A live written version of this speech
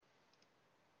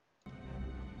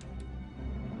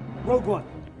Rogue One.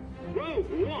 Rogue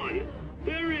One?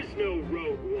 There is no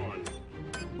Rogue One.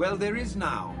 Well, there is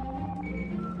now.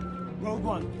 Rogue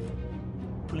One.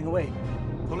 Pulling away.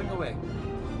 Pulling away.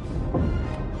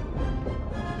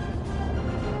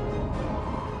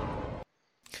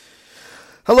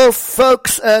 Hello,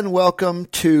 folks, and welcome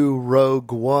to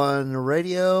Rogue One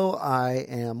Radio. I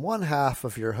am one half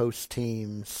of your host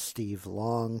team, Steve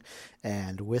Long,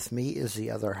 and with me is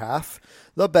the other half,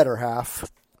 the better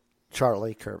half,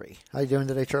 Charlie Kirby. How you doing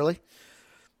today, Charlie?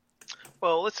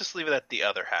 Well, let's just leave it at the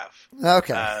other half.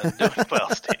 Okay. Doing well,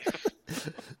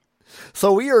 Steve.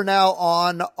 So we are now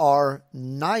on our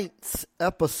 9th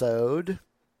episode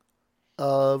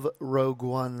of Rogue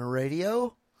One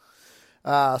Radio.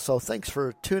 So thanks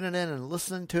for tuning in and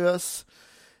listening to us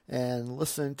and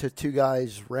listening to two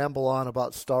guys ramble on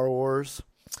about Star Wars.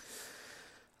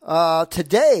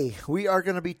 Today we are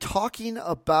going to be talking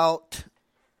about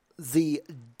the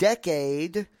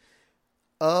decade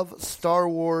of Star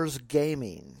Wars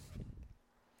gaming.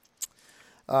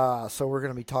 So we're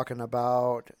going to be talking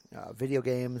about video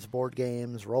games, board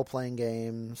games, role-playing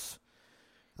games,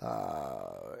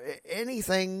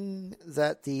 anything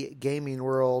that the gaming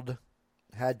world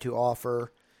had to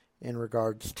offer in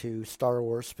regards to Star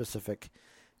Wars specific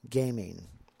gaming.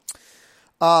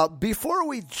 Before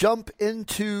we jump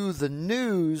into the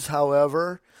news,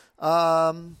 however,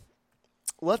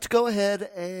 let's go ahead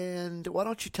and why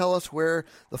don't you tell us where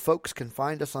the folks can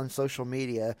find us on social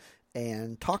media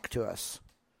and talk to us?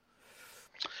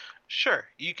 Sure.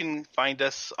 You can find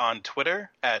us on Twitter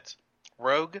at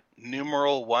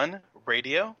Rogue1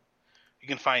 Radio. You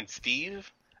can find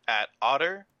Steve at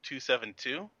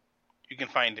Otter272. You can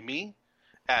find me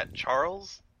at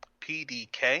Charles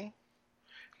PDK. You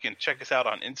can check us out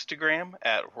on Instagram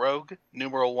at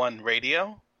Rogue1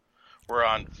 Radio. We're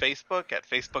on Facebook at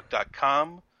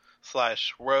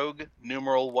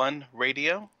facebook.com/Rogue1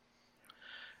 Radio.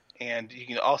 And you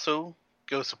can also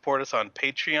go support us on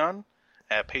Patreon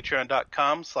at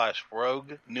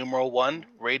patreon.com/Rogue1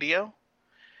 Radio.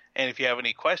 And if you have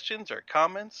any questions or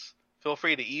comments, feel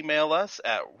free to email us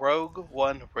at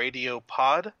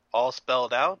rogue1radiopod, all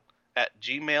spelled out, at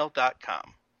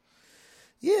gmail.com.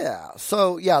 Yeah,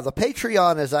 so the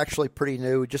Patreon is actually pretty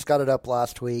new. We just got it up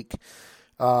last week.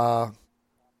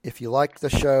 If you like the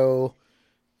show,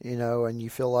 and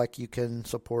you feel like you can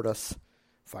support us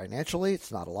financially,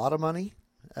 it's not a lot of money.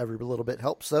 Every little bit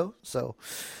helps, though. So,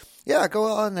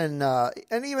 go on and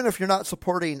even if you're not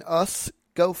supporting us,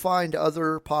 go find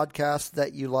other podcasts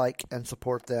that you like and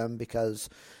support them, because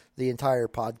the entire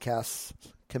podcast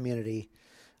community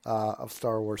of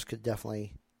Star Wars could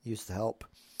definitely use the help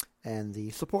and the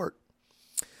support.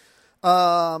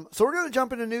 So we're going to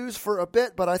jump into news for a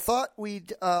bit, but I thought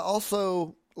we'd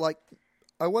also,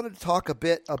 I wanted to talk a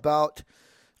bit about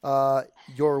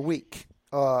your week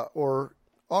or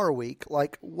our week.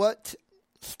 Like, what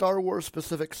Star Wars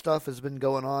specific stuff has been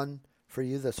going on for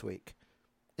you this week,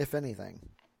 if anything?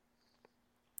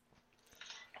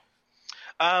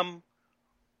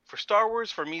 For Star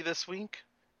Wars, for me this week,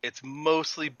 it's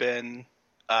mostly been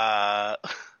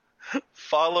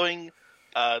following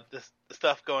the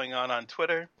stuff going on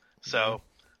Twitter. So,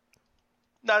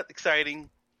 not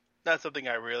exciting, not something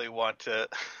I really want to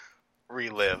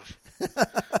relive.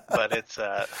 But it's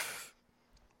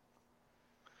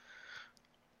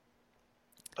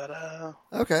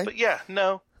okay. But yeah,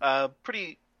 no,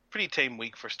 pretty tame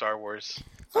week for Star Wars.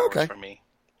 Okay. For me.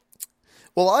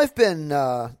 Well, I've been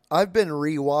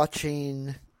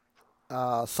rewatching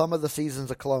some of the seasons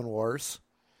of Clone Wars.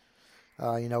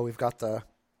 We've got the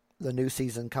new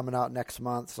season coming out next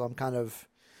month, so I'm kind of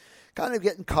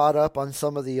getting caught up on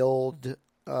some of the older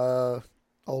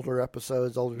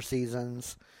episodes, older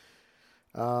seasons.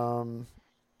 So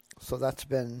that's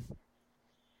been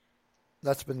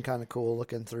kind of cool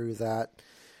looking through that,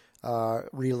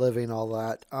 reliving all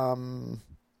that. I'm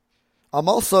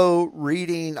also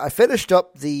reading. I finished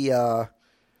up I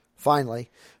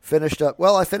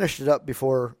finished it up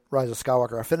before Rise of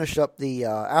Skywalker. I finished up the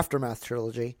Aftermath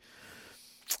trilogy.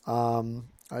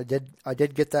 I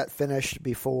did get that finished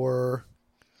before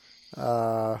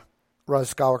Rise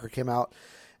of Skywalker came out,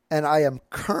 and I am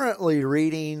currently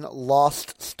reading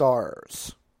Lost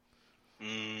Stars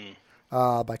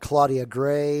by Claudia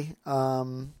Gray.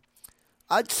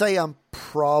 I'd say I'm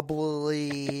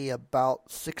probably about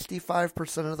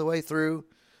 65% of the way through,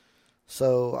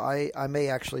 so I may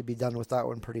actually be done with that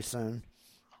one pretty soon.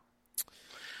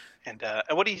 And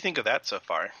what do you think of that so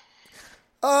far?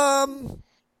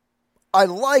 I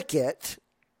like it,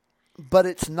 but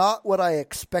it's not what I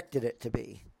expected it to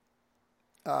be.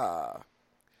 I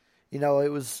knew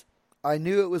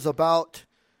it was about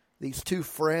these two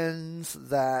friends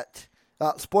that.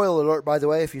 Spoiler alert, by the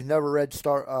way, if you've never read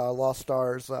Lost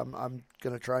Stars, I'm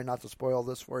going to try not to spoil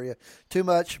this for you too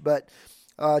much, but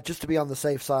just to be on the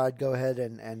safe side, go ahead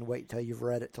and wait till you've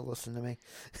read it to listen to me.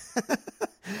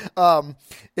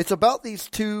 It's about these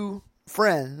two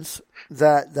friends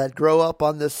that grow up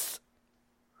on this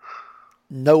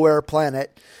nowhere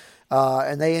planet,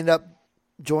 and they end up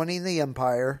joining the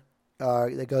Empire.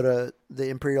 They go to the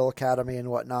Imperial Academy and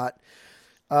whatnot.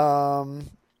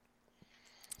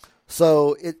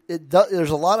 So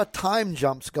there's a lot of time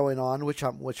jumps going on, which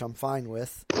I'm fine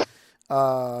with.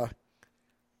 But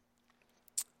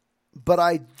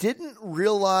I didn't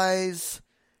realize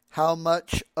how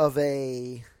much of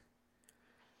a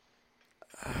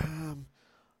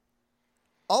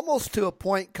almost to a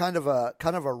point kind of a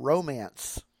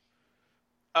romance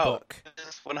book.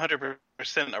 It's 100%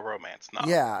 a romance novel.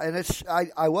 Yeah, and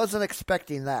I wasn't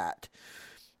expecting that.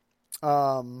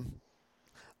 But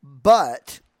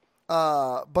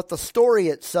the story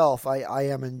itself, I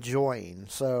am enjoying,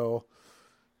 so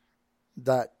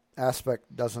that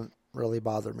aspect doesn't really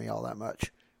bother me all that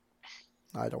much.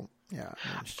 I don't. Yeah.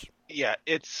 Yeah,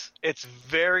 it's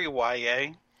very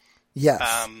YA.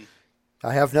 Yes,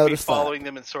 I have noticed following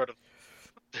that. them in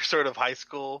their sort of high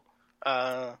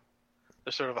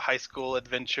school,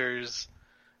 adventures,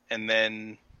 and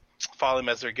then follow them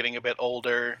as they're getting a bit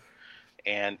older,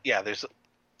 and yeah, there's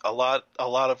a lot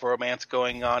of romance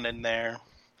going on in there,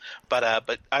 but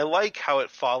I like how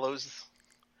it follows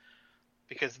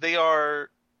because they are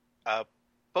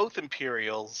both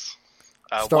Imperials.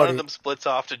 One of them splits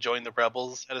off to join the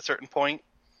Rebels at a certain point.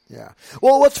 Yeah.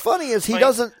 Well, what's funny is he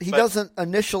doesn't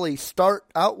initially start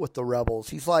out with the Rebels.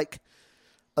 He's like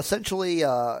essentially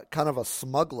kind of a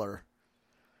smuggler.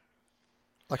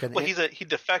 He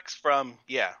defects from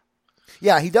Yeah,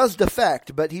 he does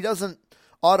defect, but he doesn't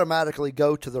automatically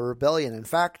go to the rebellion. In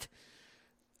fact,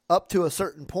 up to a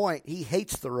certain point, he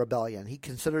hates the rebellion. He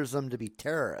considers them to be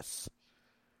terrorists.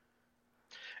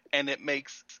 And that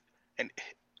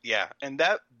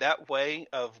way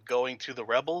of going to the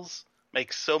Rebels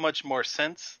makes so much more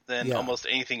sense than almost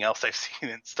anything else I've seen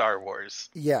in Star Wars.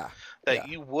 Yeah.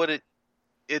 You wouldn't.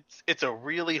 It's a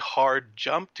really hard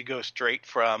jump to go straight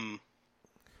from,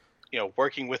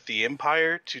 working with the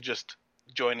Empire to just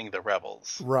joining the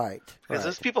Rebels. Right. Because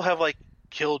those people have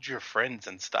killed your friends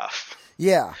and stuff.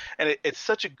 Yeah. And it's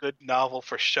such a good novel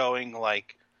for showing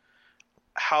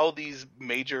how these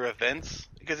major events,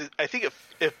 because I think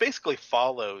it basically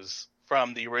follows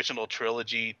from the original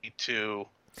trilogy to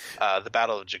the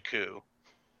Battle of Jakku.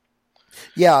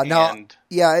 Yeah.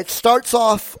 It starts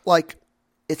off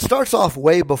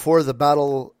way before the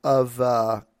Battle of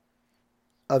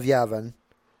Yavin,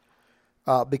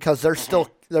 because they're still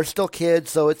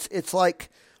kids, so it's like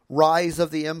Rise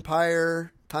of the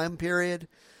Empire time period.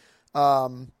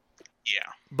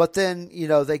 But then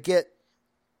they get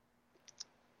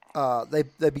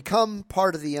they become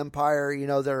part of the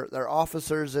Empire. They're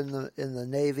officers in the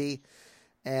Navy,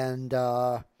 and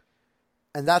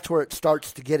that's where it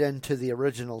starts to get into the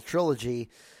original trilogy.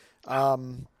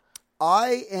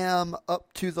 I am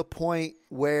up to the point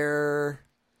where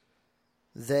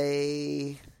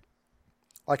they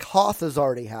Hoth has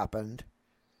already happened.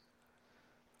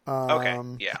 Okay.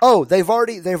 Yeah. Oh, they've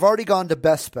already gone to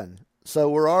Bespin, so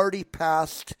we're already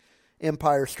past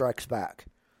Empire Strikes Back.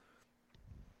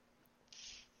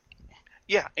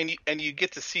 Yeah, and you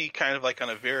get to see kind of on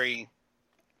a very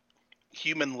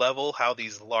human level how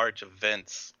these large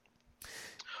events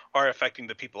are affecting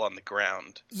the people on the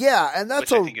ground. Yeah, and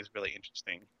that's which I think is really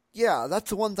interesting. Yeah, that's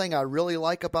the one thing I really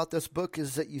like about this book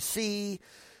is that you see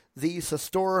these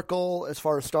historical, as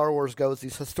far as Star Wars goes,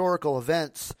 these historical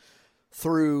events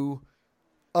through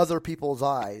other people's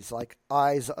eyes,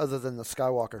 eyes other than the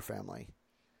Skywalker family.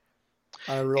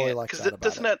 I really like that about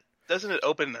it. Doesn't it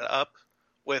open it up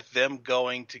with them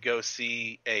going to go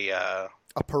see a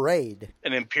parade,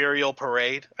 an Imperial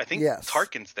parade? I think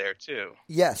Tarkin's there too.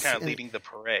 Yes, kind of leading the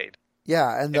parade.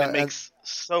 Yeah, and it makes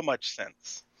so much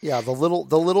sense. Yeah, the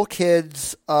little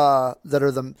kids that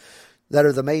are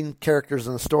the main characters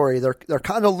in the story. They're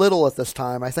kind of little at this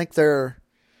time. I think they're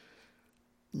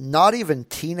not even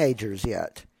teenagers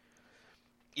yet.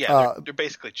 Yeah, they're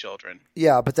basically children.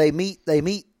 Yeah, but they meet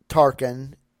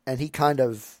Tarkin, and he kind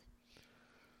of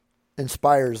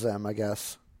inspires them, I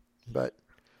guess. But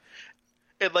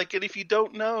and if you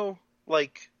don't know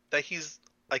that he's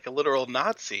a literal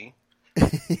Nazi,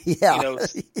 yeah,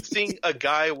 seeing a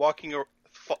guy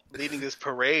leading this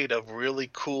parade of really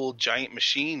cool giant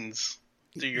machines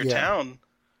through your town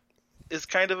is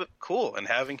kind of cool, and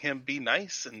having him be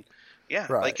nice and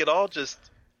it all just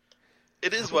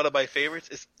it is one of my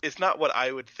favorites. It's not what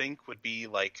I would think would be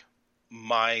like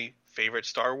my favorite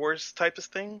Star Wars type of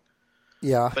thing,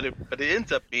 Yeah. but it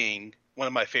ends up being one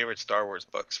of my favorite Star Wars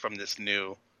books from this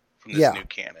new Yeah. new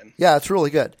canon. Yeah, it's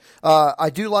really good. I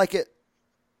do like it.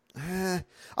 I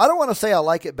don't want to say I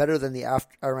like it better than the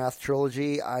Aftermath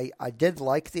trilogy. I did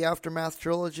like the Aftermath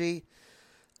trilogy,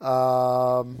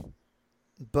 but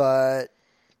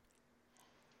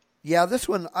yeah, this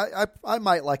one I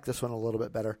might like this one a little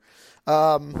bit better.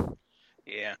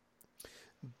 Yeah.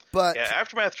 But Yeah,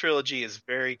 Aftermath trilogy is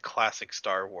very classic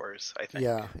Star Wars, I think.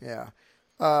 yeah.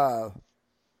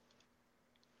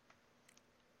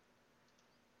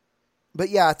 But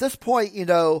yeah, at this point,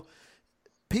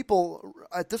 people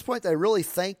at this point they really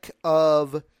think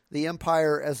of the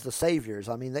Empire as the saviors.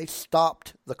 I mean, they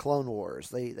stopped the Clone Wars.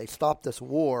 They stopped this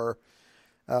war.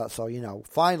 So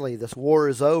finally this war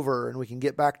is over and we can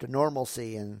get back to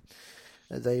normalcy. And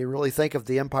they really think of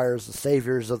the Empire as the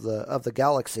saviors of the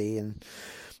galaxy. And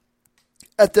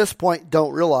at this point,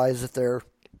 don't realize that they're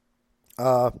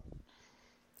a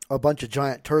bunch of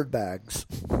giant turd bags.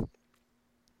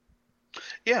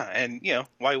 Yeah, and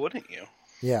why wouldn't you?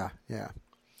 Yeah.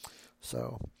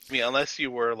 So, I mean, unless you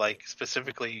were like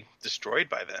specifically destroyed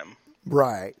by them.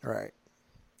 right.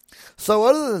 So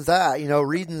other than that,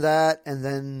 reading that and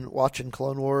then watching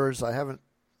Clone Wars, I haven't.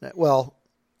 Well,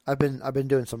 I've been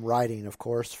doing some writing, of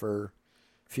course, for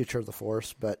Future of the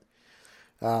Force, but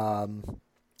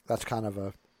that's kind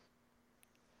of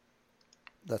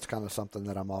something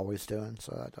that I'm always doing,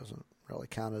 so that doesn't really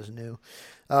count as new.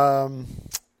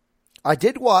 I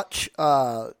did watch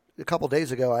a couple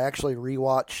days ago. I actually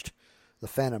rewatched The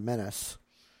Phantom Menace.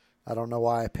 I don't know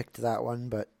why I picked that one,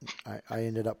 but I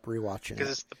ended up rewatching it.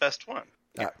 Because it's the best one.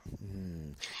 Yeah.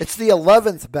 It's the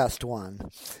 11th best one.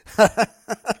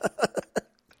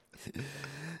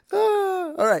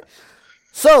 All right.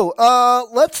 So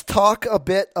let's talk a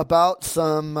bit about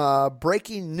some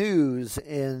breaking news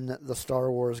in the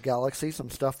Star Wars galaxy, some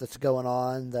stuff that's going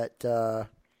on that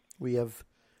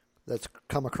that's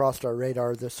come across our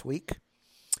radar this week.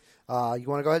 You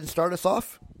want to go ahead and start us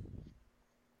off?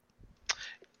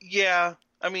 Yeah,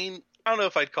 I mean, I don't know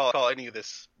if I'd call any of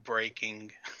this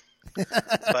breaking,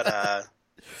 but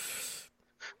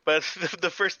the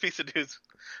first piece of news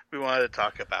we wanted to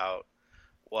talk about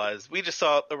was we just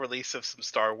saw the release of some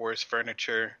Star Wars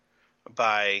furniture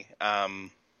by I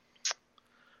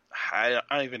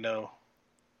don't even know.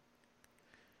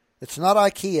 It's not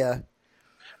IKEA.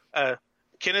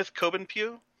 Kenneth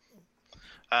Cobenpugh.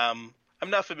 I'm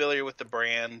not familiar with the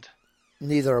brand.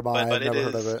 Neither am I. But I've never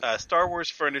heard of it. Star Wars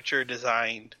furniture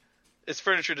designed. It's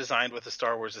furniture designed with a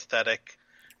Star Wars aesthetic,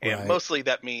 and Right. mostly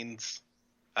that means,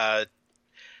 I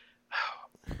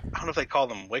don't know if they call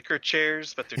them wicker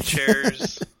chairs, but they're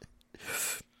chairs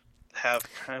have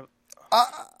kind of.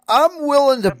 I'm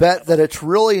willing to bet that it's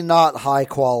really not high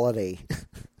quality.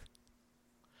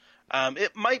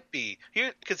 It might be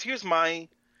because here's my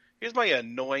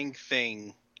annoying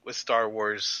thing with Star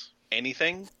Wars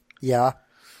anything. Yeah.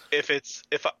 If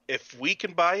we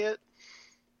can buy it,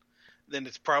 then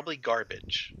it's probably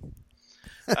garbage.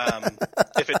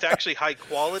 If it's actually high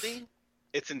quality,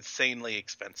 it's insanely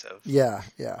expensive. Yeah.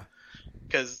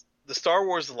 Because the Star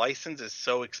Wars license is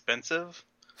so expensive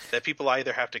that people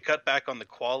either have to cut back on the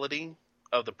quality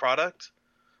of the product.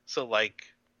 So, like,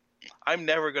 I'm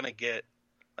never going to get,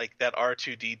 like, that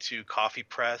R2-D2 coffee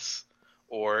press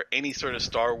or any sort of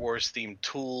Star Wars themed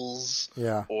tools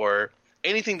or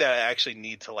anything that I actually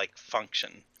need to, like,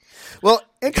 function. Well,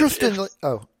 interestingly...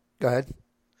 go ahead.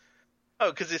 Oh,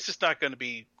 because it's just not going to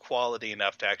be quality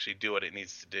enough to actually do what it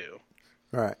needs to do.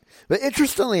 Right. But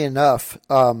interestingly enough,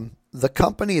 the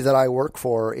company that I work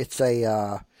for, it's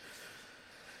an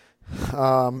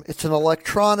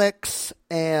electronics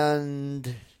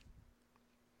and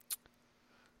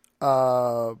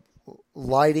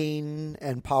lighting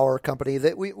and power company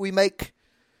that we make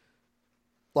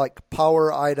like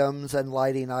power items and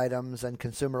lighting items and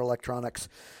consumer electronics.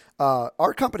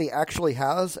 Our company actually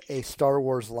has a Star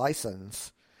Wars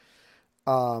license.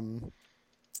 However,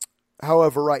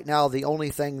 right now, the only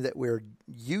thing that we're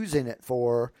using it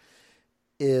for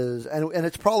is, and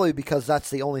it's probably because that's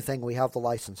the only thing we have the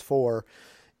license for,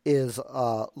 is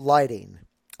lighting,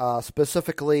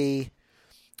 specifically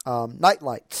night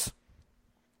lights.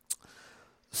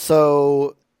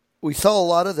 So we sell a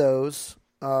lot of those.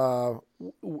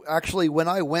 Actually, when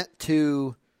I went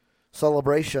to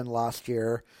Celebration last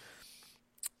year,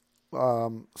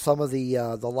 some of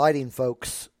the lighting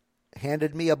folks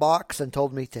handed me a box and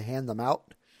told me to hand them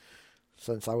out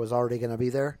since I was already going to be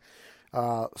there.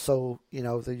 So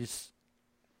these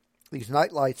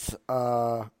night lights,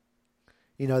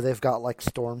 You know, they've got like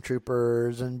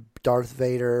Stormtroopers and Darth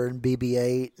Vader and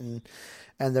BB-8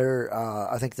 and they're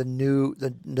I think the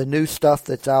new stuff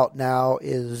that's out now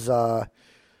is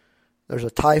there's a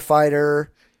TIE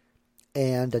Fighter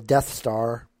and a Death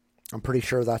Star. I'm pretty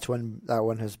sure that's when that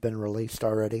one has been released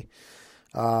already.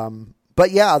 But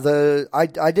yeah,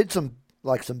 I did some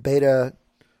beta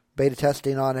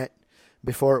testing on it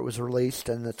before it was released,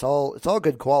 and it's all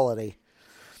good quality.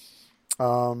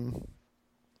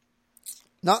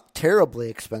 Not terribly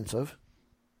expensive,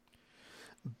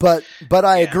 but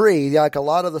I agree. Like a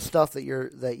lot of the stuff that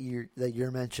you're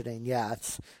mentioning, yeah,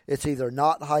 it's either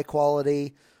not high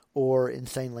quality or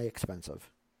insanely expensive.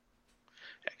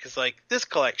 Because like this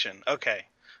collection, okay,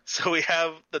 so we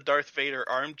have the Darth Vader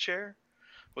armchair,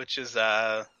 which is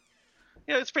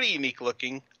it's pretty unique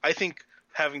looking. I think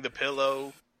having the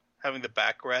pillow, having the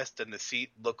backrest, and the seat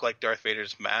look like Darth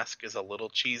Vader's mask is a little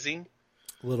cheesy.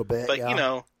 A little bit, but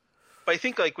yeah. But I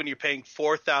think like when you're paying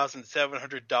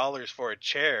 $4,700 for a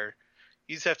chair,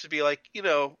 you just have to be like,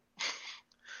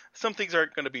 some things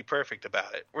aren't going to be perfect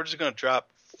about it. We're just going to drop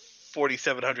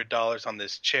 $4,700 on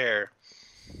this chair.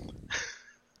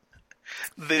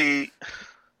 The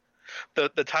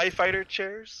TIE Fighter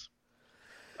chairs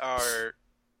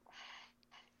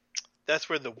that's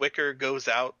where the wicker goes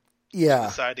out to the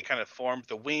side to kind of form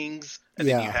the wings, and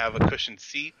then you have a cushioned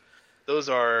seat. Those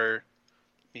are,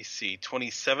 let me see,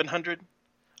 $2,700.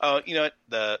 You know what?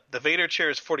 The Vader chair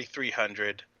is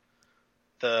 $4,300.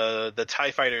 The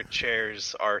TIE Fighter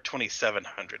chairs are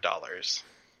 $2,700.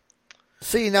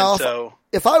 See, now,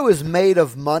 if I was made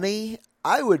of money,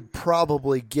 I would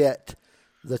probably get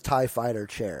the TIE Fighter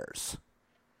chairs.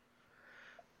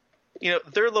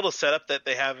 Their little setup that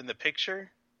they have in the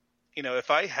picture,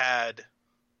 if I had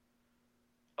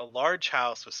a large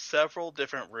house with several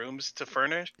different rooms to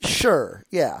furnish. Sure,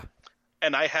 yeah.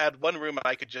 And I had one room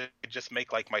I could just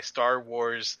make like my Star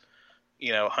Wars,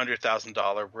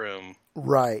 $100,000 room.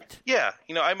 Right. Yeah,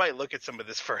 I might look at some of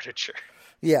this furniture.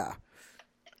 Yeah.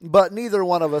 But neither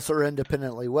one of us are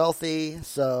independently wealthy,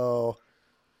 so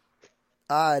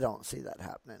I don't see that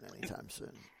happening anytime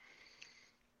soon.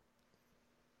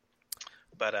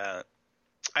 But I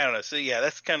don't know. So yeah,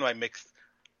 that's kind of my mix.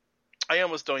 I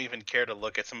almost don't even care to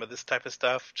look at some of this type of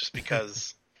stuff just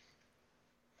because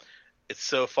it's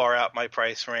so far out my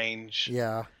price range.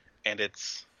 Yeah. And it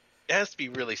has to be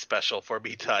really special for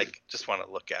me to just want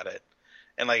to look at it.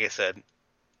 And like I said,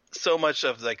 so much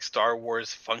of like Star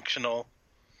Wars functional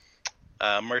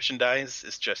merchandise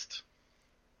is just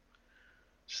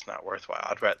not worthwhile.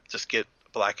 I'd rather just get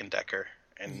Black & Decker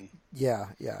and yeah.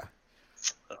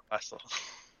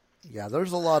 Yeah,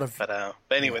 there's a lot of. But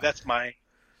anyway, that's my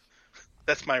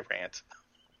rant.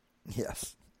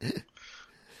 Yes.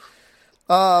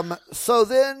 So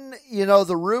then,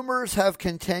 the rumors have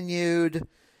continued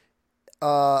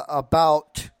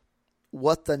about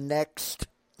what the next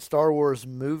Star Wars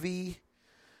movie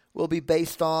will be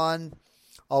based on.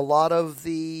 A lot of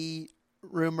the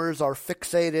rumors are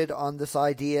fixated on this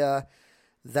idea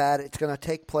that it's going to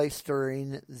take place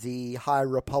during the High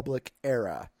Republic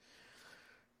era.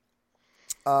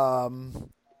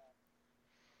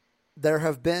 There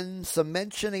have been some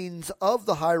mentionings of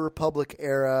the High Republic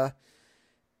era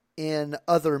in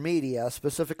other media,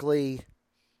 specifically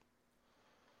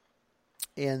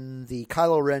in the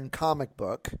Kylo Ren comic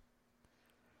book.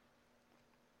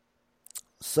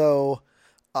 So,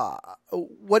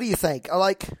 what do you think?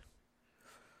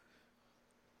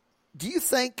 Do you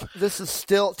think this is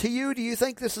still, to you, do you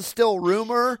think this is still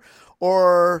rumor,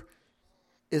 or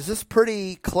is this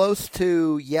pretty close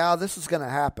to, this is going to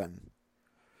happen?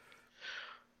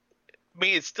 I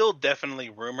mean, it's still definitely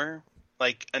rumor.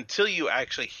 Like, until you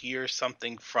actually hear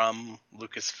something from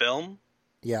Lucasfilm,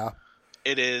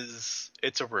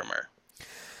 it's a rumor.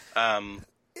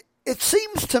 It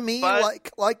seems to me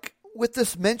like with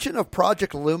this mention of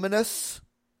Project Luminous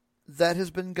that has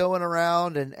been going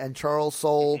around and Charles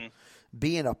Soule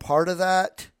being a part of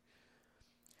that,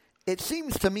 it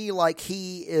seems to me like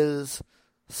he is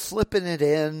slipping it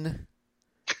in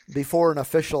before an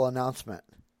official announcement.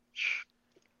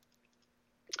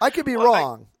 I could be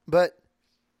wrong, but...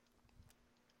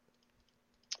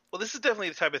 Well, this is definitely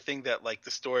the type of thing that, like,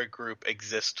 the story group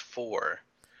exists for.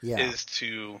 Yeah. Is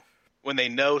to, when they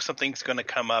know something's going to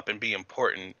come up and be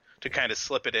important, to kind of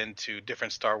slip it into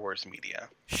different Star Wars media.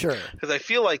 Sure. Because I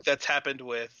feel like that's happened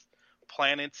with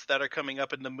planets that are coming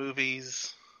up in the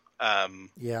movies.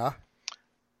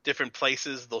 Different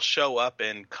places, they'll show up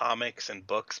in comics and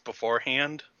books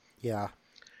beforehand. Yeah.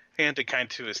 And to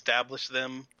kind of establish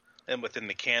them and within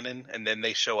the canon, and then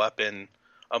they show up in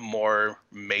a more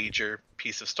major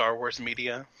piece of Star Wars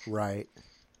media. Right.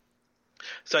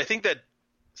 So I think that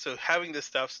having this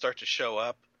stuff start to show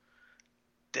up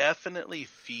definitely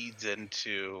feeds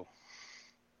into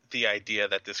the idea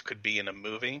that this could be in a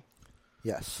movie.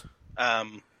 Yes.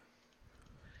 And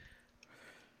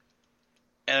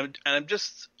I'm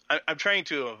trying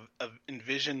to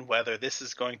envision whether this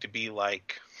is going to be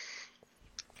like.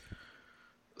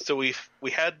 So we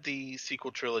had the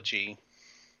sequel trilogy.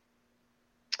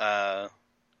 We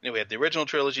had the original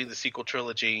trilogy, the sequel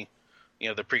trilogy,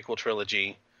 the prequel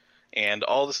trilogy, and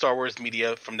all the Star Wars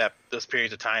media from those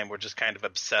periods of time were just kind of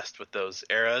obsessed with those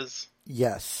eras.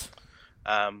 Yes.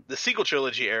 The sequel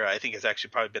trilogy era, I think, has actually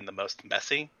probably been the most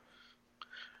messy,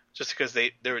 just because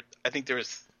it didn't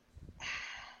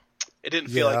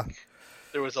feel like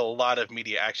there was a lot of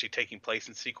media actually taking place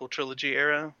in sequel trilogy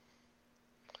era.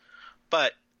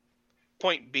 But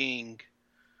point being,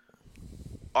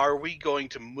 are we going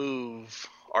to move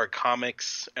our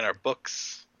comics and our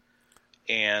books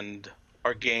and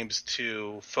our games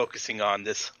to focusing on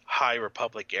this High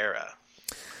Republic era?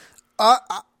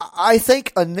 I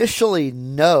think initially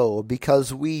no,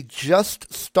 because we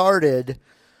just started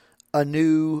a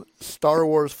new Star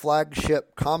Wars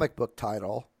flagship comic book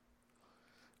title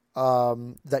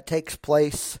that takes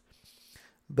place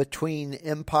between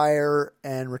Empire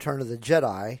and Return of the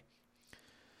Jedi.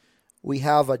 We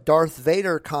have a Darth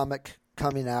Vader comic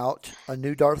coming out, a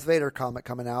new Darth Vader comic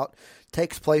coming out,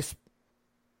 takes place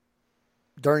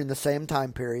during the same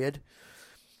time period.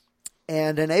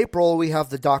 And in April, we have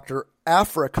the Dr.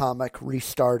 Aphra comic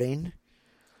restarting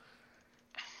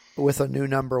with a new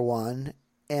 #1.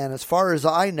 And as far as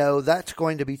I know, that's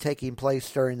going to be taking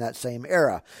place during that same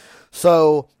era.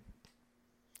 So,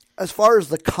 as far as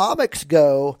the comics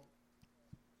go,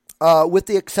 with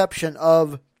the exception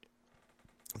of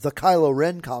the Kylo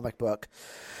Ren comic book,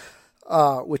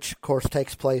 which of course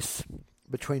takes place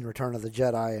between Return of the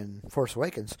Jedi and Force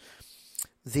Awakens,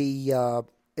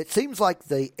 it seems like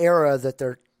the era that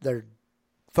they're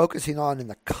focusing on in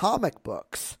the comic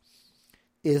books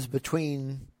is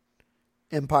between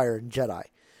Empire and Jedi.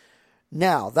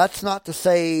 Now, that's not to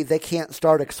say they can't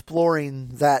start exploring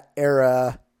that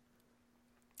era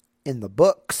in the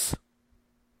books.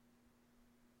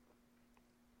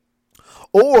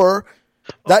 Or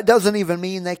that doesn't even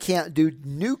mean they can't do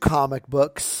new comic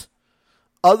books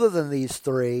other than these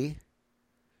three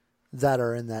that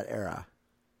are in that era.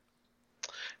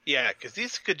 Yeah, because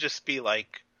these could just be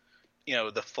like,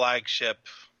 the flagship.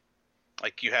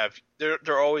 Like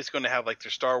they're always going to have like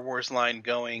their Star Wars line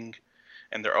going,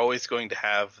 and they're always going to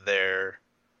have their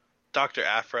Dr.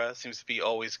 Aphra seems to be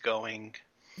always going.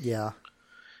 Yeah.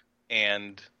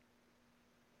 And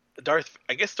Darth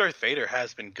Vader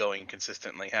has been going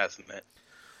consistently, hasn't it?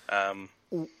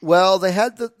 Well, they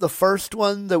had the first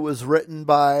one that was written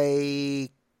by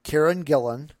Kieran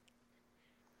Gillen.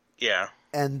 Yeah.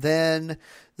 And then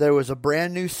there was a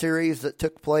brand new series that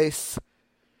took place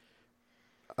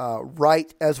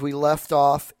right as we left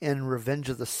off in Revenge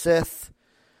of the Sith.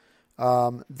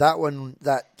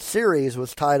 That series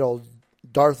was titled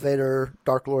Darth Vader,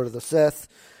 Dark Lord of the Sith.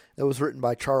 It was written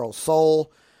by Charles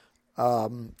Soule.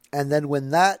 And then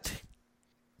when that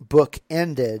book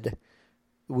ended,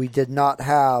 we did not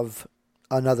have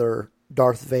another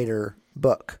Darth Vader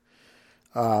book,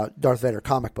 Darth Vader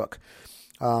comic book.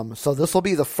 So this will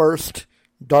be the first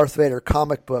Darth Vader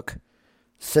comic book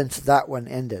since that one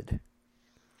ended.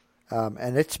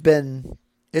 And it's been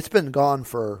gone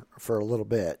for a little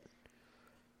bit.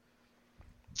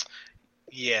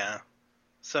 Yeah.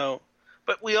 So,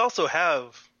 but we also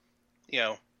have,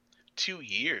 2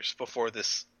 years before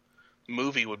this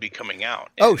movie would be coming out.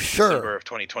 Oh, sure. December of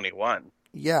 2021.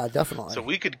 Yeah, definitely. So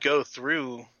we could go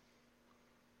through,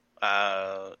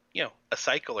 a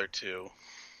cycle or two.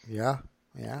 Yeah.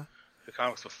 Yeah. The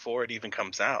comics before it even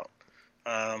comes out.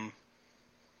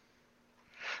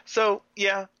 So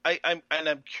yeah,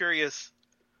 I'm curious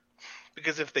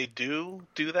because if they do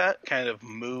that, kind of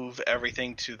move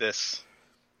everything to this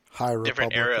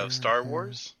different era of Star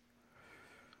Wars,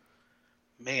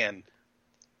 man,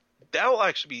 that will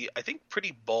actually be, I think,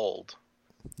 pretty bold,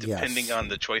 depending on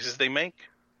the choices they make,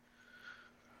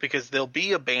 because they'll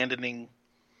be abandoning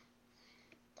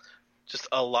just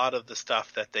a lot of the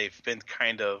stuff that they've been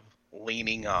kind of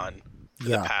leaning on for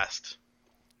the past,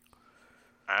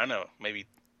 I don't know, maybe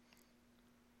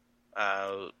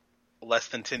less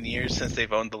than 10 years since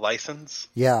they've owned the license.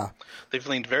 Yeah. They've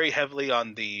leaned very heavily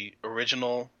on the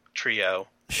original trio.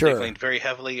 Sure. They've leaned very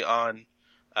heavily on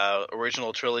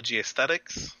original trilogy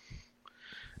aesthetics.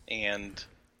 And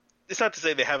it's not to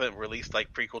say they haven't released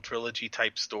like prequel trilogy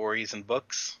type stories and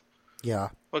books. Yeah.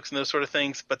 Books and those sort of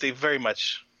things, but they've very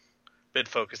much been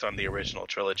focused on the original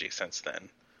trilogy since then.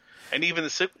 And even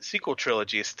the sequel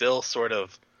trilogy is still sort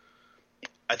of,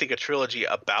 I think, a trilogy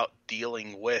about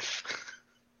dealing with,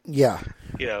 Yeah.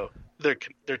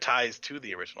 their ties to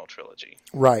the original trilogy.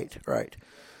 Right.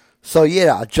 So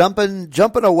yeah, jumping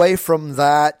away from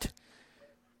that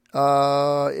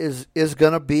is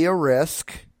going to be a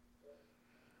risk.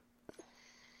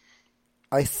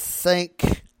 I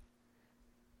think,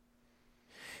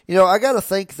 I got to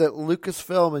think that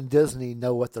Lucasfilm and Disney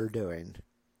know what they're doing,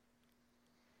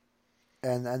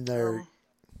 and they're,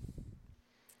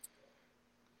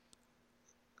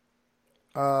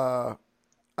 I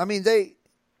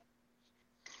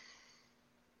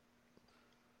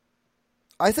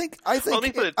think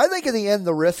in the end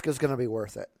the risk is going to be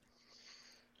worth it.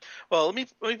 Well, let me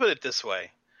put it this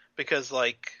way, because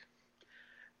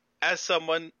as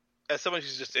someone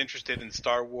who's just interested in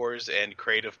Star Wars and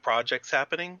creative projects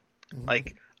happening,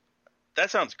 that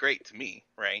sounds great to me,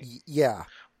 right? Yeah.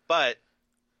 But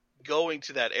going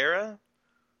to that era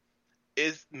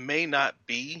may not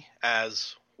be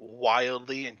as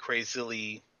wildly and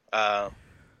crazily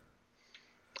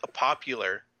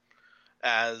popular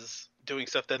as doing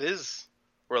stuff that is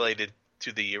related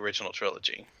to the original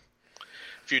trilogy.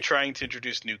 If you're trying to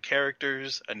introduce new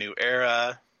characters, a new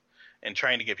era, and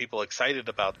trying to get people excited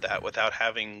about that without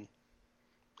having,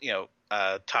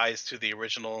 ties to the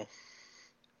original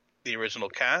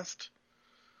cast,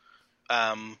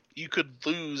 you could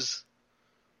lose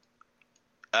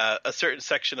a certain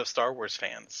section of Star Wars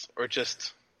fans or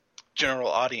just general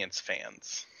audience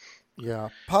fans. Yeah,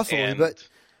 possibly. But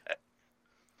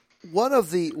one of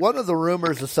the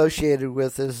rumors associated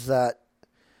with is that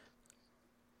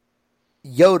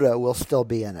Yoda will still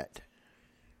be in it.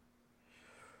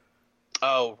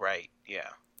 Oh, right. Yeah.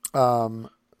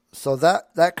 So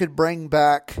that could bring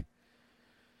back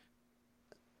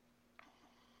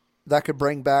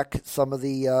some of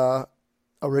the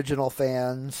original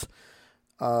fans.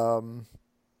 And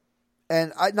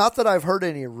not that I've heard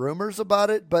any rumors about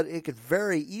it, but it could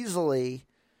very easily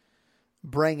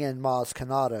bring in Maz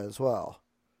Kanata as well.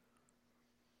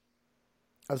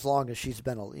 As long as she's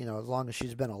been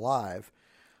alive.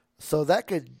 So that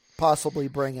could possibly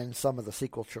bring in some of the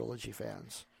sequel trilogy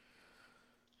fans.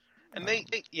 And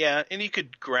and you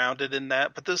could ground it in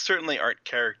that, but those certainly aren't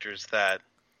characters that...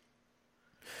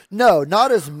 No,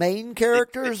 not as main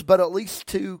characters, but at least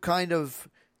to kind of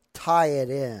tie it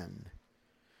in.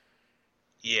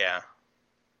 Yeah.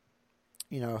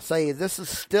 Say this is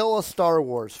still a Star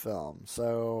Wars film,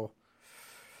 so...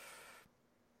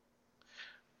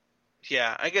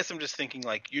 Yeah, I guess I'm just thinking,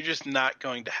 you're just not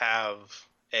going to have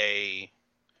a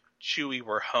Chewie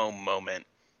we're home moment.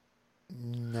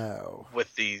 No.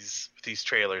 With these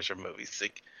trailers or movies.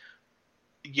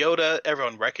 Yoda,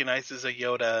 everyone recognizes a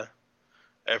Yoda.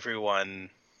 Everyone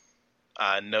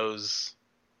knows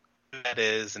who that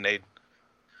is, and they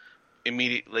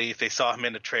immediately, if they saw him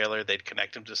in a trailer, they'd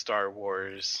connect him to Star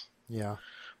Wars. Yeah.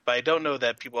 But I don't know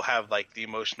that people have the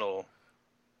emotional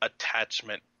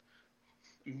attachment,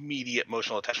 immediate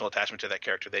emotional attachment to that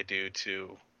character they do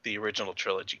to the original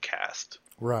trilogy cast.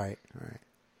 Right.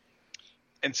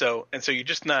 And so you're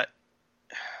just not.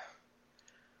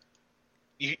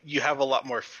 You have a lot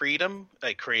more freedom,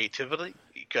 creatively.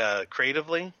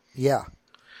 Yeah.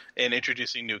 In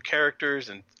introducing new characters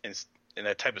and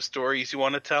the type of stories you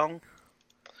want to tell.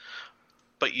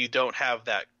 But you don't have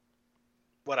that,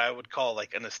 what I would call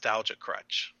a nostalgia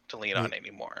crutch to lean on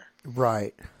anymore.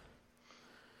 Right.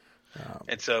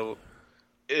 And so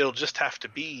it'll just have to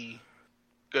be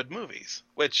good movies,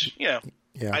 which,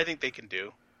 I think they can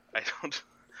do.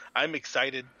 I'm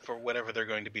excited for whatever they're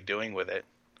going to be doing with it.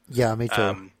 Yeah, me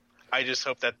too. I just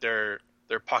hope that their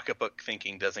pocketbook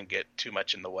thinking doesn't get too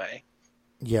much in the way.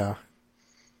 Yeah.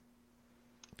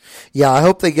 Yeah, I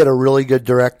hope they get a really good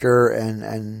director,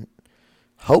 and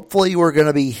hopefully we're going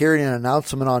to be hearing an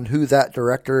announcement on who that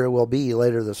director will be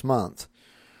later this month.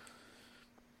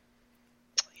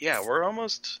 Yeah, we're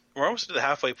almost to the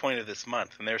halfway point of this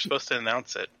month, and they were supposed to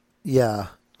announce it. Yeah.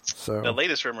 So the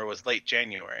latest rumor was late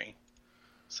January.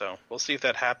 So we'll see if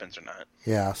that happens or not.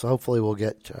 Yeah, so hopefully we'll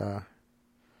get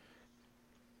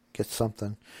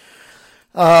something.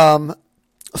 So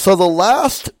the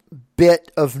last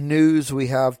bit of news we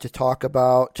have to talk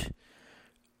about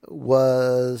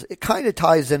it kind of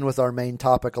ties in with our main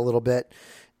topic a little bit,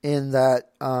 in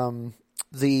that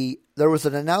there was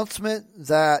an announcement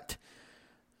that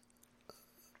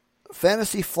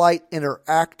Fantasy Flight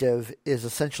Interactive is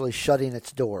essentially shutting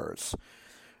its doors.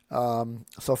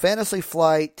 So Fantasy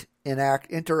Flight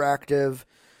Interactive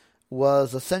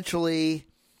was essentially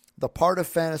the part of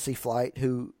Fantasy Flight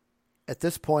who, at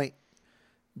this point,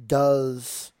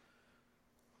 does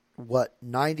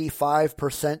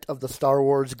 95% of the Star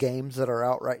Wars games that are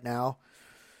out right now.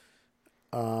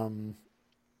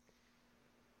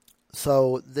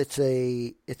 So it's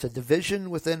a division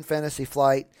within Fantasy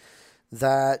Flight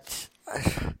that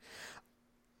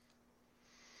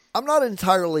I'm not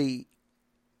entirely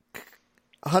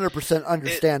 100%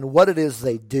 understand what it is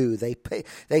they do. They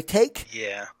take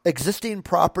existing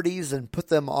properties and put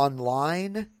them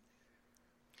online.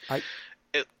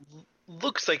 It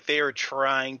looks like they are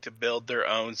trying to build their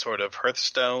own sort of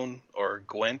Hearthstone or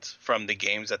Gwent from the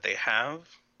games that they have,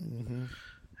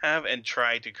 and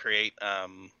try to create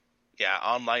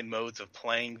online modes of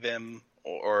playing them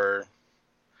or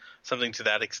something to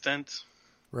that extent.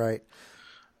 Right.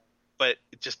 But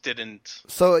it just didn't.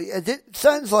 So it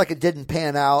sounds like it didn't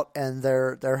pan out, and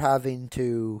they're having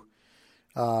to.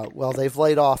 They've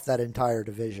laid off that entire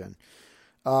division.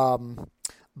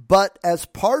 But as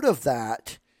part of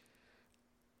that,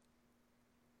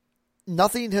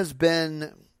 nothing has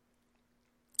been,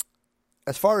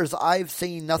 as far as I've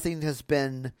seen, nothing has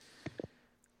been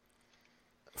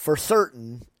for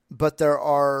certain. But there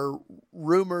are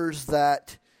rumors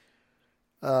that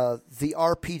the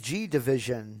RPG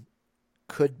division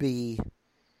could be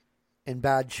in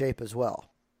bad shape as well.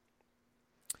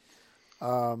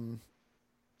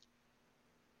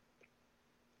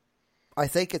 I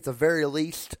think at the very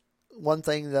least, one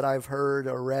thing that I've heard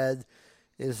or read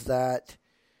is that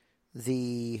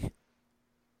the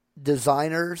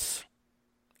designers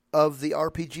of the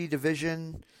RPG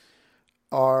division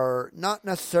are not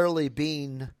necessarily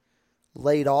being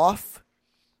laid off,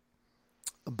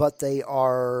 but they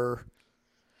are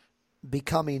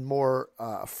becoming more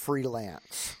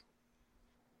freelance.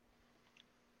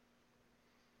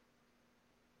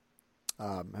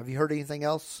 Have you heard anything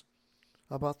else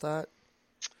about that?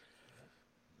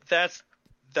 That's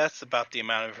about the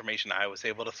amount of information I was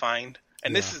able to find.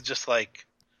 And this is just like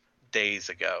days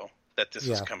ago that this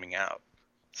was coming out.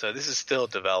 So this is still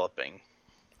developing.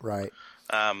 Right.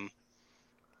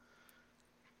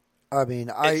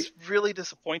 It's really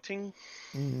disappointing.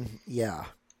 Yeah.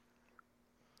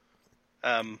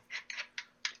 I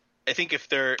think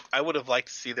I would have liked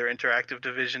to see their interactive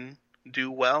division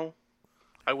do well.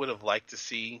 I would have liked to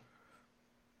see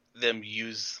them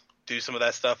do some of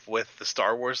that stuff with the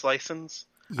Star Wars license.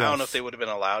 Yes. I don't know if they would have been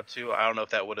allowed to. I don't know if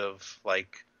that would have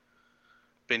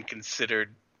been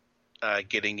considered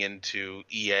getting into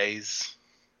EA's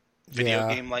video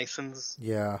game license.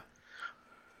 Yeah.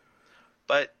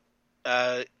 But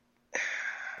it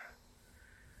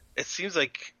seems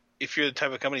like if you're the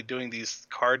type of company doing these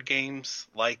card games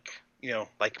like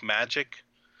Magic,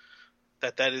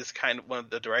 that is kind of one of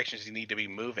the directions you need to be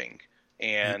moving.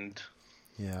 And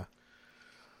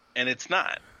and it's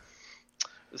not.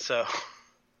 So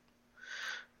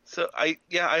I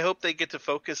hope they get to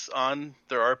focus on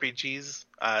their RPGs.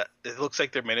 It looks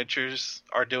like their miniatures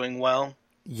are doing well.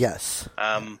 Yes.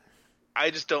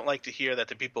 I just don't like to hear that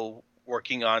the people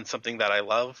working on something that I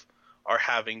love are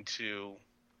having to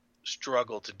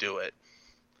struggle to do it.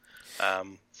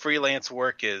 Freelance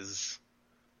work is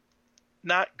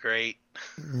not great.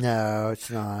 No, it's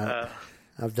not.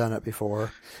 I've done it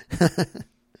before.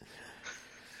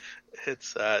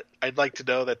 It's I'd like to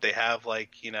know that they have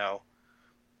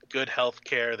good health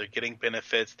care, they're getting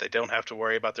benefits, they don't have to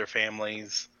worry about their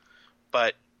families.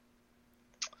 But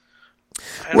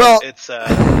it's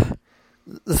the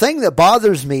thing that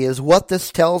bothers me is what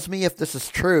this tells me, if this is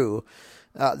true,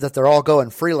 that they're all going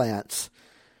freelance,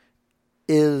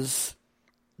 is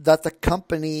that the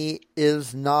company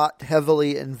is not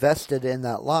heavily invested in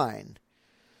that line,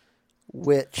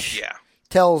 which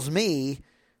tells me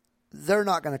they're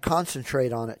not going to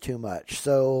concentrate on it too much.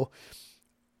 So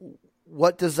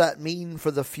what does that mean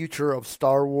for the future of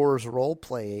Star Wars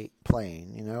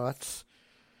playing? That's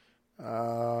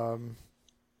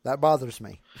that bothers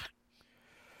me.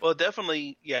 Well,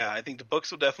 definitely, I think the books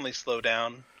will definitely slow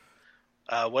down.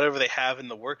 Whatever they have in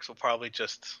the works will probably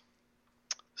just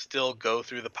still go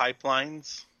through the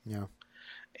pipelines. Yeah.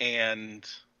 And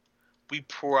we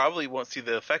probably won't see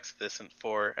the effects of this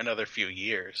for another few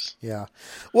years. Yeah.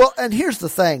 Well, and here's the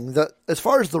thing. As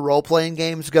far as the role-playing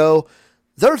games go,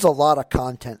 there's a lot of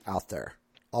content out there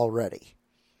already.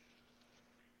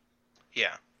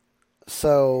 Yeah.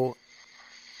 So,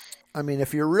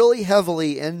 if you're really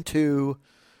heavily into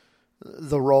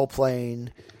the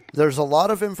role-playing, there's a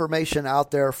lot of information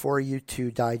out there for you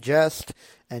to digest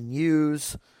and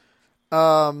use.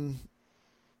 And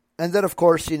then, of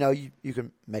course, you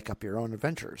can make up your own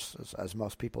adventures, as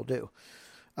most people do.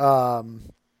 But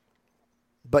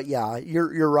yeah,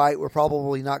 you're right. We're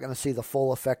probably not going to see the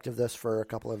full effect of this for a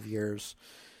couple of years.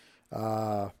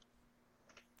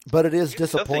 But it is The thing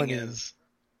disappointing. is,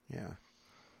 Yeah.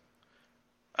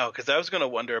 because I was going to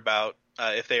wonder about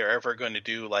if they are ever going to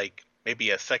do like maybe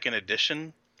a second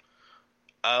edition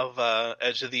of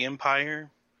Edge of the Empire.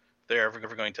 They're ever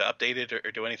going to update it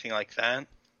or do anything like that.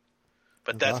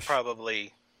 But that's gosh.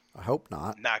 probably I hope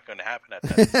not. not going to happen at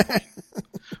that point.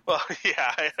 Well,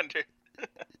 yeah, I under.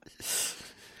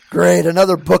 Great,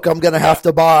 another book I'm going to have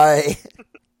to buy.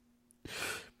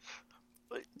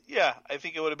 But yeah, I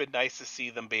think it would have been nice to see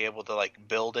them be able to like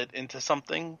build it into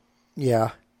something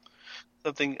like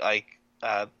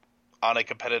on a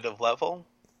competitive level.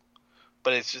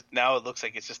 But it's just now it looks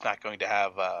like it's just not going to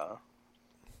have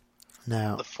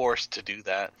No. the force to do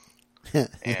that.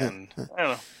 And I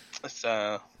don't know. It's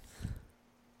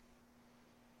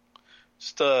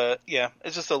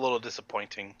it's just a little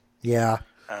disappointing. Yeah.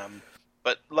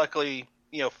 But luckily,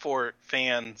 for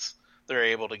fans, they're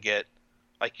able to get,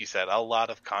 like you said, a lot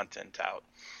of content out.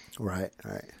 Right.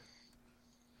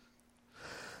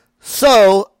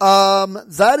 So,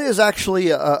 that is actually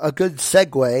a good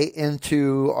segue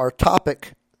into our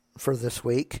topic for this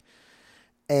week.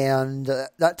 And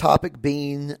that topic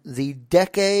being the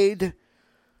decade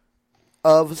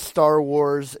of Star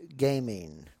Wars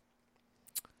gaming.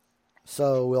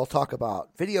 So we'll talk about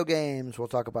video games, we'll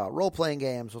talk about role-playing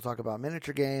games, we'll talk about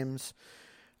miniature games,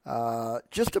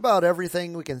 just about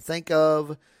everything we can think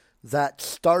of that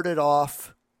started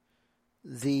off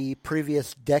the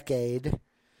previous decade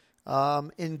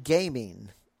in gaming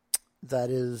that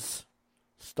is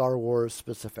Star Wars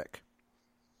specific.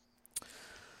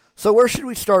 So where should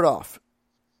we start off?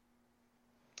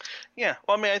 Yeah,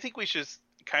 well, I mean, I think we should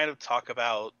kind of talk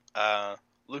about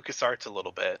LucasArts a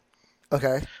little bit.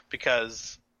 Okay.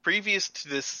 Because previous to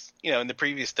this, in the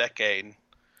previous decade,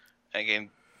 again,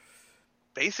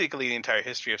 basically the entire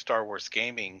history of Star Wars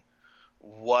gaming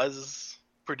was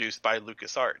produced by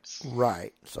LucasArts.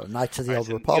 Right. So Knights of the Old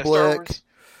Star Republic. Wars,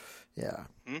 Yeah.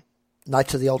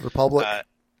 Knights of the Old Republic.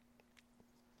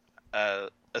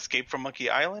 Escape from Monkey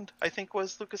Island, I think,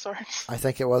 was LucasArts. I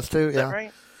think it was too. Is yeah. that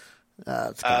right?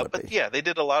 It's gotta But be. yeah, they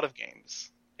did a lot of games.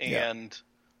 And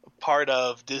part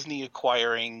of Disney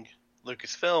acquiring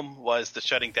Lucasfilm was the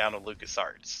shutting down of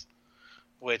LucasArts,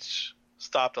 which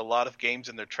stopped a lot of games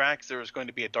in their tracks. There was going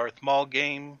to be a Darth Maul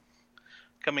game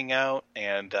coming out,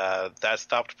 and that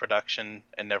stopped production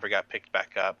and never got picked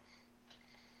back up.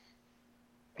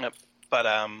 But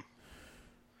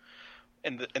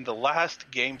in the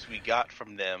last games we got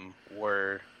from them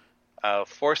were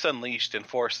Force Unleashed and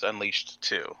Force Unleashed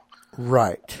 2.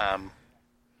 Right.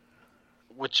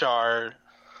 Which are,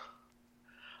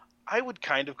 I would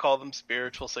kind of call them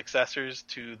spiritual successors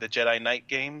to the Jedi Knight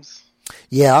games.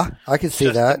 Yeah, I can see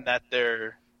Just that. in that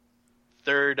they're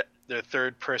third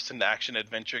person action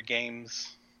adventure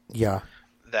games Yeah.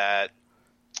 that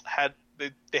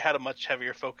they had a much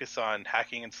heavier focus on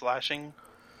hacking and slashing.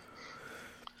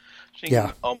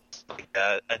 Yeah. Almost like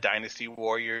a Dynasty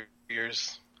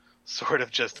Warriors sort of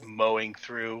just mowing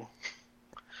through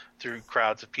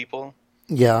crowds of people.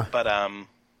 Yeah. But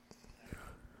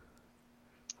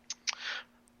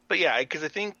yeah, because I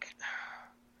think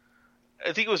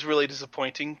it was really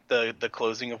disappointing, the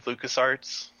closing of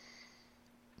LucasArts.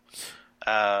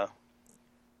 But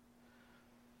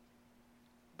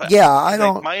Yeah, I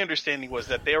don't. My understanding was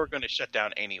that they were going to shut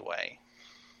down anyway.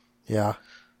 Yeah.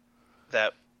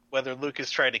 That whether if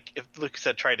Lucas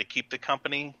had tried to keep the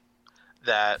company,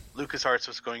 that LucasArts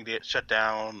was going to get shut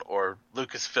down, or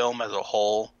Lucasfilm as a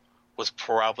whole was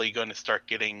probably going to start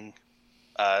getting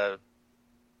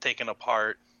taken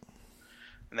apart,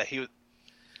 and that he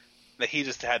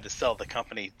just had to sell the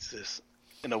company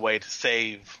in a way to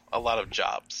save a lot of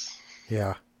jobs.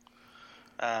 Yeah.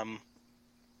 But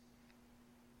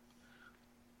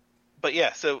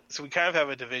yeah, so we kind of have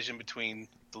a division between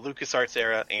the LucasArts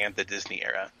era and the Disney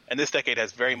era, and this decade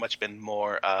has very much been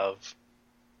more of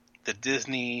the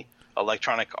Disney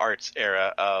Electronic Arts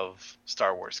era of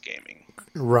Star Wars gaming,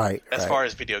 Right. as far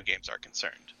as video games are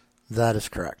concerned. That is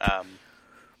correct.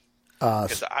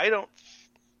 Because I don't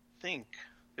think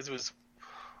it was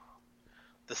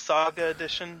the Saga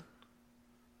edition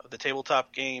of the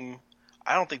tabletop game.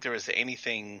 I don't think there was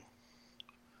anything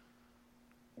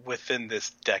within this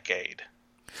decade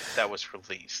that was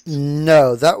released.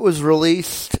 No, that was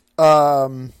released,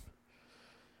 and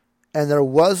there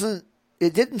wasn't.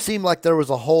 It didn't seem like there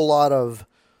was a whole lot of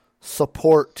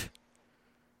support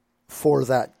for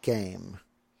that game,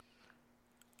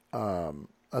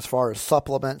 as far as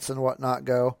supplements and whatnot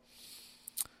go.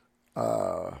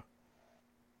 I'm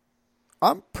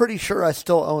pretty sure I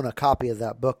still own a copy of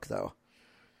that book, though.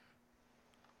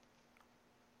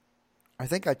 I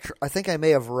think I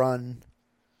may have run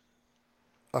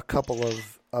a couple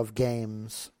of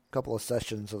games, a couple of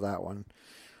sessions of that one.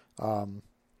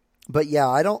 But yeah,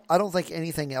 I don't think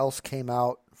anything else came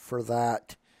out for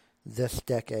that this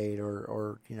decade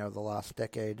or the last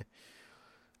decade.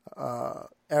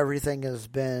 Everything has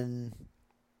been,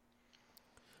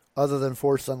 other than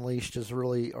Force Unleashed,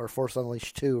 or Force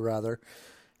Unleashed 2 rather,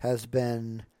 has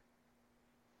been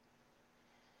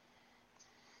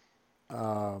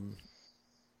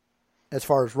as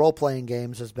far as role-playing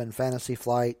games, has been Fantasy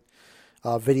Flight.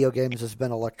 Video games has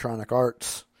been Electronic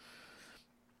Arts.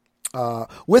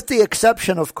 With the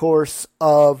exception, of course,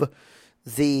 of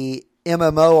the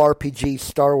MMORPG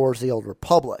Star Wars The Old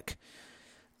Republic.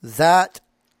 That,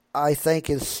 I think,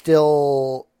 is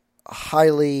still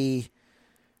highly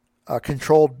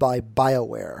controlled by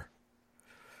BioWare.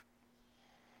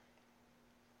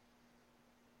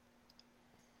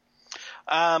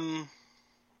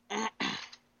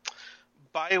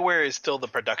 BioWare is still the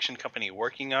production company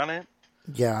working on it.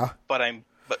 Yeah.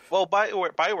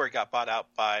 BioWare got bought out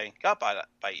by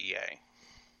EA.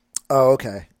 Oh,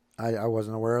 okay. I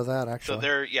wasn't aware of that, actually. So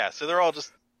they're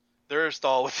just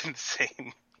all within the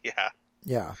same. Yeah.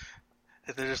 Yeah.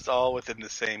 They're just all within the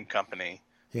same company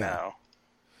now.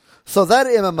 So that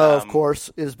MMO, of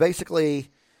course, is basically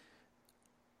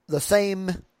the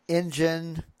same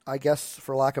engine, I guess,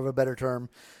 for lack of a better term,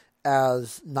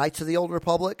 as Knights of the Old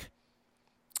Republic.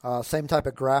 Same type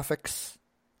of graphics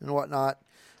and whatnot,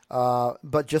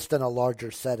 but just in a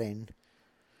larger setting.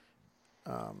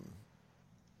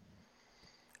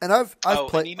 And I've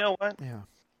played. And you know what? Yeah.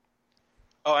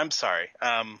 Oh, I'm sorry.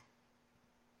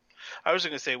 I was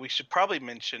going to say we should probably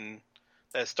mention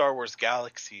that Star Wars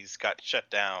Galaxies got shut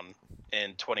down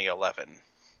in 2011.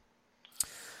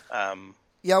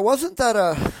 Yeah, wasn't that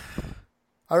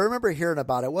I remember hearing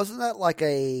about it. Wasn't that like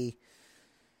a?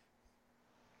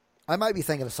 I might be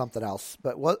thinking of something else,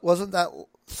 but wasn't that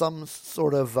some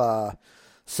sort of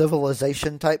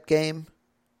Civilization type game?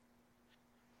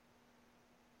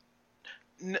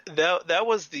 That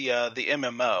was the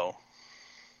MMO.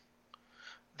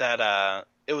 That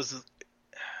it was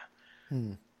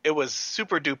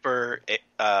super duper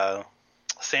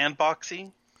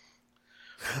sandboxy.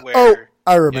 Where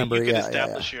I remember. You could Yeah,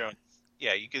 establish your own.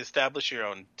 Yeah, you could establish your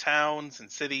own towns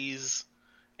and cities,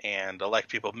 and elect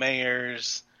people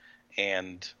mayors,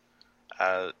 and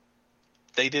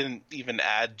they didn't even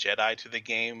add Jedi to the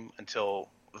game until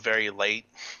very late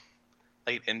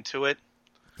into it.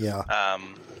 Yeah.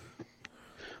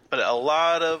 But a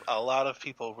lot of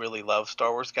people really love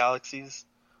Star Wars Galaxies.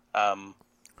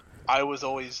 I was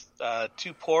always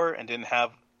too poor and didn't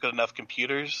have good enough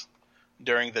computers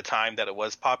during the time that it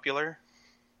was popular.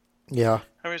 Yeah.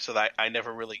 So that I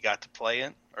never really got to play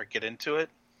it or get into it.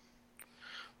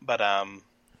 But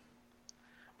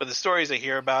the stories I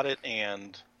hear about it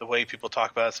and the way people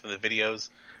talk about it, some of the videos,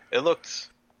 it looked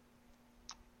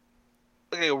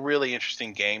like a really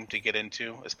interesting game to get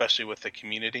into, especially with the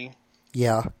community.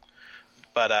 Yeah.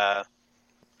 But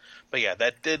yeah,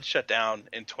 that did shut down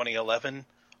in 2011.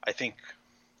 I think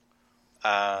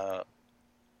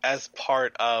as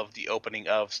part of the opening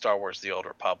of Star Wars: The Old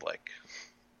Republic.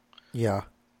 Yeah.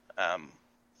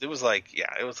 It was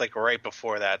like right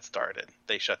before that started.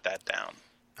 They shut that down.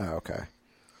 Oh, okay.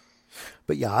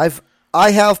 But yeah,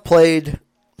 I have played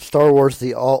Star Wars: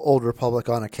 The Old Republic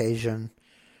on occasion.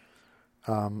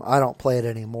 I don't play it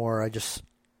anymore. I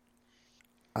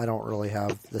don't really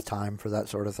have the time for that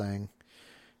sort of thing.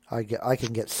 I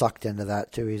can get sucked into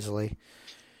that too easily.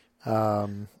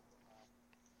 Not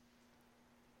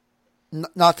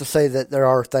to say that there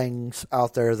are things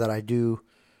out there that I do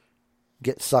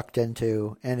get sucked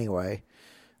into anyway.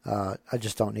 I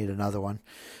just don't need another one.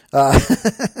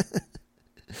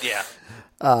 Yeah.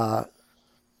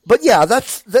 But yeah,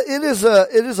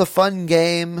 it is a fun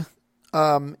game.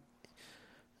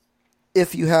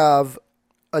 If you have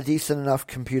a decent enough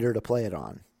computer to play it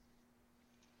on.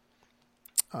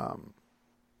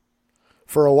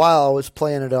 For a while, I was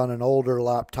playing it on an older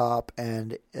laptop,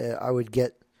 and I would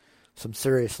get some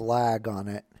serious lag on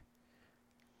it.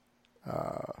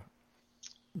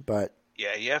 But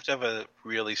yeah, you have to have a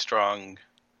really strong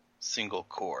single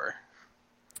core.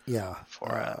 Yeah, for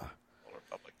Old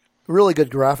Republic. Really good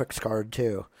graphics card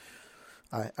too.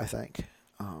 I think.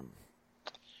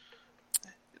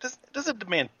 It doesn't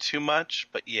demand too much,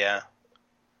 but yeah,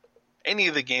 any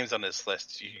of the games on this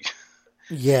list, you're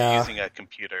using a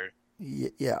computer.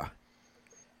 Yeah,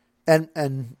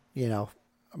 and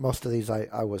most of these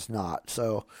I was not.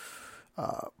 So,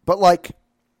 but like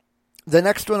the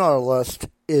next one on our list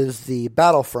is the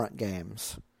Battlefront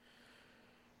games.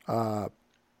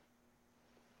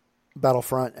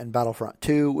 Battlefront and Battlefront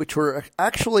 2, which were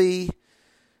actually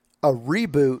a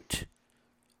reboot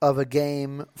of a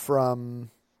game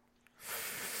from,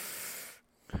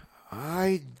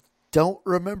 I don't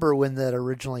remember when that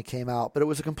originally came out, but it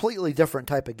was a completely different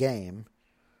type of game.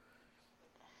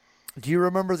 Do you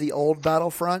remember the old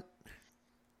Battlefront?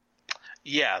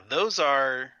 Yeah, those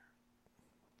are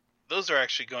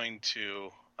actually going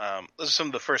to those are some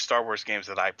of the first Star Wars games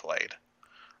that I played.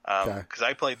 Because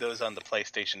I played those on the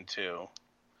PlayStation 2.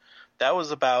 That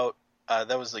was about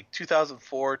that was like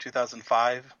 2004,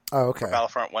 2005. Oh, okay. For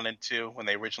Battlefront 1 and 2 when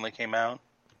they originally came out.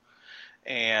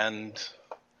 And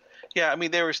yeah, I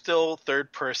mean they were still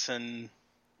third-person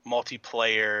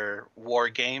multiplayer war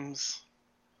games.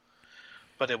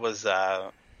 But it was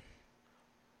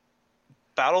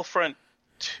Battlefront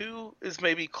 2 is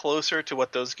maybe closer to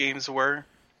what those games were.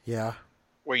 Yeah.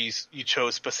 Where you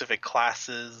chose specific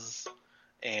classes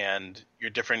and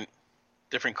your different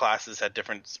classes had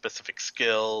different specific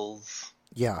skills.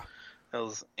 Yeah.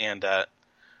 And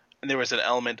there was an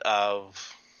element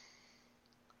of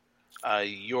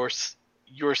your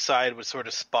side would sort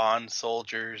of spawn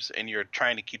soldiers and you're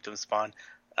trying to keep them spawn.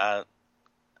 I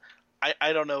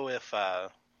don't know if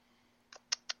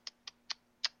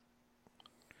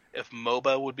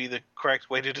MOBA would be the correct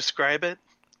way to describe it.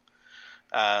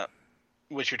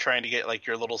 Which you're trying to get like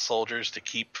your little soldiers to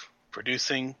keep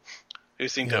producing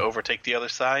to overtake the other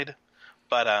side.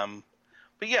 But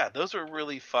yeah, those were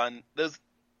really fun.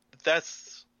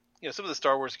 That's some of the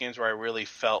Star Wars games where I really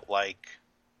felt like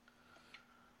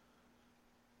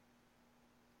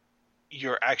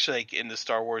you're actually like in the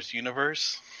Star Wars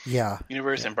universe. Yeah.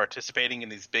 And participating in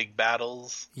these big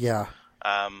battles. Yeah.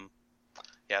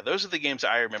 Yeah, those are the games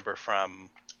I remember from,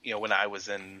 when I was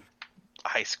in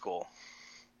high school.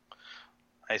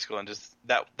 And just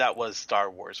that was Star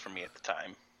Wars for me at the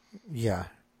time. Yeah.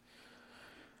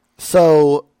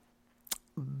 So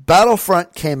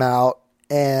Battlefront came out,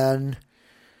 and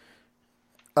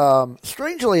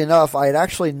strangely enough, I had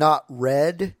actually not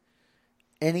read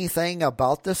anything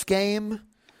about this game.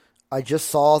 I just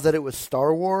saw that it was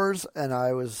Star Wars, and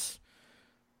I was,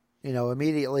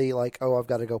 immediately like, oh, I've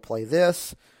got to go play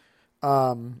this.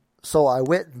 So I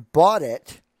went and bought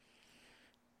it.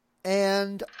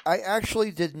 And I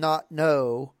actually did not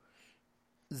know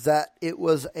that it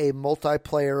was a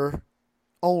multiplayer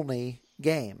only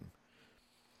game.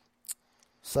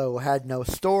 So had no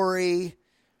story.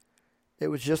 It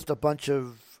was just a bunch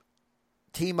of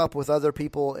team up with other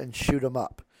people and shoot 'em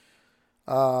up.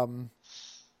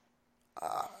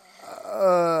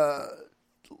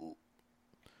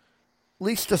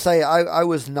 Least to say, I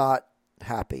was not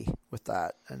happy with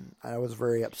that, and I was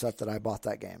very upset that I bought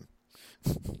that game.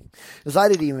 Because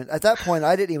at that point,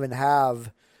 I didn't even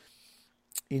have,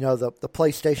 the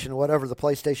PlayStation, whatever the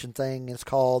PlayStation thing is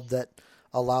called that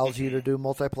allows you to do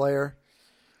multiplayer.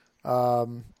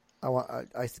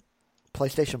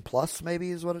 PlayStation Plus maybe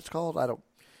is what it's called.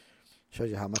 Shows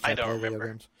you how much I play video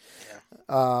games.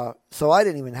 Yeah. So I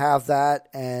didn't even have that,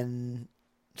 and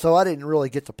so I didn't really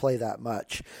get to play that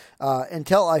much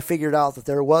until I figured out that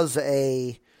there was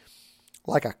a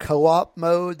co-op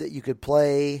mode that you could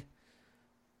play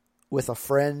with a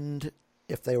friend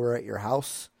if they were at your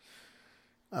house.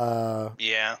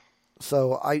 Yeah.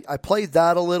 So I played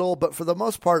that a little, but for the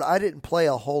most part, I didn't play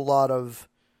a whole lot of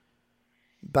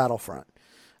Battlefront.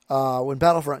 When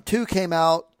Battlefront 2 came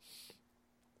out,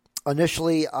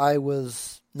 initially I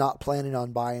was not planning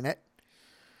on buying it.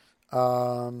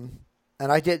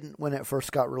 And I didn't when it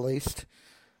first got released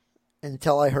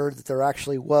until I heard that there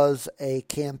actually was a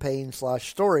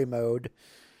campaign/story mode.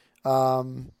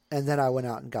 And then I went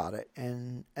out and got it.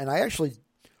 And I actually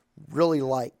really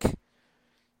like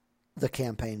the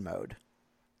campaign mode.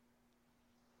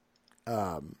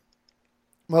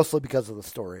 Mostly because of the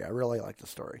story. I really like the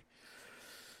story.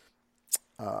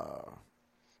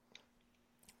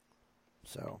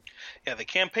 Yeah, the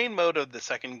campaign mode of the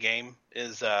second game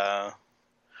is, I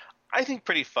think,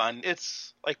 pretty fun.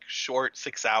 It's like short,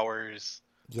 6 hours.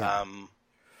 Yeah.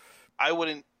 I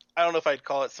don't know if I'd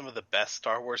call it some of the best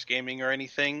Star Wars gaming or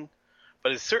anything,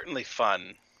 but it's certainly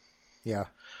fun. Yeah.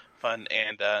 Fun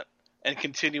and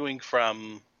continuing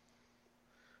from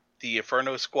the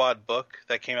Inferno Squad book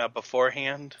that came out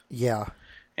beforehand. Yeah.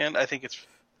 And I think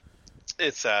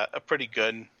it's a pretty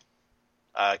good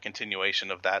continuation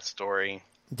of that story.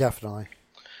 Definitely.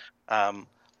 I'm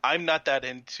not that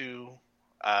into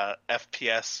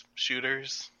FPS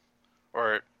shooters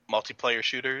or multiplayer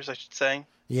shooters, I should say.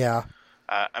 Yeah.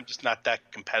 I'm just not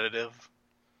that competitive.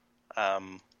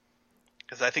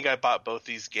 Because I think I bought both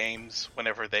these games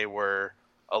whenever they were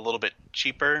a little bit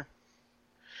cheaper.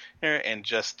 And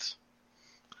just,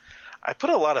 I put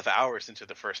a lot of hours into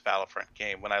the first Battlefront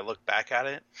game when I look back at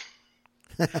it.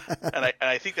 and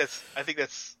I think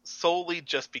that's solely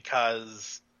just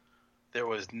because there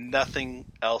was nothing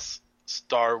else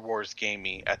Star Wars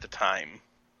gamey at the time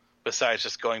besides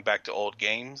just going back to old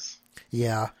games.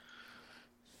 Yeah.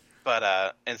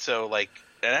 But and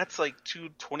that's like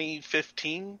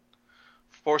 2015.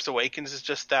 Force Awakens is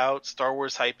just out. Star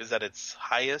Wars hype is at its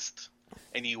highest,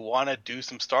 and you want to do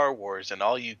some Star Wars, and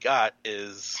all you got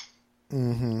is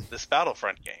this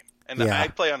Battlefront game. And Yeah. I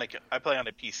play on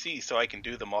a PC, so I can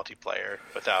do the multiplayer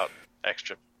without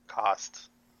extra cost.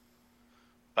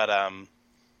 But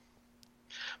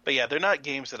yeah, they're not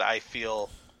games that I feel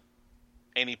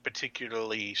any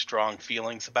particularly strong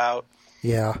feelings about.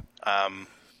 Yeah. I'm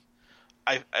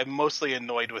mostly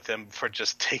annoyed with them for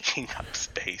just taking up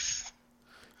space.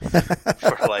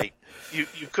 For like, you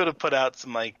could have put out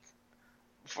some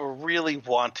for really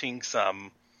wanting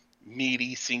some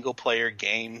meaty single player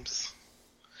games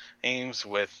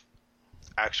with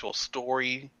actual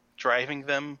story driving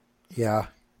them. Yeah.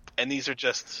 And these are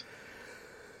just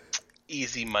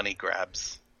easy money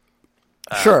grabs.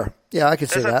 Sure. Yeah, I can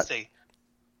see That's not that. to say,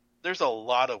 there's a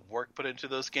lot of work put into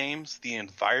those games. The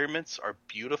environments are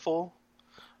beautiful.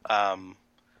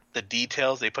 The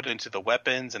details they put into the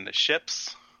weapons and the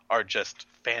ships are just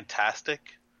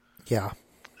fantastic. Yeah.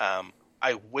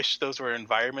 I wish those were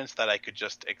environments that I could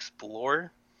just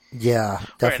explore. Yeah,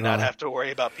 definitely. And not have to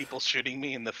worry about people shooting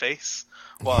me in the face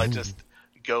while I just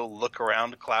go look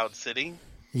around Cloud City.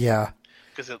 Yeah.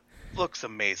 Because it looks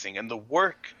amazing. And the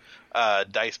work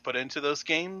DICE put into those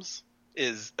games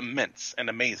is immense and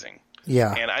amazing.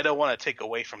 Yeah. And I don't want to take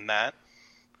away from that.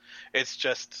 It's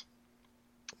just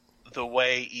the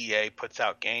way EA puts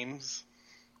out games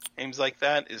like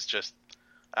that is just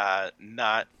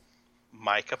not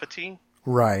my cup of tea.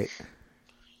 Right.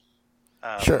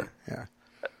 Sure. Yeah.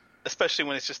 Especially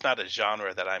when it's just not a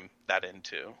genre that I'm that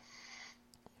into.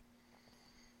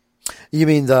 You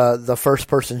mean the first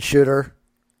person shooter?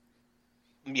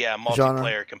 Yeah, multiplayer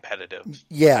Genre? competitive.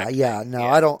 Yeah, type yeah. thing. No,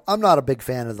 Yeah. I'm not a big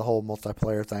fan of the whole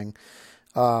multiplayer thing.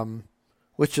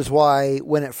 Which is why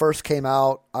when it first came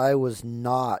out, I was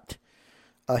not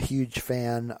a huge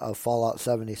fan of Fallout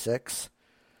 76.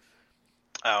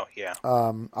 Oh, yeah.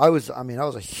 I was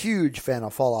a huge fan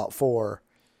of Fallout 4.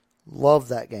 Loved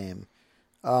that game.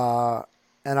 And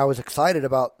I was excited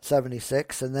about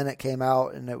 76, and then it came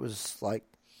out and it was like,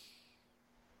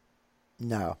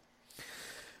 no.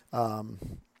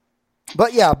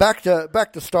 But yeah, back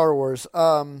to Star Wars.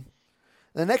 The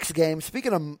next game,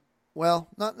 speaking of, well,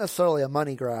 not necessarily a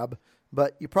money grab,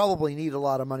 but you probably need a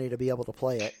lot of money to be able to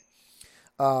play it.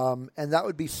 And that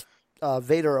would be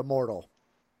Vader Immortal.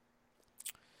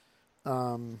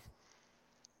 Like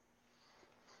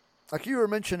you were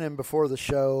mentioning before the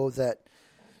show that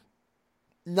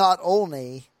not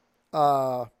only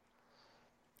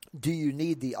do you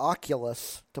need the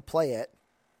Oculus to play it,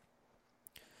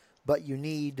 but you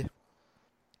need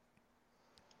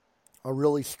a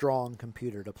really strong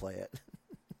computer to play it.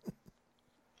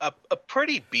 A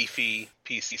pretty beefy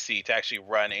PCC to actually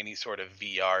run any sort of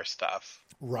VR stuff.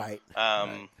 Right.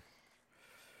 And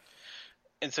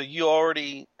so you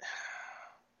already...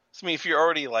 I mean, if you're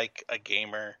already like a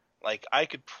gamer, like I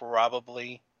could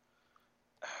probably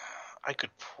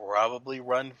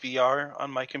run VR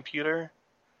on my computer,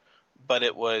 but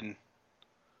I wouldn't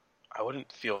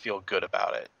feel good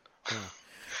about it.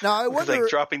 Now I Because wonder. like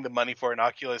dropping the money for an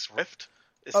Oculus Rift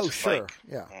is just sure, like,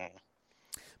 yeah.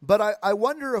 But I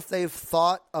wonder if they've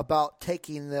thought about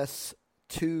taking this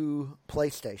to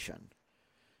PlayStation,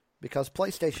 because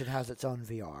PlayStation has its own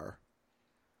VR.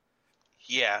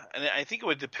 Yeah, and I think it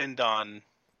would depend on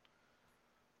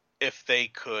if they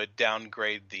could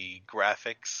downgrade the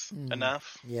graphics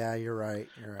enough. Yeah, you're right.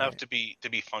 Enough to be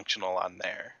functional on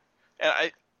there.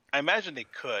 And I imagine they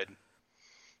could.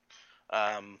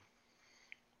 But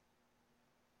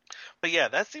yeah,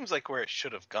 that seems like where it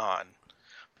should have gone.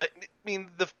 I mean,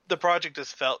 the project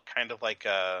has felt kind of like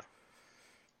a,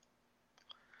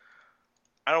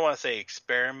 I don't want to say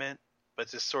experiment, but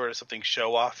just sort of something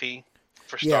show-offy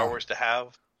for Star Wars to have.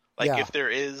 Like, if there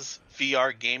is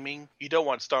VR gaming, you don't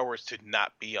want Star Wars to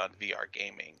not be on VR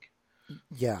gaming.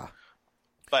 Yeah.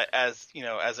 But as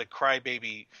a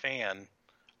crybaby fan,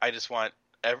 I just want,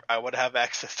 I would have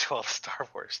access to all the Star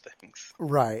Wars things.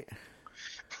 Right.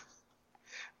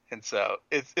 And so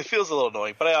it feels a little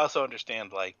annoying, but I also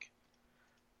understand, like,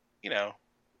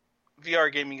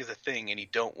 VR gaming is a thing and you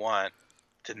don't want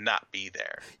to not be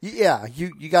there. Yeah,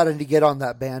 you got to get on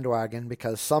that bandwagon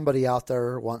because somebody out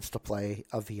there wants to play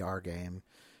a VR game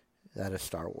that is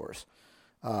Star Wars.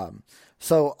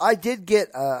 So I did get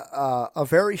a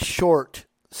very short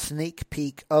sneak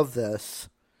peek of this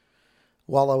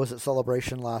while I was at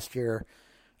Celebration last year.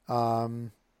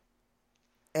 And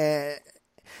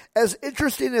as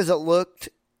interesting as it looked,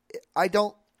 at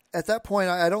that point,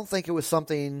 I don't think it was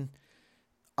something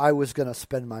I was going to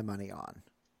spend my money on.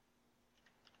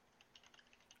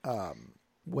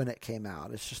 When it came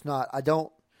out, it's just not. I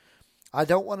don't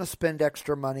want to spend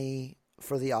extra money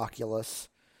for the Oculus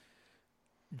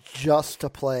just to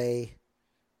play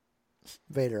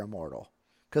Vader Immortal,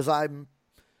 because I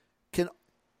can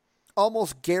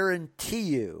almost guarantee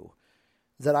you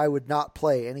that I would not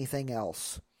play anything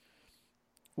else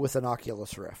with an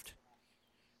Oculus Rift.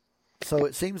 So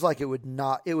it seems like it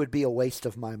would be a waste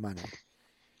of my money.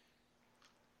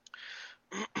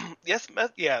 Yes,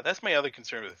 yeah, that's my other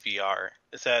concern with VR,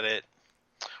 is that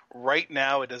right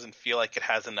now it doesn't feel like it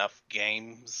has enough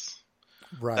games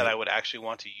that I would actually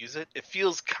want to use it. It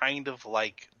feels kind of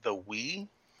like the Wii,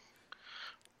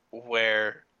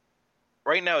 where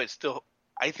right now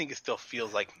I think it still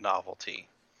feels like novelty.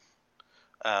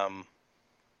 And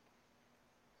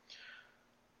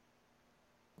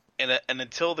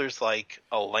until there's like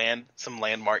some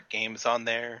landmark games on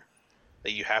there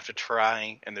that you have to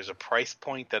try, and there's a price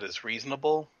point that is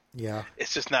reasonable,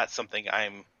 it's just not something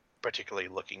I'm particularly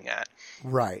looking at.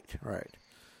 Right.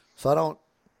 So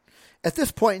at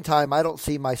this point in time, I don't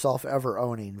see myself ever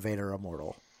owning Vader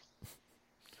Immortal.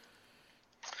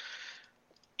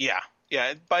 Yeah.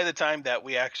 By the time that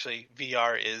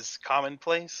VR is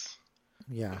commonplace,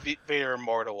 Vader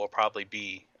Immortal will probably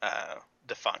be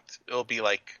defunct. It'll be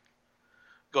like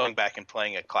going back and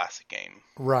playing a classic game.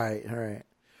 Right.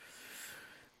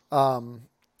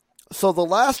 So the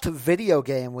last video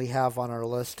game we have on our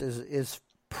list is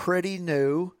pretty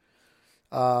new,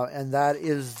 and that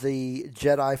is the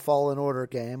Jedi Fallen Order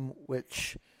game,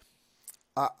 which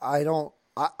I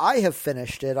have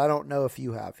finished it. I don't know if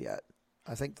you have yet.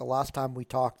 I think the last time we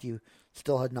talked, you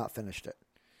still had not finished it.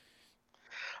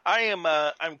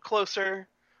 I'm closer.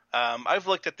 I've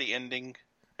looked at the ending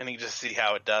and you just see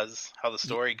how the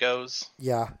story goes.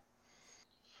 Yeah.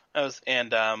 I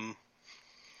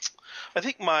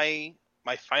think my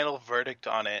final verdict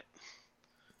on it,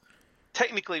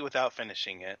 technically without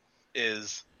finishing it,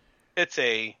 is it's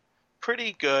a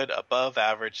pretty good above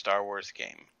average Star Wars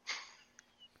game.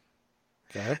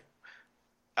 Okay.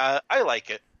 I like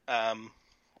it. I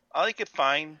like it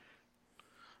fine.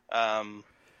 How do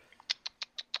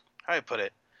I put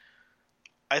it?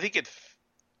 I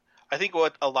think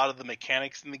what a lot of the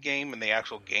mechanics in the game and the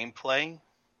actual gameplay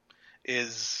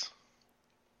is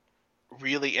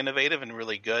really innovative and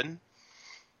really good.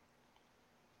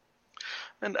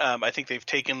 And I think they've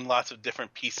taken lots of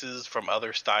different pieces from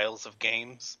other styles of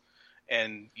games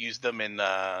and used them in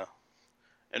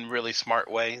really smart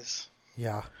ways.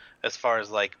 Yeah. As far as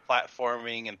like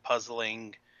platforming and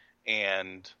puzzling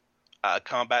and a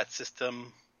combat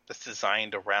system that's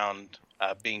designed around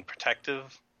being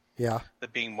protective. Yeah. Than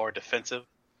being more defensive.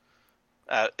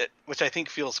 Which I think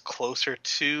feels closer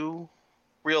to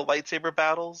real lightsaber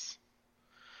battles.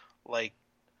 Like,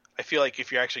 I feel like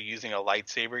if you're actually using a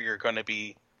lightsaber, you're going to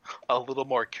be a little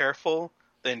more careful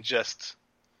than just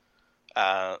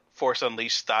Force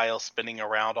Unleashed style spinning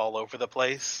around all over the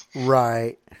place.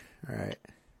 Right.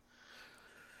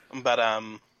 But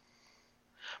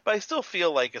I still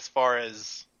feel like, as far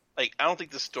as like, I don't think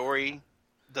the story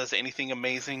does anything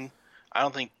amazing. I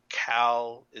don't think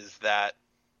Cal is that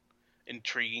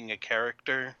intriguing a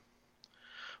character.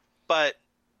 But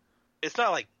it's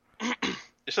not like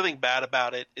there's something bad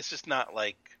about it. It's just not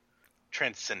like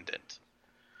transcendent.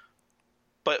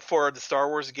 But for the Star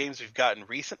Wars games we've gotten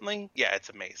recently, yeah, it's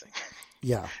amazing.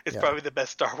 Yeah. It's probably the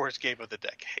best Star Wars game of the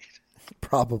decade.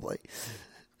 Probably.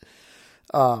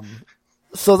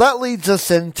 So that leads us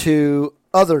into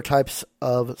other types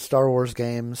of Star Wars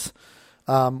games.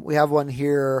 We have one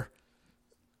here.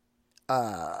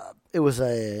 It was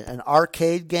an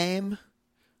arcade game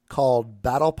called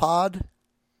BattlePod.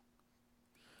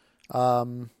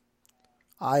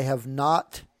 I have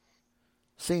not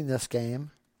seen this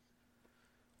game.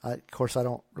 Of course, I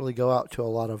don't really go out to a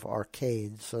lot of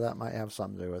arcades, so that might have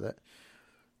something to do with it.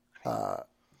 I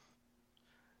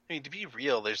mean, to be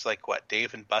real, there's like, what,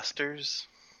 Dave and Buster's?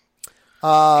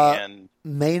 And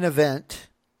Main Event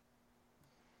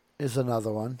is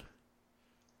another one.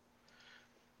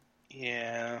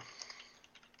 Yeah.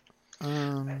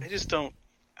 I just don't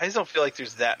feel like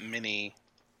there's that many,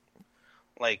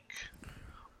 like,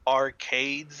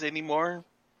 arcades anymore.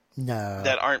 No.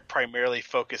 That aren't primarily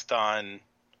focused on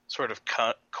sort of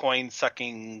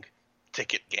coin-sucking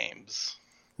ticket games.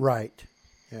 Right.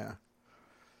 Yeah.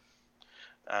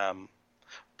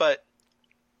 But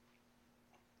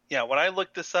yeah, when I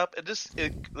looked this up, it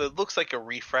looks like a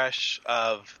refresh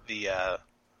of the I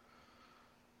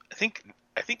think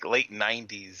late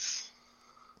 '90s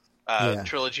Yeah.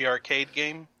 Trilogy arcade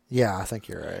game. Yeah, I think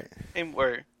you're right. And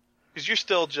where, because you're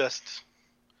still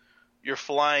you're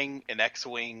flying an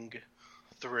X-wing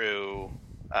through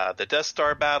the Death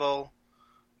Star battle,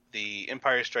 the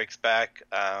Empire Strikes Back,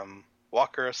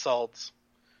 Walker Assault,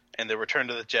 and the Return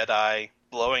of the Jedi,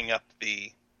 blowing up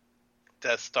the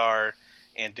Death Star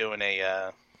and doing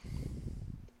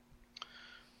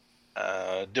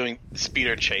doing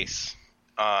speeder chase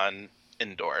on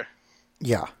Endor.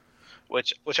 Yeah.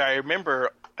 Which I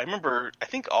remember. I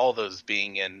think all those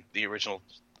being in the original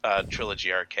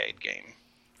Trilogy arcade game.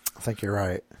 I think you're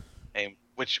right. And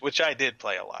which I did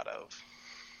play a lot of.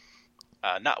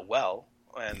 Not well,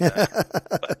 and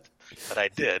but I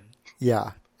did.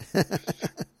 Yeah.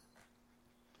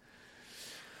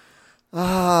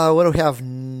 What do we have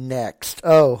next?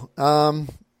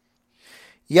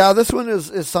 Yeah, this one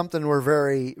is something we're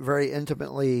very, very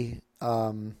intimately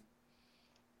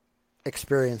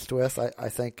experienced with. I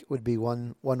think would be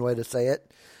one way to say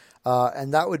it,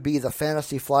 and that would be the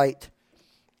Fantasy Flight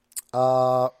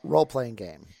role-playing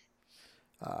game,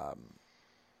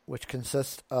 which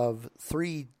consists of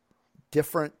three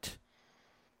different,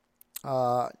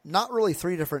 not really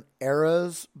three different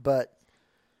eras, but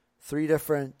three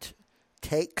different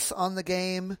takes on the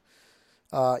game.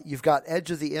 You've got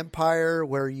Edge of the Empire,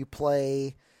 where you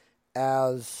play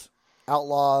as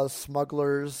outlaws,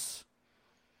 smugglers,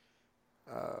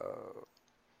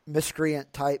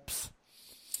 miscreant types.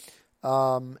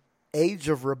 Age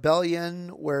of Rebellion,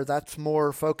 where that's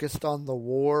more focused on the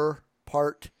war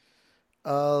part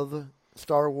of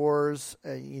Star Wars.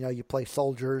 You play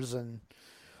soldiers and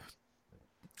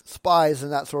spies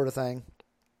and that sort of thing.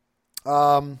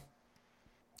 And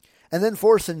then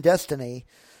Force and Destiny,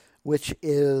 which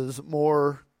is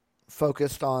more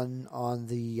focused on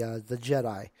the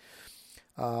Jedi.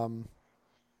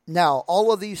 Now,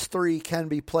 all of these three can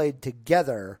be played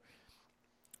together,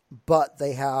 but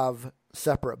they have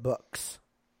separate books,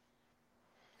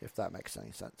 if that makes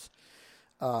any sense.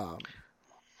 I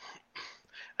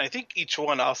think each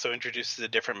one also introduces a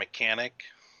different mechanic.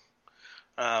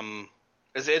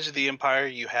 As Edge of the Empire,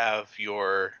 you have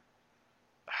your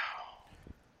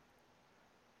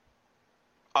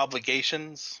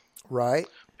obligations, right?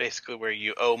 Basically, where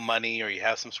you owe money or you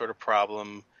have some sort of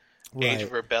problem. Right. Age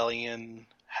of Rebellion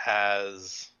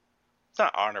has, it's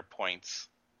not honor points,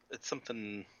 it's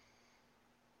something,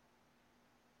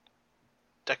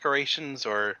 decorations,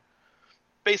 or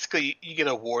basically you get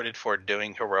awarded for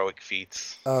doing heroic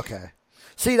feats. Okay.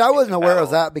 See, I wasn't aware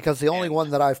of that because the only And-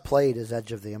 one that I've played is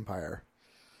Edge of the Empire.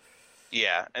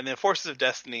 Yeah, and then Force and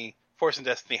Destiny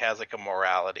has like a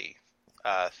morality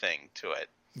thing to it.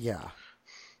 Yeah,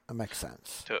 that makes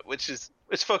sense. Which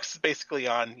focuses basically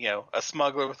on a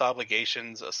smuggler with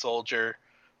obligations, a soldier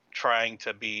trying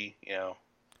to be a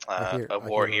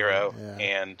war hero,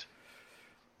 yeah.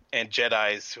 and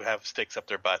Jedis who have sticks up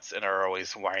their butts and are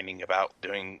always whining about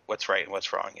doing what's right and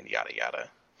what's wrong and yada yada.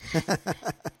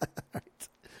 Right.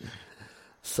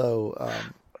 So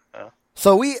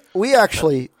we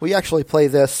actually play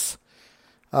this,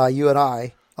 you and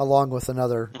I, along with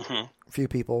another few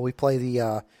people. We play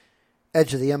the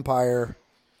Edge of the Empire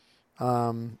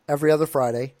every other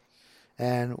Friday,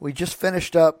 and we just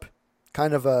finished up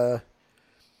kind of a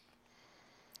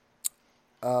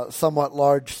somewhat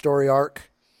large story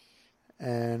arc,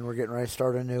 and we're getting ready to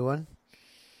start a new one.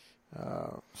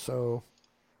 But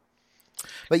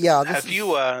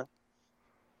yeah,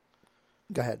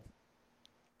 Go ahead.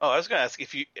 Oh, I was going to ask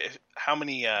how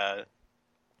many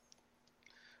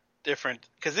different,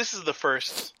 because this is the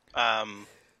first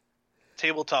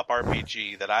tabletop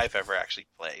RPG that I've ever actually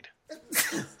played.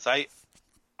 So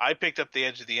I picked up the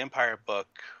Edge of the Empire book,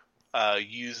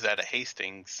 used at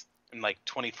Hastings in like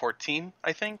 2014,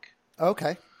 I think.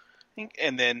 Okay.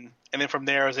 And then from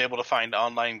there I was able to find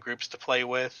online groups to play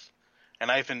with, and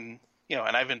I've been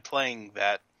playing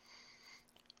that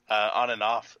on and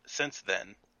off since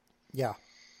then. Yeah.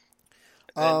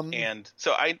 And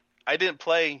so I didn't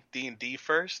play D&D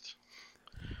first.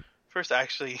 First,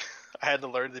 actually, I had to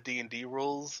learn the D&D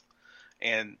rules,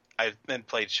 and I then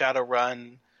played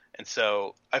Shadowrun, and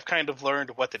so I've kind of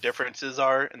learned what the differences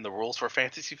are in the rules for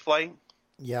Fantasy Flight,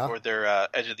 Yeah. or their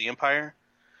Edge of the Empire,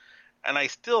 and I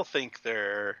still think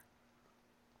they're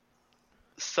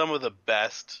some of the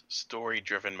best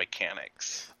story-driven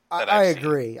mechanics that I I've seen.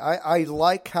 agree. I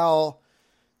like how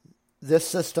this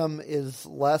system is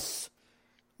less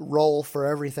roll for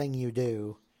everything you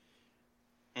do,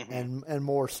 and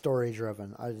more story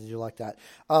driven. I do like that.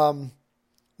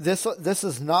 This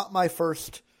is not my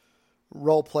first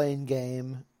role playing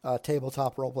game,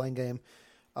 tabletop role playing game,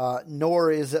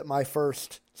 nor is it my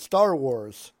first Star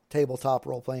Wars tabletop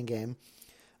role playing game.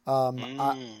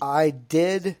 I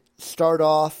did start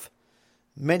off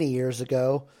many years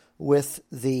ago with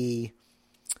the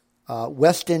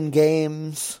West End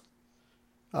Games.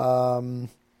 I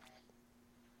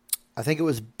think it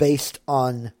was based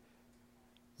on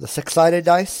the six-sided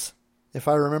dice, if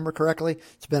I remember correctly.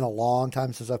 It's been a long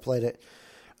time since I played it.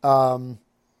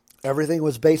 Everything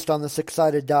was based on the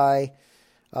six-sided die.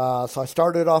 So I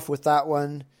started off with that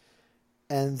one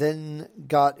and then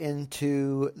got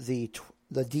into the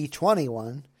D20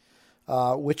 one,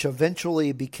 which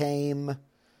eventually became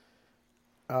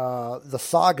the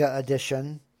Saga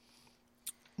edition.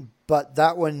 But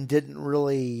that one didn't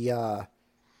really...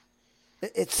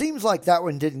 it seems like that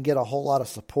one didn't get a whole lot of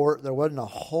support. There wasn't a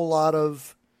whole lot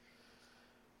of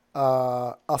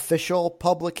official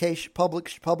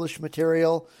published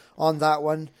material on that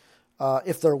one.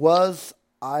 If there was,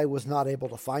 I was not able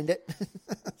to find it.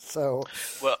 So,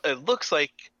 well, it looks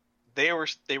like they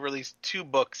released 2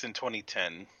 books in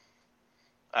 2010.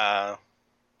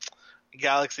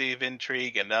 Galaxy of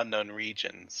Intrigue and Unknown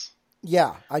Regions.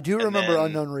 Yeah, I do remember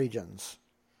Unknown Regions.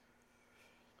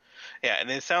 Yeah,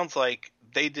 and it sounds like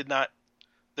they did not.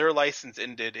 Their license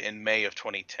ended in May of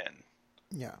 2010.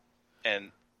 Yeah,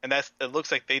 and it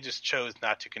looks like they just chose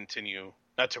not to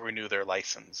renew their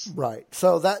license. Right.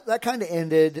 So that kind of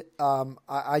ended.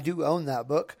 I do own that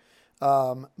book,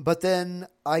 but then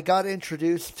I got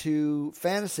introduced to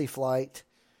Fantasy Flight.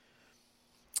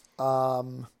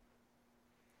 When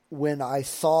I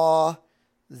saw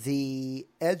the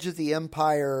Edge of the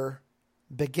Empire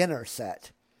beginner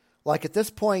set. Like at this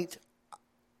point,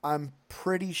 I'm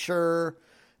pretty sure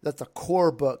that the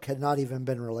core book had not even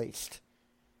been released.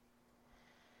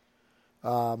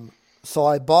 So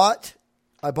I bought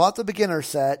the beginner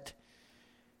set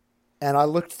and I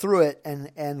looked through it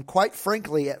and quite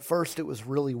frankly, at first it was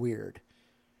really weird.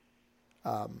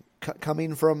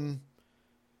 Coming from,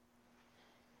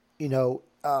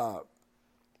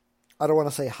 I don't want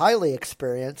to say highly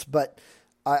experienced, but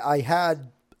I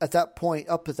had up at that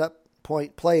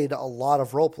point played a lot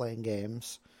of role-playing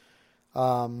games,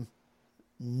 none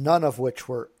of which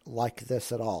were like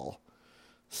this at all.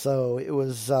 So it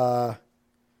was,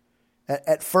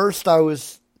 at first it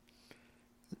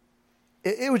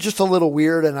was just a little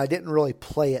weird and I didn't really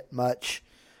play it much.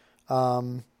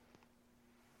 And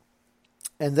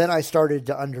then I started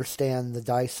to understand the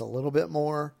dice a little bit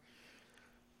more.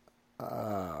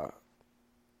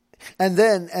 And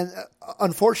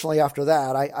unfortunately after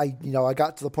that, I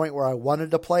got to the point where I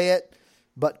wanted to play it,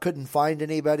 but couldn't find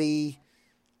anybody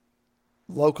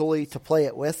locally to play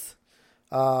it with.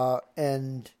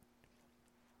 And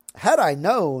had I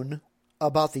known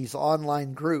about these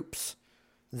online groups,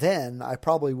 then I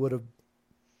probably would have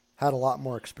had a lot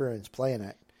more experience playing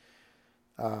it.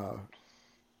 I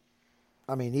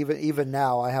mean, even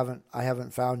now, I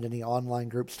haven't found any online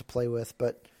groups to play with,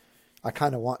 but I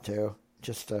kind of want to,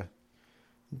 just to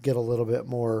get a little bit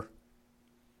more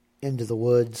into the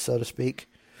woods, so to speak.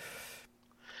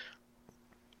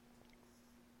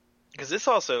 Because this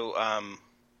also,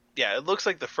 it looks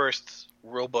like the first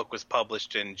rule book was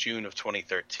published in June of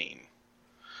 2013.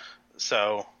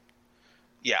 So,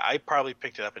 yeah, I probably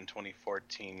picked it up in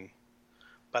 2014.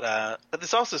 But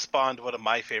this also spawned one of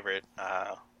my favorite,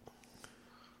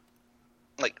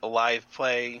 live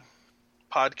play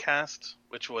podcast,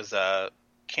 which was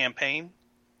Campaign.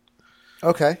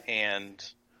 Okay. And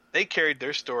they carried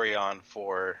their story on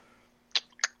for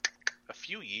a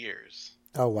few years.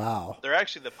 Oh, wow. They're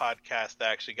actually the podcast that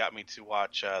actually got me to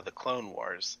watch the Clone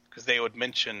Wars, because they would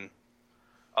mention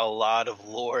a lot of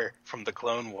lore from the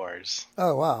Clone Wars.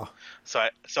 Oh, wow. So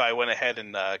I went ahead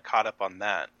and caught up on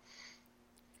that.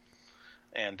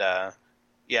 And Edge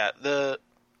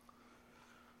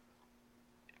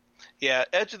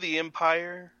of the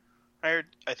Empire, I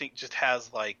think just has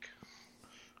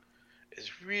is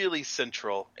really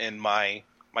central in my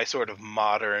sort of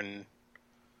modern,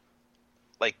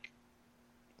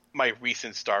 my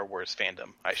recent Star Wars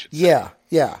fandom, I should say.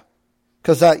 Yeah.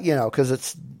 Because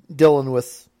it's dealing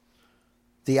with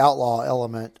the outlaw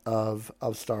element of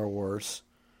Star Wars,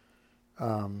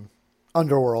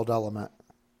 underworld element.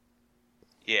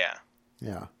 Yeah.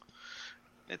 Yeah.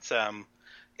 It's like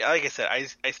I said,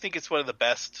 I think it's one of the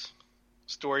best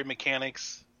story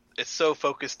mechanics. It's so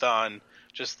focused on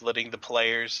just letting the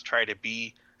players try to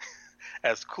be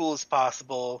as cool as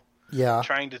possible. Yeah.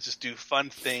 Trying to just do fun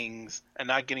things and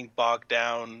not getting bogged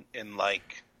down in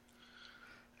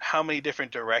how many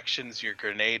different directions your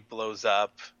grenade blows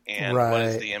up, and what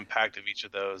is Right. the impact of each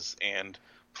of those. And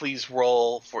please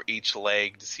roll for each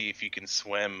leg to see if you can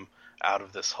swim out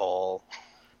of this hole.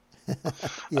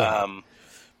 Yeah.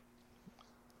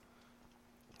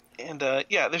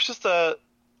 Yeah, there's a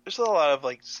lot of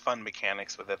like just fun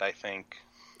mechanics with it, I think.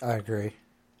 I agree.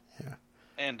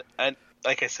 And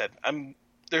like I said,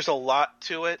 there's a lot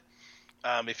to it.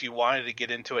 If you wanted to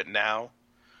get into it now,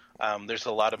 there's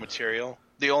a lot of material.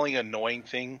 The only annoying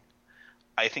thing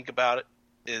I think about it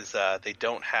is they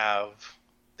don't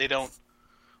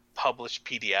publish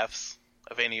PDFs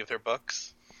of any of their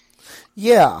books.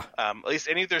 Yeah. At least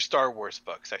any of their Star Wars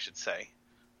books, I should say.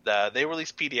 They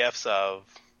release PDFs of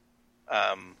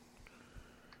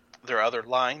their other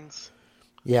lines,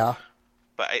 Yeah.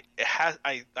 but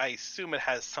I assume it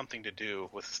has something to do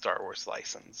with the Star Wars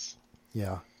license,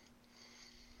 Yeah.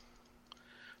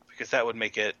 because that would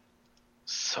make it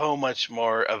so much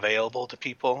more available to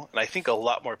people, and I think a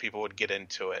lot more people would get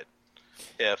into it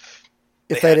if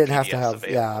If they they had didn't have to PDFs have,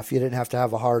 available. if you didn't have to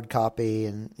have a hard copy,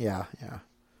 and yeah.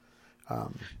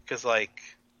 Because, like,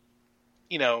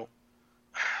 you know,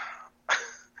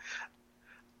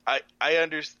 I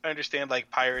understand like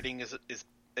pirating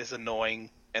is annoying,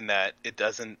 and that it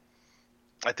doesn't,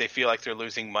 like, they feel like they're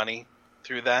losing money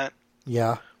through that.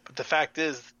 Yeah. But the fact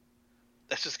is,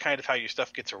 that's just kind of how your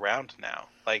stuff gets around now.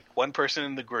 Like, one person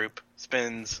in the group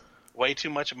spends way too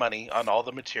much money on all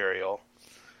the material,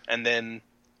 and then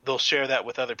they'll share that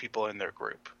with other people in their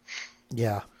group.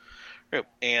 Yeah.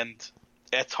 And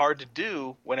it's hard to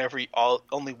do whenever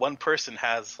only one person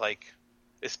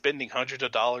is spending hundreds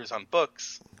of dollars on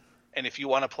books, and if you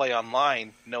want to play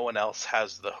online, no one else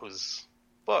has those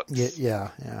books. Yeah.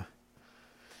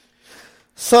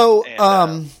 So,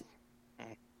 And,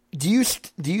 do you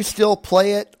still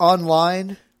play it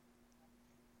online,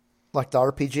 like the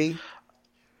RPG?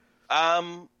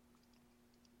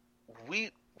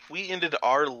 We ended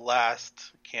our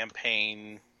last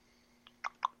campaign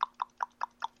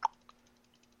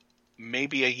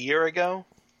maybe a year ago,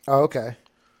 Oh, okay.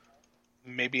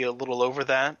 maybe a little over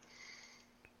that.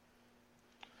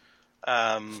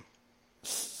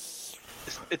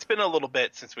 It's been a little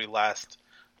bit since we last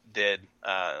did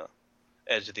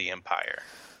Edge of the Empire,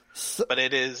 So, but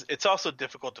it's also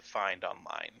difficult to find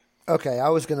online. okay, I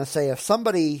was going to say, if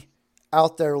somebody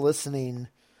out there listening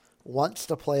wants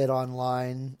to play it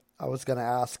online, I was going to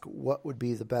ask what would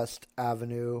be the best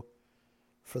avenue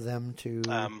for them to.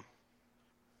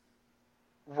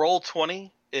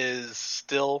 Roll20 is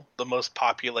still the most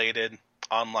populated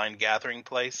online gathering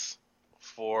place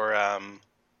for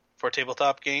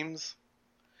tabletop games.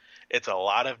 It's a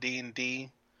lot of D&D.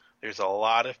 There's a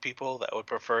lot of people that would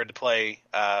prefer to play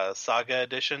Saga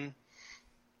Edition,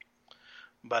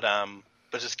 but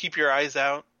just keep your eyes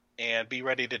out and be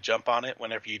ready to jump on it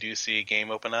whenever you do see a game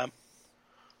open up.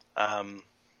 I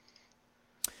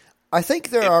think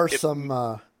there are some.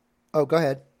 Oh, go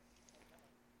ahead.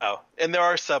 Oh, and there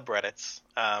are subreddits.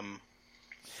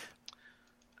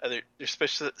 There's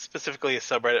specifically a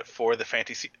subreddit for the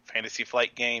Fantasy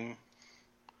Flight game.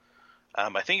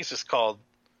 I think it's just called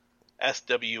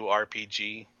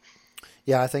SWRPG.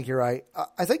 Yeah, I think you're right.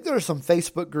 I think there are some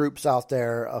Facebook groups out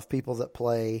there of people that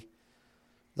play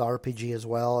the RPG as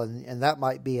well, and that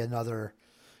might be another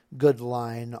good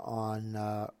line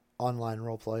on online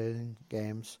role-playing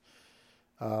games.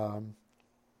 And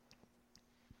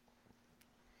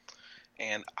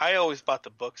I always bought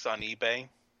the books on eBay.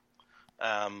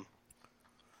 I'm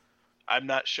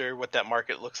not sure what that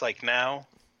market looks like now,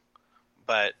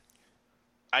 but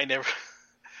I never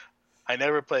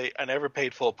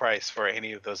paid full price for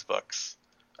any of those books.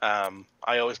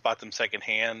 I always bought them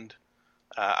secondhand,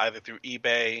 either through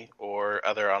eBay or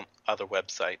other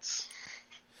websites.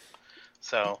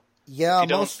 So Yeah, if you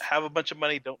don't have a bunch of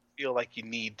money, don't feel like you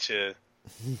need to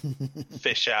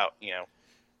fish out, $50,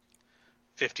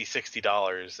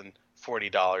 $60 and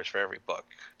 $40 for every book.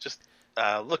 Just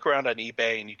look around on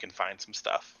eBay and you can find some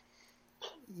stuff.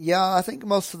 Yeah, I think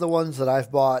most of the ones that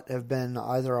I've bought have been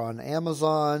either on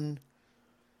Amazon,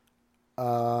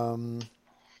 or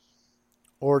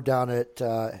down at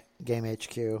Game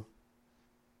HQ.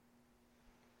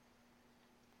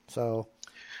 So,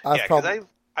 because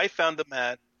I found them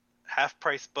at half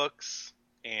price books,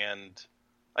 and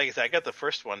like I said, I got the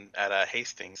first one at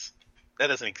Hastings. That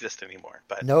doesn't exist anymore.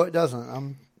 But no, it doesn't.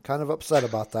 I'm kind of upset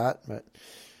about that, but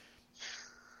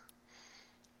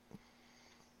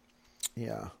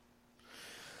yeah.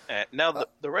 Now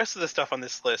the rest of the stuff on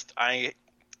this list, I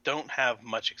don't have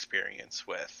much experience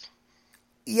with.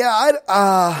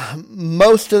 Yeah,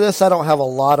 most of this I don't have a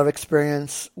lot of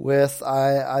experience with.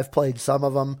 I've played some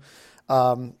of them.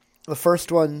 The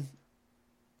first one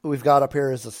we've got up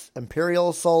here is Imperial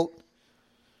Assault,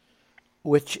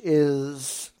 which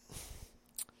is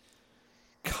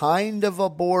kind of a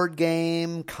board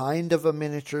game, kind of a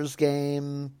miniatures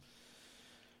game.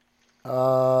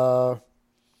 I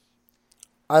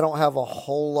don't have a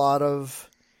whole lot of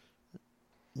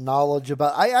knowledge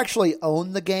about. I actually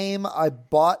own the game. I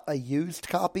bought a used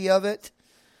copy of it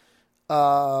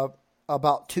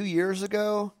about 2 years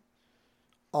ago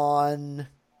on.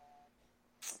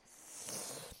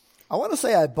 I want to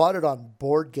say I bought it on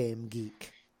Board Game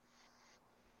Geek.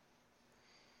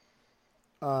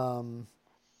 And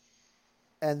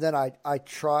then I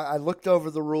looked over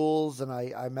the rules and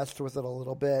I messed with it a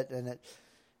little bit, and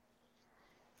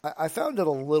I found it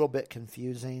a little bit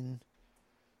confusing.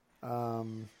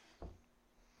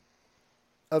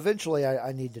 Eventually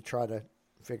I need to try to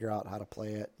figure out how to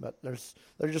play it, but there's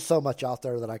just so much out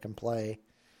there that I can play.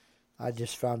 I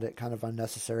just found it kind of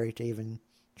unnecessary to even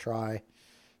try.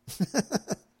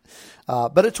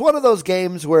 But it's one of those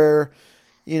games where,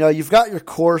 you've got your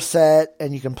core set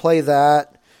and you can play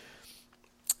that,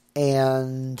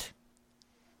 and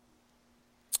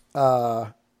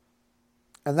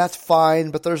that's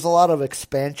fine, but there's a lot of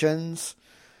expansions.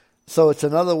 So it's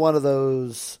another one of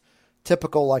those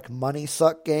typical like money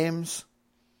suck games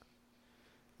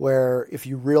where if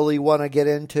you really want to get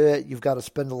into it, you've got to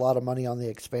spend a lot of money on the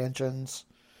expansions.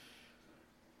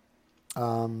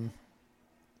 But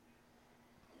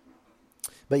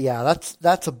yeah,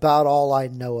 that's about all I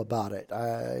know about it.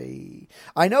 I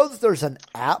know that there's an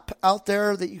app out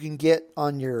there that you can get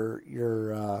on your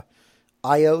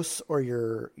iOS or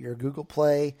your Google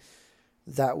Play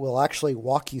that will actually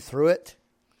walk you through it.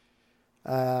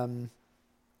 And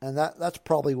that's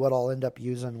probably what I'll end up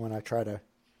using when I try to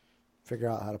figure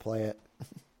out how to play it.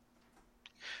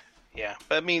 Yeah,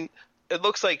 but I mean, it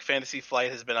looks like Fantasy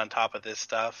Flight has been on top of this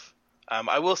stuff.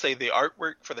 I will say the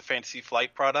artwork for the Fantasy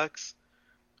Flight products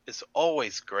is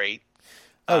always great.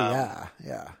 Oh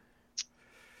yeah.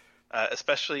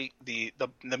 Especially the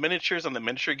miniatures on the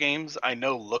miniature games, I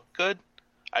know look good.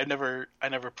 I never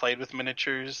played with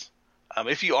miniatures.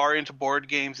 If you are into board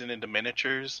games and into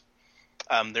miniatures,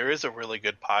 there is a really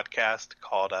good podcast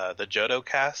called the Johto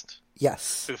Cast.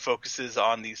 Yes. Who focuses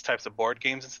on these types of board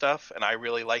games and stuff, and I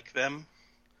really like them.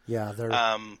 Yeah, they're.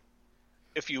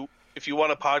 If you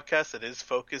want a podcast that is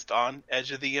focused on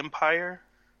Edge of the Empire,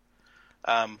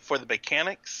 for the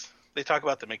mechanics, they talk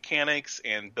about the mechanics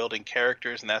and building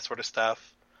characters and that sort of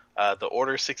stuff. The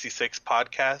Order 66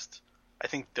 podcast, I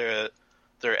think their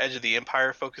Edge of the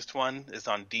Empire focused one is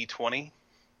on D20.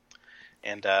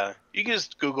 And you can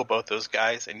just Google both those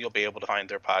guys and you'll be able to find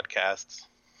their podcasts.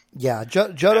 Yeah,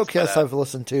 Johto Cast I've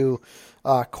listened to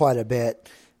quite a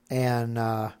bit. And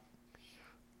I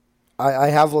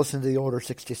have listened to the Order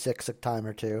 66 a time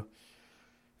or two.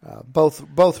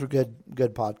 Both are good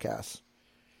podcasts.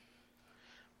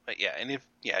 But yeah, and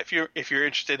if you're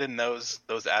interested in those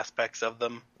aspects of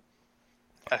them,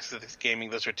 Exodus Gaming,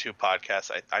 those are two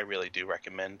podcasts I really do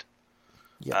recommend.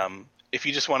 Yeah. If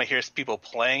you just want to hear people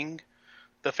playing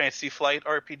the Fantasy Flight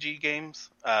RPG games,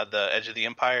 the Edge of the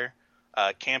Empire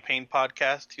campaign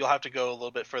podcast, you'll have to go a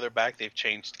little bit further back. They've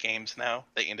changed games now.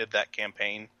 They ended that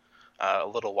campaign a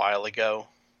little while ago,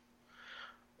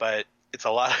 but it's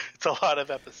a lot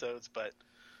of episodes. But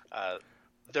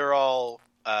they're all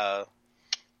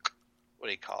what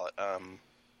do you call it?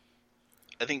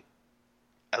 I think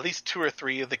at least 2 or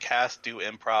 3 of the cast do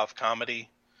improv comedy.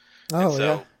 Oh, and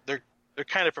so yeah. They're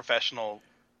kind of professional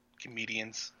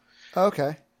comedians.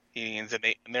 Okay. And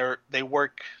they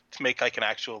work to make like an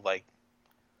actual like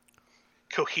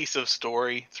cohesive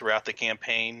story throughout the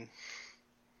campaign,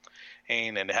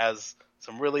 and it has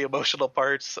some really emotional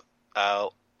parts.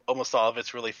 Almost all of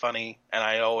it's really funny, and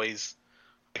I always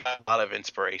got a lot of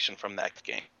inspiration from that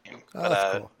game. Oh,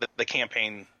 that's cool. The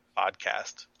campaign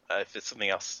podcast, if it's something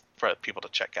else for people to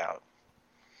check out.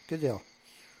 Good deal.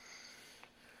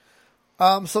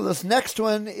 So this next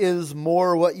one is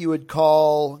more what you would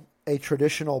call a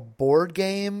traditional board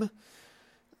game.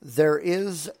 There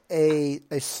is a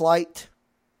slight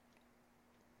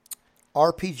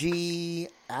RPG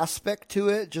aspect to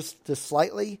it, just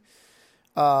slightly.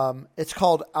 It's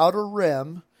called Outer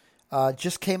Rim.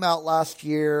 Just came out last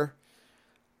year.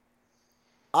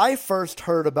 I first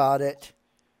heard about it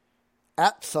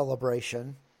at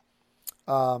Celebration.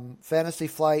 Fantasy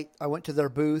Flight, I went to their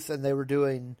booth and they were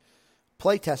doing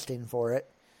playtesting for it.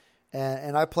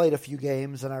 And I played a few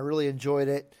games and I really enjoyed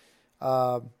it.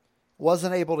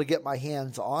 Wasn't able to get my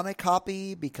hands on a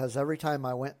copy because every time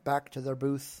I went back to their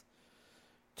booth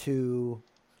to,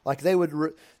 like, they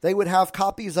would have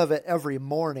copies of it every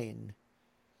morning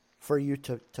for you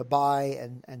to buy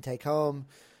and take home.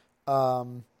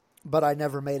 But I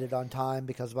never made it on time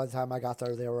because by the time I got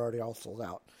there, they were already all sold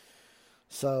out.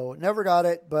 So never got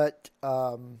it, but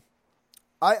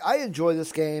I enjoy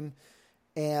this game,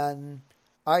 and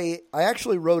I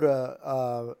actually wrote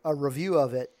a review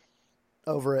of it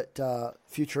over at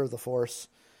Future of the Force.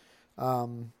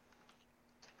 But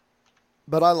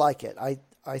I like it. I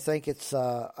think it's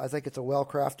a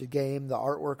well-crafted game. The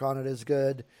artwork on it is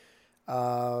good,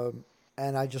 and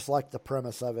I just like the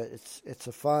premise of it. It's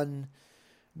a fun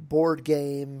board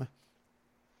game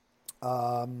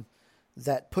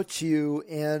that puts you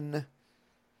in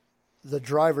the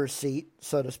driver's seat,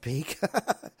 so to speak,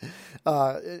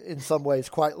 in some ways,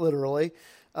 quite literally,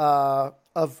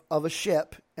 of a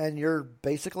ship, and you're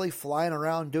basically flying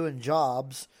around doing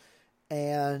jobs,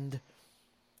 and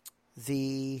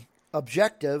the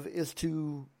objective is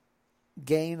to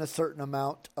gain a certain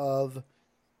amount of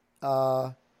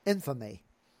infamy.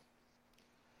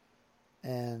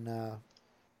 And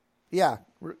yeah,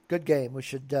 good game. We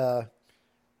should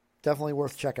definitely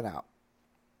worth checking out.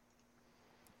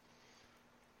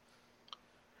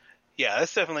 Yeah,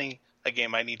 that's definitely a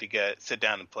game I need to sit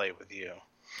down and play with you.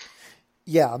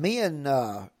 Yeah, me and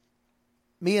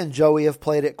Joey have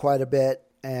played it quite a bit,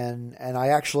 and I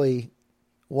actually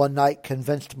one night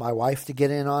convinced my wife to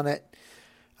get in on it.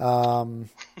 And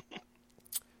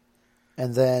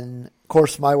then, of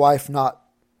course, my wife, not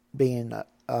being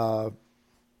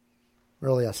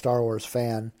really a Star Wars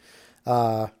fan,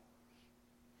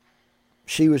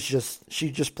 she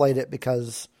just played it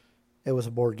because it was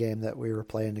a board game that we were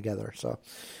playing together. So,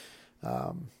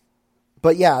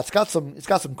 but yeah, it's got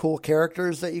some cool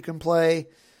characters that you can play,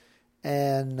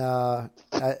 and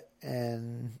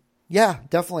yeah,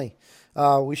 definitely,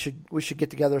 we should get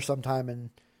together sometime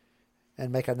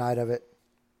and make a night of it.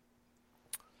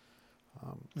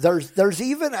 There's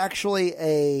even actually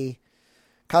a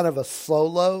kind of a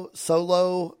solo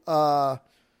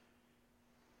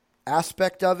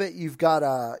aspect of it. You've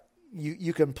got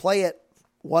you can play it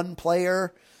one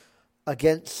player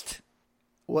against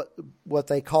what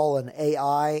they call an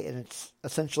AI, and it's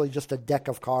essentially just a deck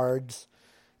of cards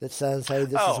that says, "Hey,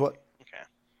 this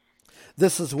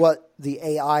is what the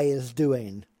AI is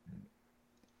doing."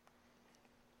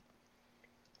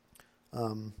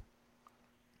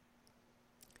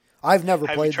 I've never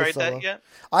played you tried the solo. that yet?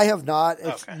 I have not.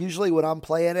 It's okay. Usually when I'm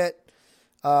playing it,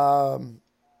 I'm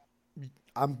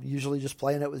usually just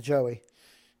playing it with Joey.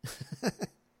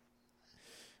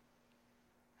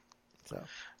 So,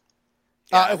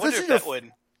 Yeah, I wonder if that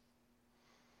would.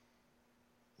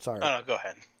 Sorry. Oh, no, go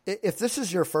ahead. If this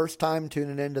is your first time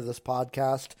tuning into this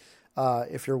podcast,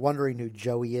 if you're wondering who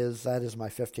Joey is, that is my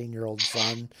 15-year-old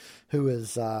son, who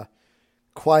is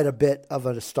quite a bit of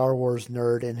a Star Wars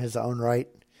nerd in his own right.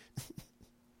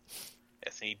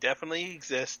 Yes, he definitely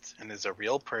exists and is a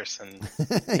real person,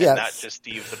 and Yes. not just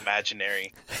Steve's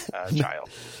imaginary child.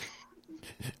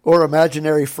 Or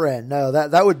imaginary friend. No,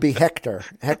 that would be Hector.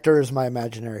 Hector is my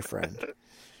imaginary friend.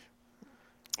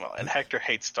 Well, and Hector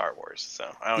hates Star Wars, so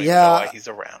I don't even know Yeah. why he's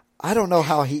around. I don't know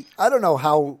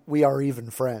how we are even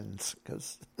friends,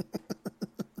 'cause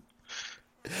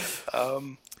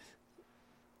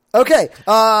Okay.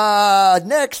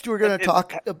 Next we're going to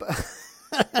talk about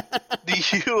Do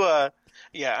you?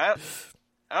 Yeah,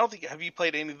 I don't think. Have you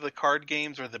played any of the card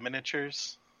games or the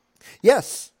miniatures?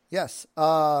 Yes.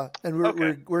 And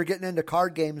Okay. we're getting into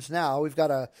card games now. We've got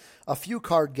a few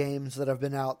card games that have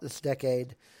been out this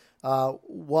decade.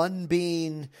 One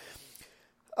being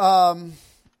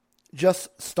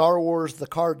just Star Wars the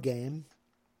card game.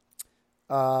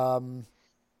 I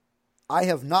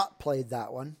have not played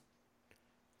that one.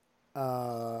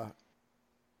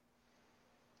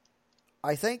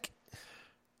 I think,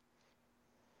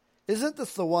 isn't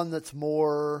this the one that's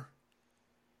more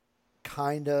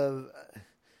kind of,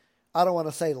 I don't want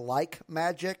to say like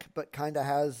Magic, but kind of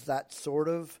has that sort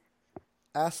of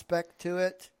aspect to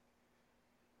it?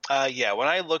 Yeah, when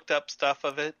I looked up stuff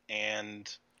of it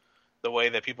and the way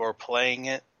that people were playing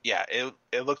it, yeah, it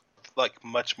looked like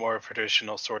much more of a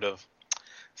traditional sort of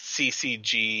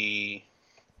CCG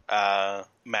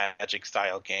Magic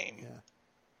style game. Yeah.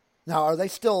 Now, are they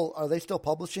still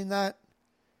publishing that?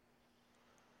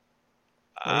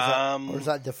 Or is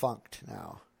that defunct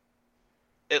now?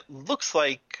 It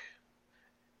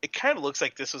kind of looks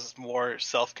like this was more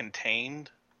self-contained.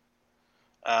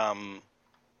 So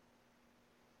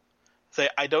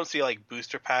I don't see like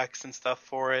booster packs and stuff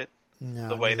for it, No,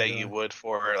 the way neither that do you I. would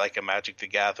for like a Magic the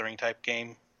Gathering type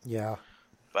game. Yeah.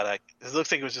 But it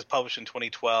looks like it was just published in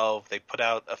 2012. They put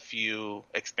out a few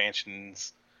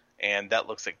expansions, and that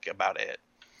looks like about it.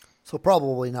 So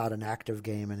probably not an active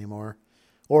game anymore,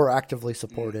 or actively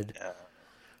supported.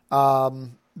 Yeah.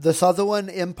 This other one,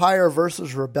 Empire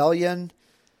versus Rebellion.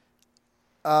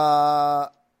 I've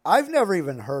never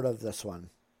even heard of this one.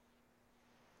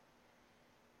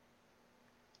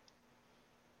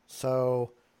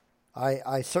 So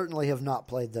I certainly have not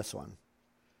played this one.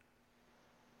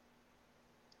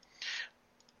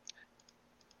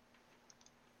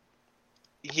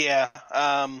 Yeah.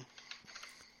 I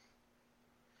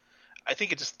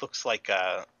think it just looks like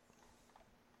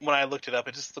when I looked it up,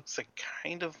 it just looks like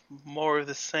kind of more of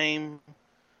the same.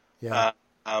 Yeah.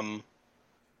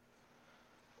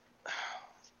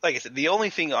 Like I said, the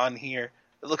only thing on here,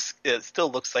 it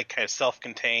still looks like kind of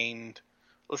self-contained.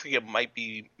 Looks like it might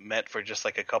be meant for just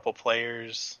like a couple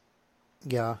players.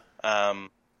 Yeah. Yeah.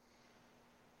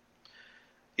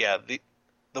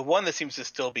 The one that seems to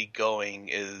still be going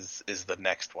is the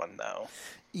next one though.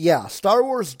 Yeah. Star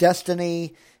Wars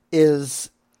Destiny it's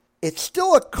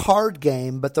still a card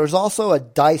game, but there's also a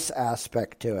dice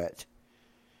aspect to it.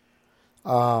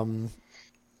 And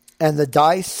the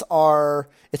dice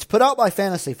it's put out by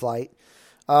Fantasy Flight,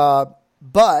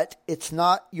 but it's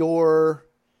not your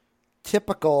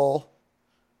typical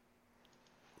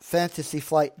Fantasy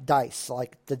Flight dice.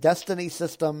 Like the Destiny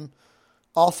system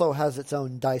also has its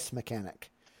own dice mechanic.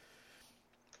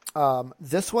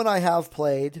 This one I have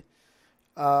played,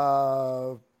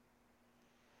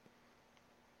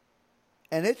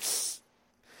 and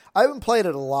I haven't played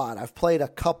it a lot. I've played a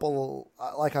couple,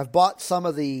 I've bought some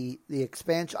of the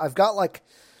expansion. I've got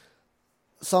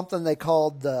something they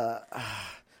called I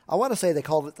want to say they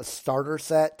called it the starter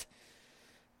set,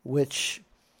 which,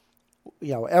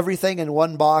 everything in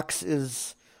one box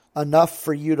is enough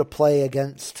for you to play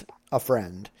against a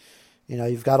friend.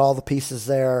 You've got all the pieces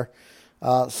there.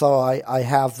 So I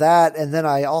have that. And then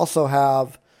I also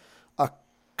have a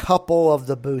couple of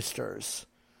the boosters.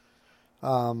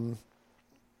 So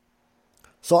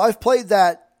I've played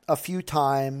that a few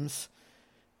times,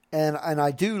 and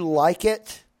I do like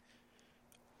it.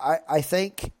 I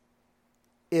think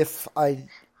if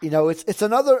it's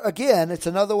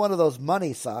another one of those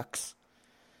money sucks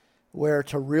where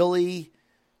to really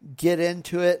get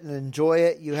into it and enjoy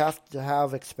it, you have to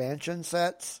have expansion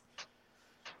sets.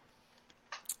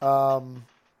 So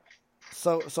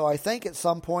I think at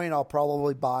some point I'll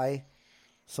probably buy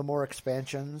some more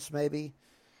expansions maybe,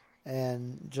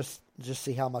 and just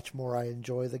see how much more I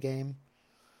enjoy the game.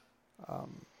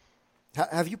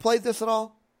 Have you played this at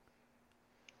all?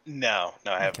 No,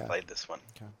 I haven't played this one.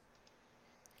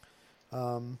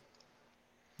 Okay.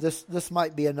 This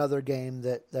might be another game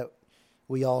that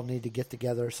we all need to get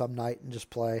together some night and just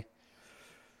play.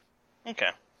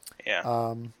 Okay.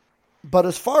 Yeah. But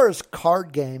as far as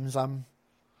card games, I'm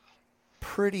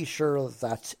pretty sure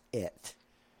that's it.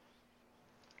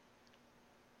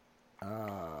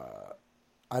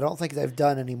 I don't think they've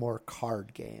done any more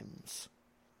card games.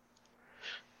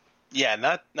 Yeah,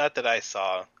 not that I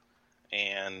saw,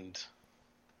 and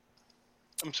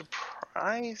I'm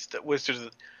surprised that Wizards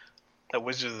of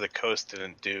the Coast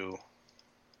didn't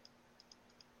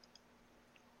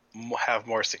have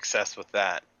more success with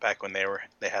that back when they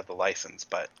had the license,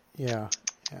 but yeah.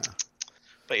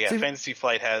 But yeah, See, Fantasy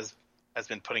Flight has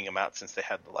been putting them out since they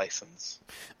had the license.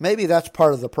 Maybe that's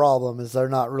part of the problem, is they're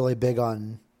not really big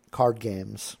on card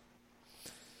games.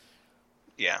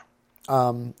 Yeah.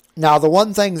 Now, the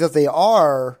one thing that they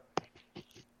are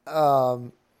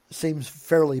seems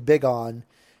fairly big on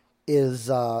is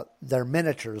their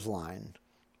miniatures line,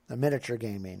 the miniature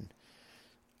gaming.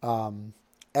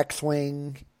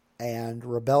 X-Wing and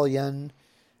Rebellion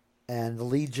and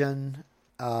Legion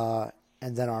and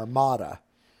then Armada.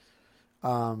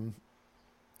 Now,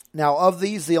 of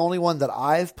these, the only one that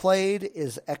I've played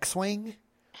is X-Wing.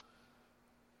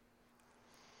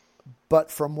 But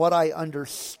from what I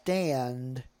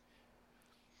understand,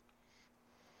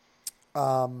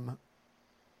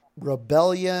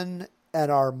 Rebellion and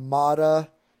Armada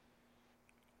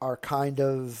are kind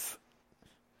of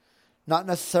not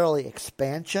necessarily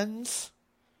expansions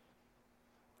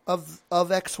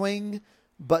of X-Wing,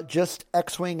 but just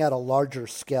X-Wing at a larger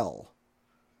scale.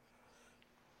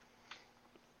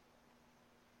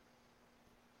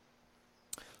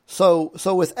 So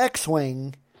with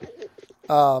X-Wing,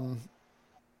 when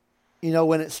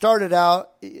it started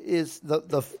out, is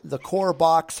the core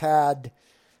box had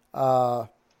one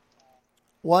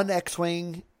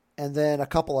X-Wing and then a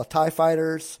couple of TIE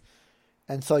fighters,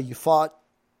 and so you fought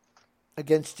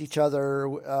against each other.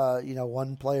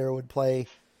 One player would play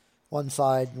one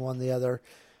side and one the other.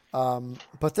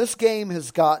 But this game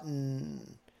has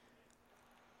gotten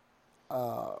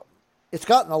it's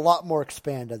gotten a lot more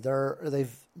expanded.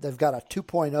 They've got a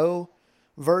 2.0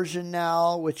 version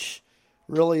now, which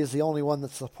really is the only one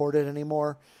that's supported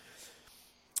anymore.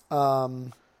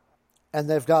 And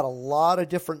they've got a lot of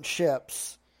different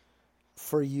ships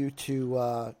for you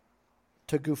to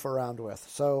goof around with.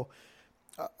 So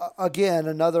again,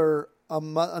 another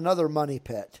money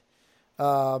pit.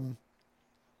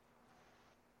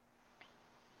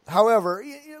 However,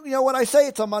 when I say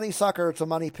it's a money sucker, it's a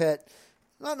money pit,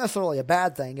 not necessarily a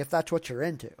bad thing if that's what you're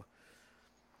into.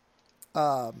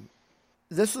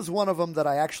 This is one of them that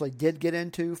I actually did get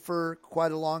into for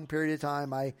quite a long period of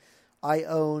time. I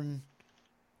own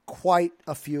quite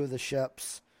a few of the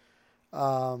ships.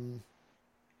 And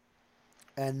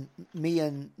me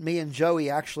and Joey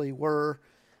actually were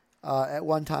at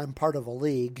one time part of a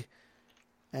league,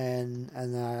 and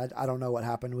I don't know what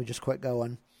happened. We just quit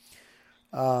going.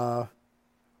 But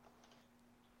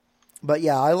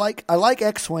yeah, I like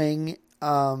X-Wing.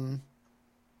 I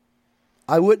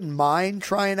wouldn't mind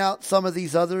trying out some of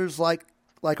these others like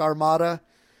Armada.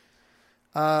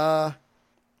 But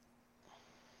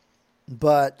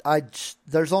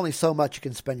there's only so much you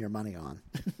can spend your money on.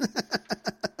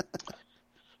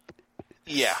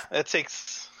 Yeah, it's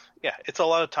a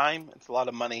lot of time. It's a lot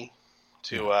of money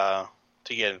to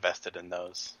get invested in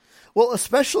those. Well,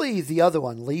 especially the other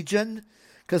one, Legion,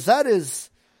 because that is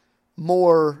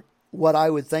more what I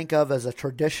would think of as a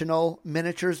traditional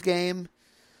miniatures game,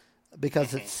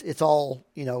 because it's all,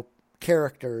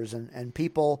 characters and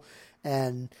people,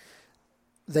 and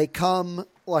they come,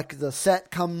 like the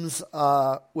set comes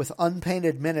with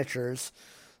unpainted miniatures,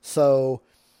 so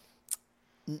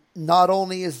not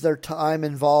only is there time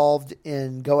involved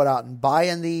in going out and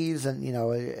buying these and,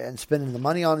 and spending the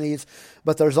money on these,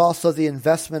 but there's also the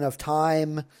investment of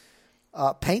time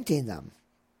painting them.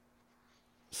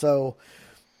 So,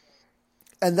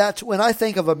 and that's when I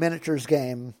think of a miniatures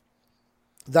game,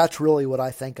 that's really what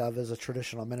I think of as a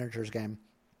traditional miniatures game.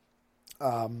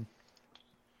 And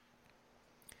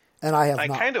I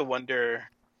kind of wonder.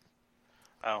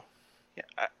 Oh, yeah.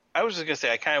 I was just gonna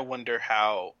say I kind of wonder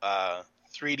how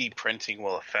 3D printing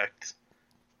will affect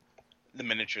the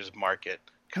miniatures market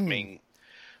coming.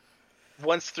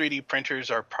 Once 3D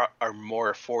printers are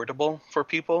more affordable for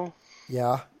people.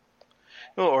 Yeah.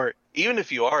 Or even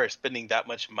if you are spending that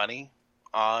much money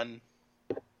on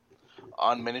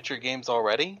miniature games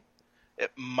already,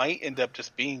 it might end up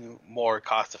just being more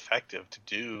cost effective to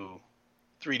do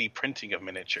 3D printing of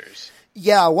miniatures.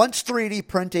 Yeah, once 3D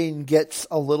printing gets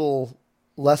a little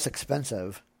less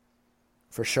expensive,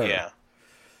 for sure. Yeah.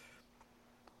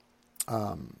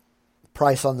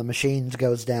 Price on the machines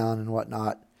goes down and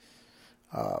whatnot.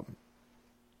 But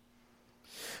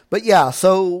yeah,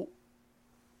 so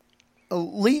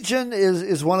Legion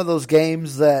is one of those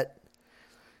games that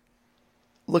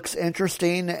looks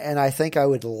interesting, and I think I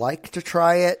would like to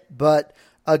try it. But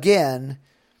again,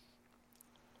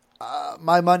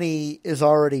 my money is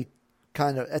already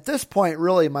kind of, at this point,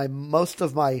 really, most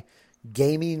of my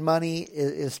gaming money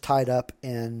is tied up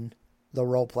in the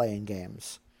role-playing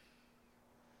games.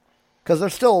 Because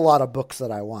there's still a lot of books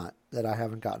that I want that I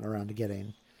haven't gotten around to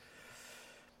getting.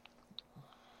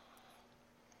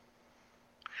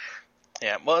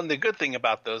 Yeah, well, and the good thing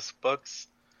about those books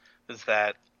is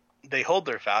that they hold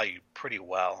their value pretty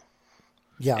well.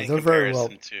 Yeah, they're very well.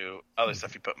 In comparison to other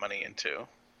stuff you put money into.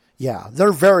 Yeah,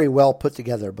 they're very well put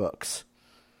together books.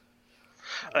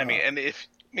 I mean,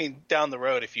 down the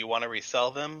road, if you want to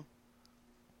resell them,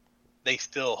 they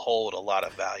still hold a lot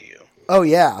of value. Oh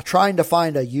yeah, trying to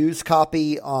find a used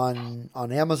copy on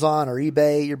Amazon or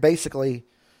eBay, you're basically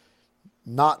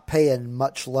not paying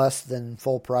much less than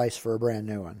full price for a brand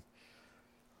new one.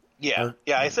 Yeah,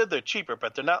 I said they're cheaper,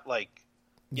 but they're not like...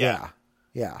 Yeah.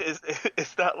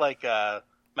 It's not like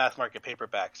mass market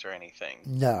paperbacks or anything.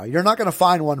 No, you're not going to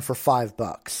find one for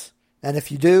 $5. And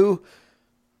if you do,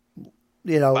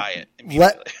 buy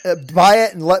it. Buy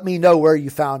it and let me know where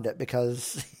you found it,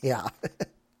 because yeah.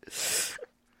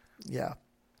 Yeah.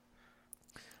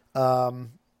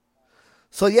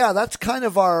 So yeah, that's kind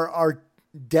of our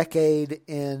decade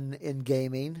in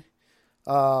gaming.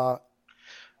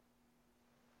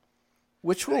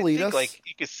 Which will lead us, like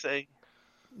you could say.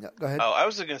 No, go ahead. Oh, I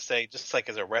was going to say, just like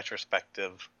as a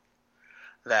retrospective,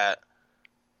 that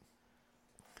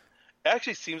it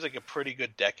actually seems like a pretty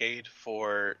good decade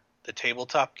for the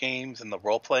tabletop games and the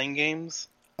role-playing games.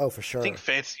 Oh, for sure. I think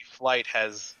Fantasy Flight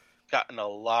has gotten a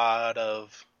lot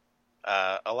of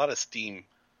steam.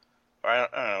 Or I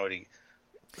don't know what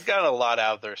it's gotten a lot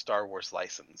out of their Star Wars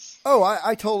license. Oh,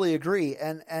 I totally agree.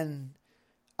 And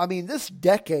I mean, this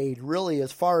decade really,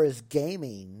 as far as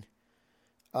gaming,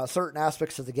 certain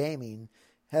aspects of the gaming,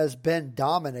 has been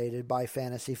dominated by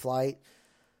Fantasy Flight,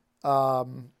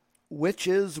 which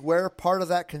is where part of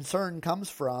that concern comes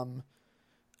from.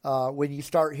 When you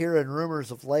start hearing rumors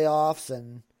of layoffs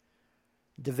and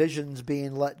divisions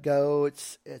being let go,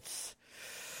 it's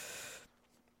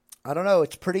I don't know.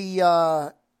 It's pretty.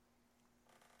 It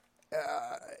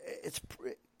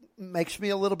makes me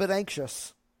a little bit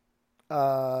anxious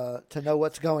to know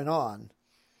what's going on.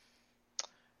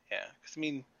 Yeah, because I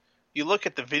mean, you look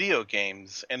at the video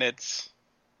games, and it's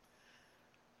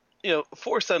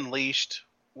Force Unleashed,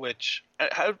 which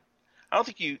I don't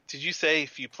think did you say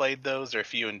if you played those or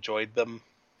if you enjoyed them?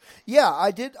 Yeah,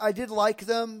 I did. I did like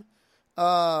them.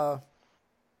 I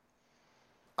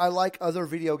like other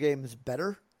video games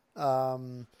better.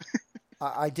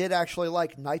 I did actually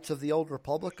like Knights of the Old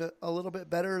Republic a little bit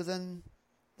better than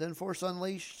Force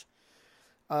Unleashed.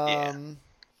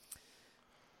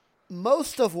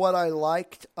 Most of what I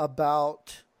liked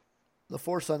about the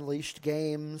Force Unleashed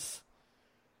games,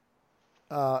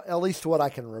 at least what I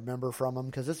can remember from them,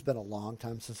 because it's been a long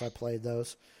time since I played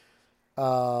those,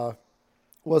 was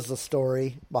the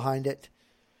story behind it.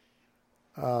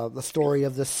 The story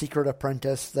of the secret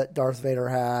apprentice that Darth Vader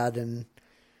had, and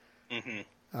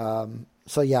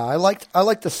so yeah, I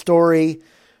liked the story.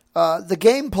 The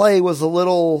gameplay was a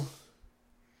little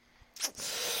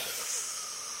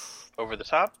over the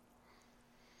top.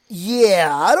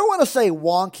 Yeah, I don't want to say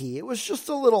wonky. It was just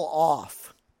a little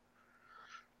off.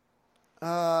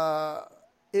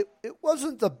 It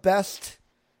wasn't the best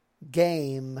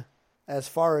game as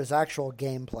far as actual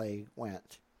gameplay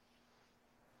went.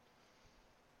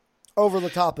 Over the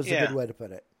top is a good way to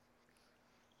put it.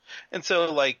 And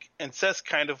so, and that's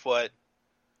kind of what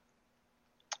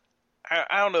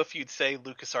I don't know if you'd say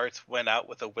LucasArts went out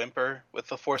with a whimper with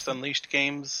the Force Unleashed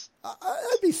games.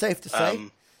 That'd be safe to say.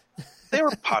 They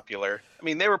were popular. I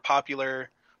mean, they were popular,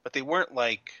 but they weren't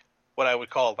like what I would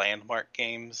call landmark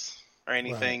games or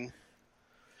anything.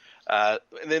 Right.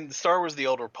 And then Star Wars: The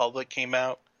Old Republic came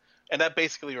out, and that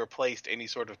basically replaced any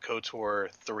sort of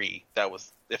KOTOR 3 that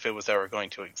was, if it was ever going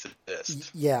to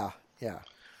exist. Yeah.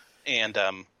 And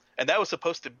that was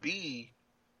supposed to be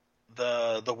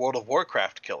the World of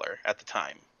Warcraft killer at the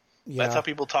time. Yeah. That's how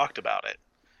people talked about it.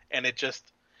 And it's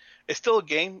still a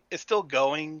game. It's still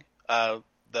going.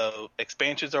 The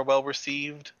expansions are well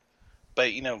received, but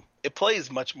it plays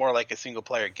much more like a single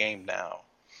player game now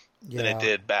than it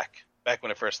did back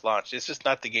when it first launched. It's just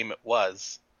not the game it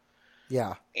was.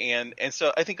 Yeah. And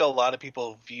so I think a lot of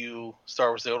people view Star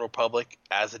Wars: The Old Republic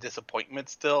as a disappointment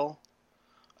still.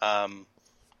 And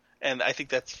I think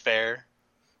that's fair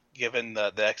given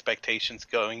the expectations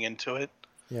going into it.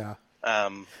 Yeah.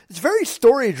 It's very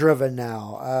story driven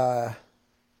now.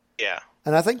 Yeah.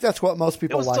 And I think that's what most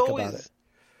people like about it.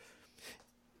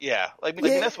 Yeah.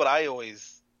 That's what I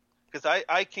always, because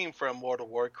I came from World of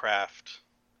Warcraft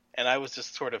and I was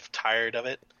just sort of tired of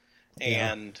it.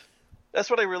 Yeah. And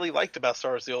that's what I really liked about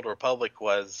Star Wars: The Old Republic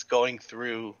was going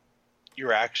through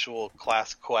your actual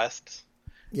class quests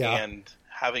and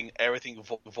having everything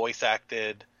voice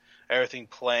acted, everything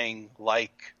playing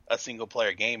like a single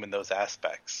player game in those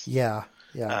aspects. Yeah.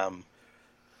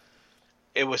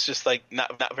 It was just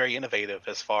not very innovative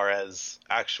as far as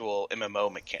actual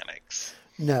MMO mechanics.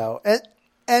 No,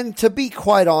 and to be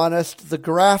quite honest, the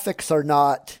graphics are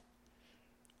not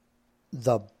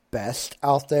the best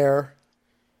out there.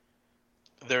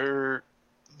 They're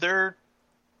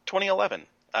 2011.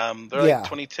 They're like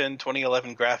 2010,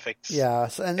 2011 graphics. Yeah,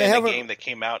 and they have a game that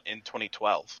came out in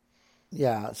 2012.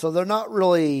 Yeah, so they're not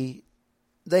really.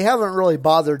 They haven't really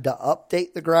bothered to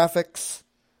update the graphics.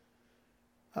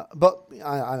 But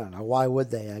I don't know. Why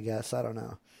would they? I guess I don't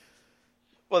know.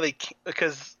 Well,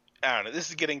 because I don't know. This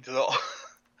is getting to the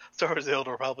Star Wars: The Old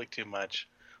Republic too much,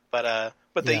 but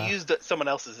they used someone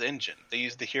else's engine. They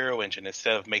used the Hero engine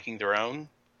instead of making their own.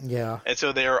 Yeah, and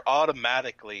so they are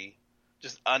automatically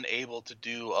just unable to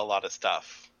do a lot of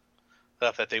stuff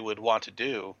that they would want to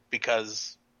do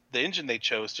because the engine they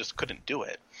chose just couldn't do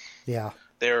it. Yeah,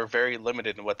 they were very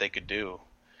limited in what they could do.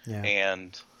 Yeah,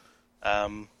 and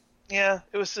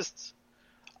it was just.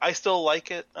 I still like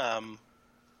it.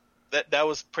 That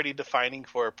was pretty defining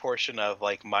for a portion of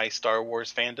my Star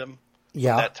Wars fandom.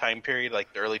 Yeah. That time period,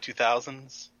 the early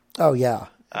 2000s. Oh yeah.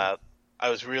 I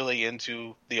was really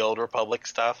into the Old Republic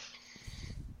stuff.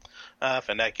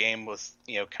 And that game was,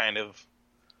 kind of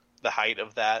the height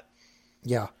of that.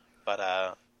 Yeah.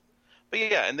 But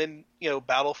yeah, and then,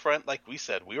 Battlefront, like we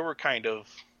said, we were kind of,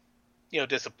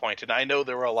 disappointed. I know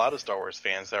there were a lot of Star Wars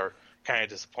fans that were kind of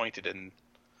disappointed in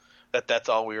that's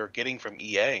all we were getting from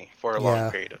EA for a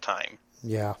long period of time.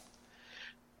 Yeah.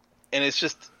 And it's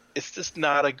just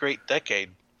not a great decade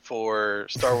for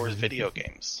Star Wars video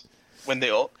games when they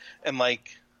all and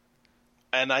like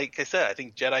I said, I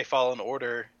think Jedi Fallen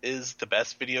Order is the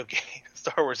best video game,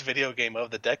 Star Wars video game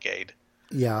of the decade.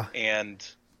 Yeah. And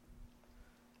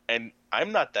I'm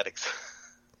not that excited.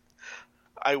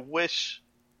 I wish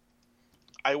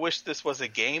this was a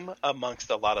game amongst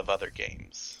a lot of other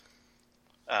games.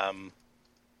 But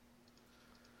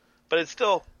it's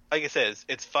still, like I said,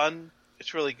 it's fun.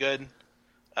 It's really good.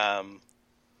 But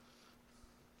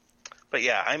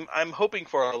yeah, I'm hoping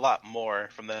for a lot more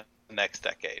from the next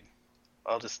decade.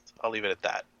 I'll leave it at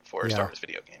that for Star Wars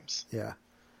video games. Yeah.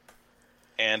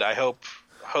 And I hope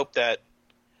that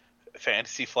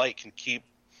Fantasy Flight can keep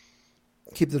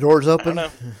the doors open. I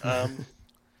don't know.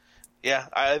 Yeah,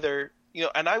 either,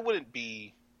 and I wouldn't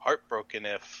be heartbroken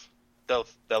if the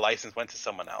license went to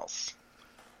someone else.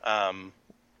 And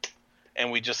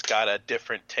we just got a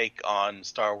different take on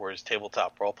Star Wars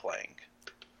tabletop role playing.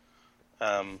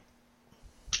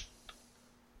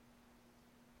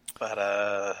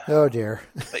 Oh dear.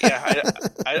 But yeah,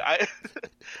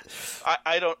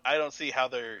 I don't see how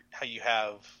you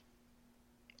have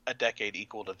a decade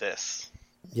equal to this.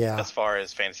 Yeah. As far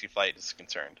as Fantasy Flight is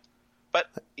concerned. But,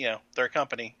 they're a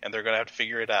company and they're going to have to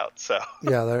figure it out. So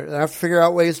yeah, they have to figure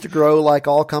out ways to grow like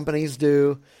all companies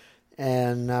do,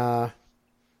 and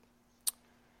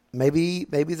maybe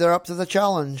they're up to the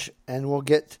challenge and we'll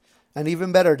get an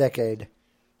even better decade.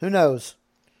 Who knows?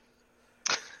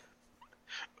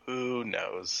 Who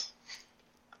knows?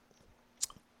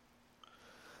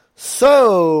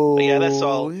 So, but yeah, that's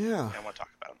all yeah. I want to talk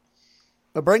about.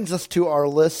 It brings us to our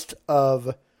list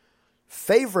of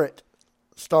favorite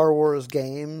Star Wars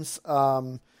games.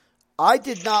 I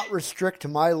did not restrict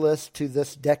my list to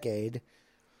this decade.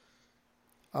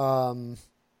 But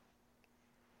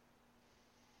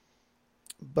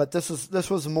this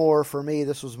was more for me.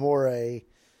 This was more a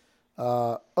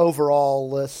overall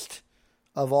list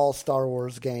of all Star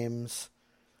Wars games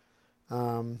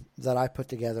that I put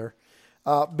together.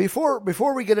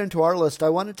 Before we get into our list, I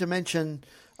wanted to mention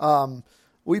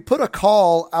we put a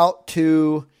call out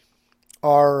to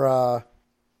our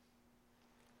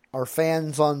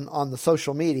fans on the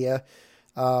social media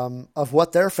of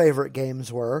what their favorite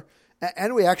games were,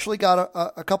 and we actually got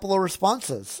a couple of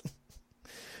responses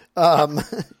on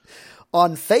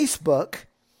Facebook.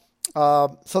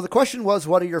 So the question was,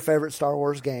 what are your favorite Star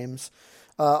Wars games?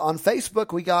 On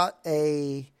Facebook, we got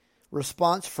a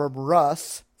response from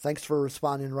Russ. Thanks for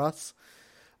responding, Russ.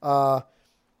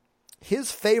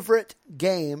 His favorite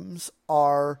games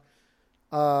are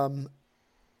OG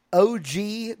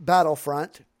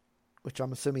Battlefront, which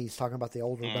I'm assuming he's talking about the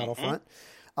older Battlefront,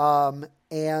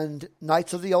 and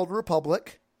Knights of the Old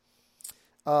Republic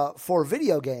for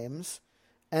video games.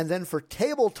 And then for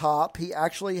tabletop, he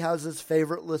actually has his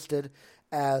favorite listed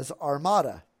as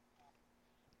Armada.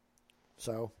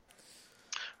 So,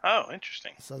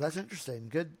 interesting. So that's interesting.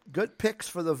 Good picks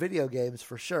for the video games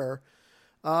for sure.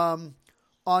 On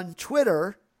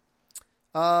Twitter,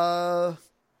 well,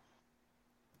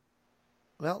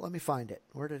 let me find it.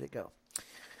 Where did it go?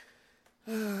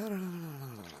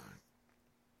 Come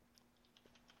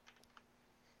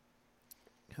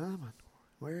on,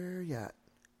 where are you at?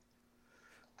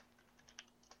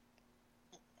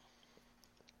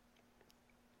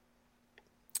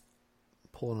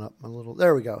 Pulling up my little...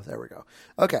 There we go.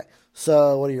 Okay,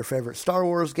 so what are your favorite Star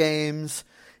Wars games?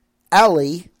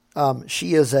 Allie,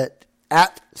 she is at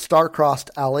Starcrossed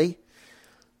Allie,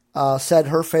 said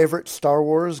her favorite Star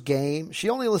Wars game... She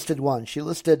only listed one. She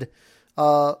listed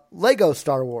Lego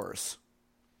Star Wars.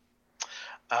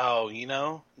 Oh,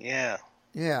 yeah.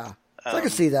 Yeah, so I can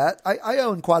see that. I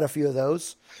own quite a few of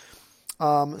those.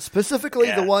 Specifically,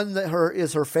 the one that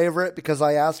is her favorite because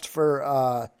I asked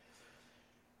for...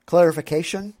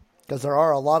 clarification, because there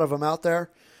are a lot of them out there.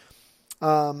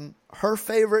 Her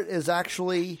favorite is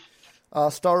actually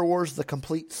Star Wars: The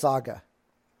Complete Saga.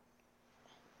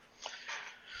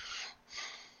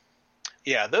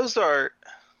 Yeah, the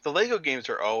Lego games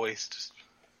are always just,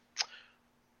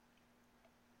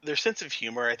 their sense of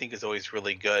humor, I think, is always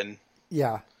really good.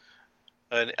 Yeah.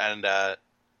 And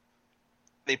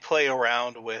they play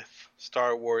around with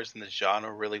Star Wars and the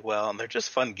genre really well, and they're just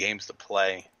fun games to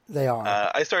play. They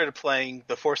are. I started playing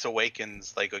the Force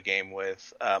Awakens Lego game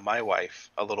with my wife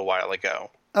a little while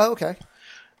ago. Oh, okay.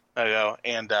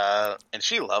 And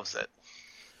she loves it.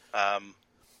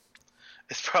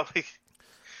 It's probably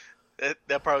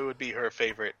that probably would be her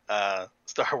favorite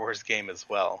Star Wars game as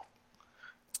well.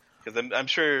 Because I'm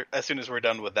sure as soon as we're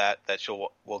done with that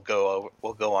we'll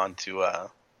go on to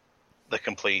the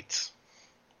complete.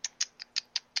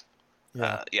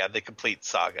 The complete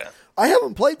saga. I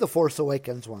haven't played the Force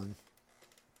Awakens one.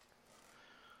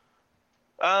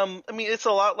 I mean, it's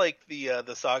a lot like the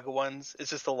Saga ones. It's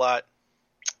just a lot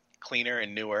cleaner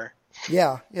and newer.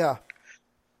 Yeah.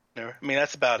 I mean,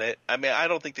 that's about it. I mean, I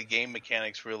don't think the game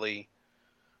mechanics really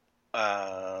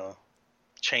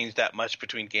change that much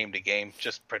between game to game.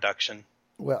 Just production.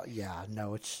 Well, yeah,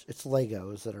 no, it's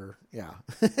Legos that are, yeah.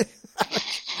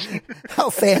 How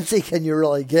fancy can you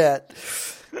really get?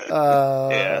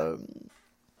 Yeah.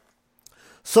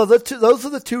 So those are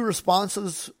the two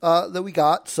responses that we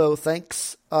got. So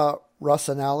thanks, Russ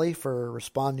and Allie, for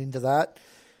responding to that.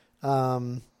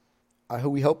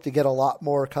 We hope to get a lot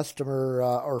more customer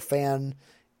or fan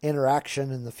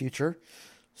interaction in the future.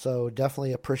 So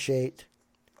definitely appreciate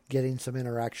getting some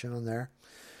interaction on there.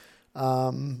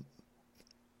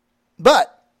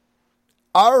 But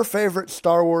our favorite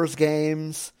Star Wars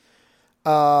games.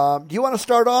 Do you want to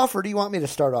start off, or do you want me to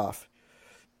start off?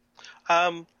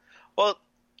 Well,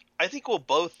 I think we'll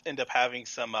both end up having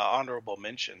some honorable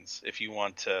mentions if you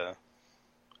want to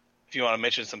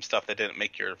mention some stuff that didn't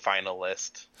make your final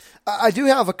list. I do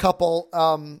have a couple,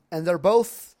 and they're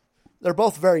both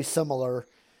very similar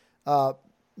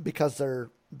because they're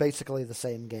basically the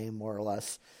same game, more or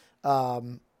less.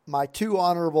 My two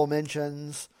honorable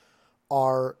mentions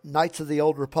are Knights of the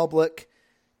Old Republic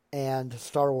and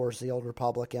Star Wars: The Old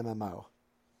Republic MMO.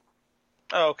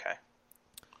 Oh, okay.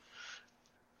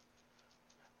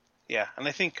 Yeah, and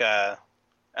I think and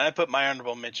I put my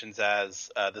honorable mentions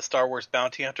as the Star Wars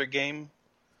Bounty Hunter game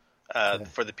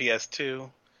for the PS2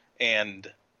 and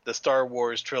the Star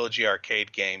Wars Trilogy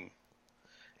arcade game,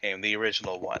 and the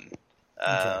original one.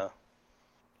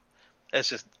 It's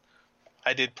just,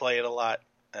 I did play it a lot.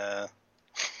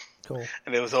 Cool.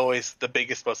 And it was always the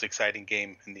biggest, most exciting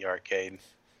game in the arcade.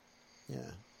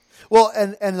 Yeah. Well,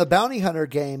 and the Bounty Hunter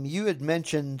game, you had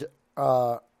mentioned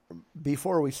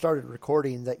before we started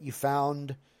recording that you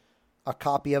found a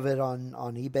copy of it on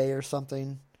eBay or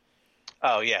something.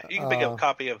 Oh, yeah. You can pick up a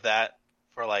copy of that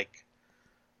for like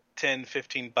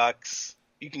 $10-15.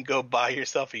 You can go buy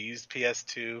yourself a used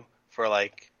PS2 for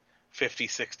like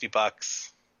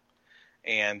 $50-60.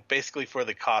 And basically for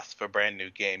the cost of a brand new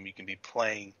game, you can be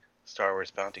playing Star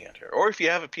Wars Bounty Hunter. Or if you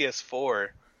have a PS4,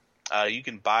 you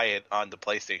can buy it on the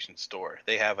PlayStation Store.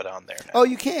 They have it on there now. Oh,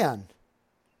 you can?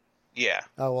 Yeah.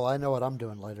 Oh, well, I know what I'm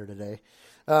doing later today.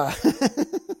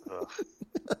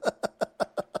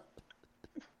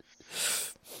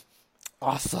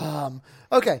 Awesome.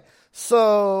 Okay,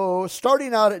 so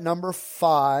starting out at number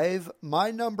 5,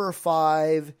 my number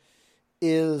 5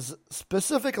 is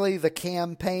specifically the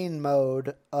campaign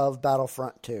mode of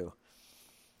Battlefront 2.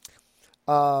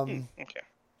 Okay.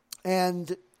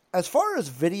 And as far as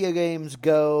video games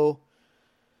go,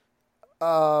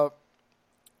 I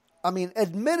mean,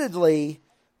 admittedly,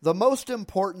 the most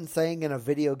important thing in a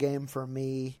video game for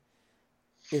me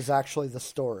is actually the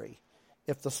story.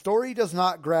 If the story does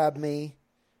not grab me,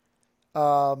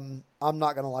 I'm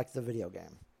not going to like the video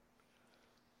game.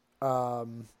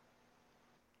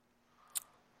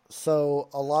 So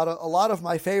a lot of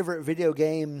my favorite video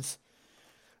games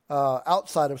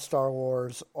outside of Star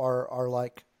Wars are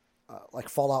like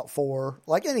Fallout 4,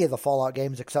 like any of the Fallout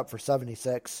games except for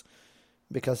 76,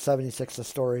 because 76 the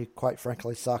story quite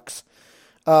frankly sucks.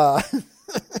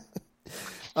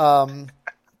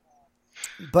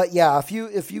 But yeah, if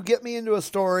you get me into a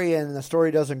story and the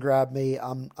story doesn't grab me,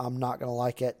 I'm not going to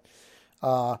like it.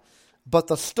 But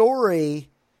the story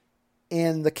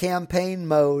in the campaign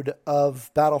mode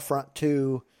of Battlefront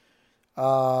 2,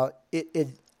 it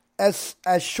as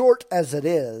short as it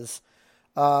is,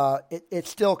 it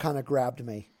still kind of grabbed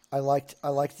me. I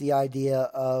liked the idea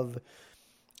of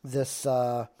this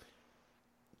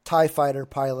TIE fighter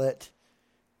pilot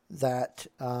that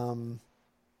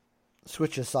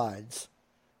switches sides.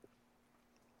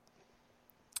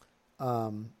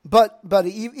 But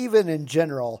even in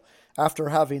general, after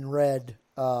having read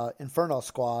Inferno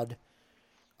Squad,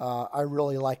 I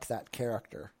really like that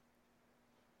character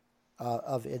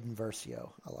of Iden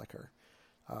Versio. I like her.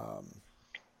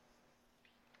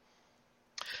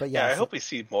 But yeah, I hope we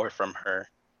see more from her.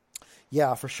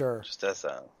 Yeah, for sure. Just as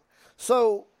a...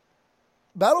 So,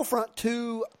 Battlefront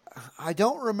 2, I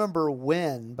don't remember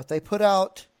when, but they put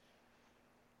out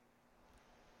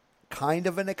kind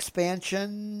of an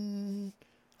expansion.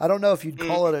 I don't know if you'd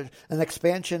call it an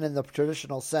expansion in the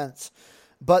traditional sense,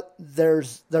 but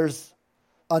there's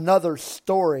another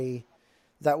story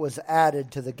that was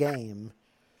added to the game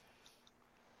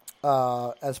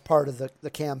as part of the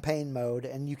campaign mode,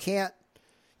 and you can't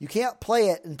play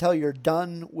it until you're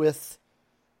done with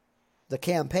the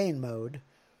campaign mode,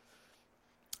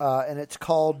 and it's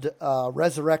called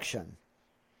Resurrection.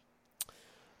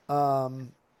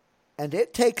 And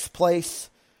it takes place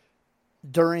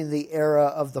during the era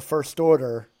of the First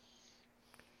Order.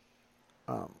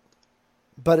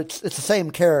 But it's the same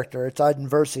character. It's Iden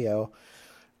Versio.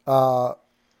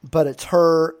 But it's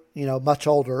her, much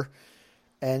older,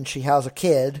 and she has a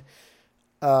kid.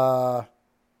 And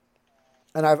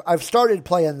I've started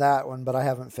playing that one, but I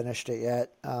haven't finished it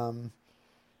yet. And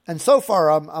so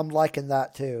far I'm liking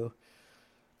that too.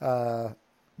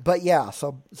 But yeah,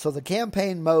 so the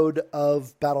campaign mode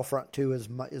of Battlefront 2 is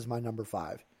my number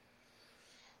 5.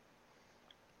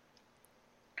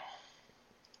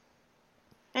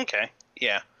 Okay.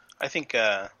 Yeah. I think we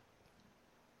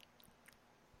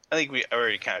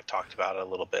already kind of talked about it a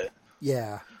little bit.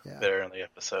 Yeah. There in the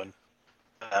episode.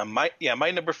 My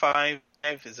number 5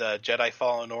 is Jedi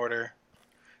Fallen Order,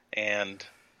 and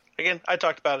again, I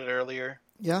talked about it earlier.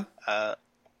 Yeah. I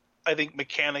think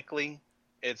mechanically,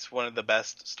 it's one of the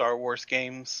best Star Wars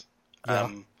games. Yeah.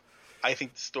 I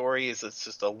think the story is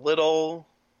just a little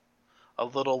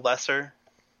lesser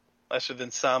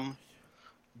than some,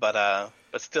 but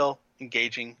still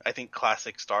engaging. I think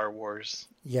classic Star Wars.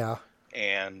 Yeah.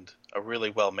 And a really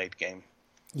well-made game.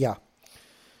 Yeah.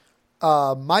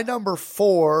 My number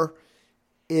 4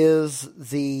 is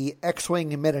the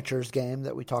X-Wing miniatures game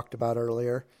that we talked about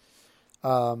earlier.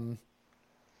 I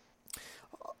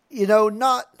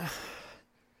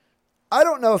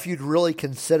don't know if you'd really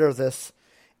consider this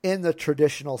in the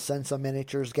traditional sense of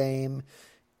miniatures game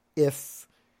if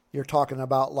you're talking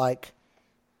about like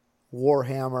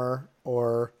Warhammer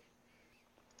or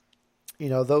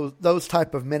those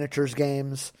type of miniatures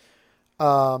games.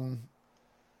 By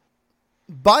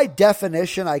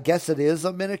definition, I guess it is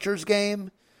a miniatures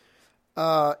game.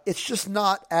 It's just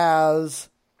not as...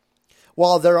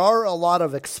 While there are a lot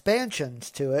of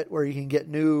expansions to it where you can get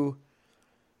new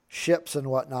ships and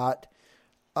whatnot,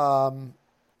 I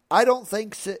don't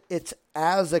think it's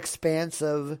as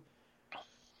expansive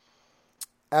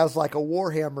as like a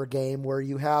Warhammer game where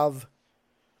you have,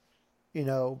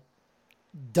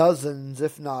 dozens,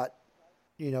 if not,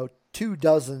 2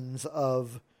 dozens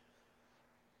of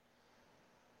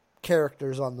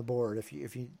characters on the board,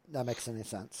 if that makes any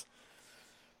sense.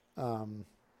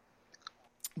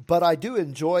 But I do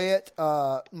enjoy it.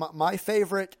 My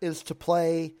favorite is to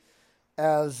play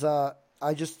as I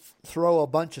just throw a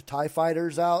bunch of TIE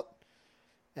fighters out,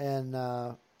 and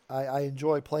I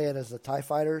enjoy playing as the TIE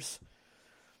fighters.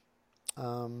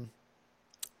 I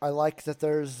like that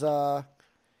there's,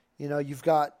 you've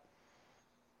got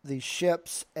these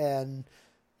ships, and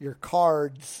your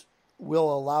cards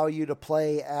will allow you to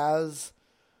play as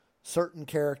certain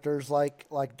characters like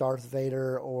Darth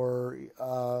Vader or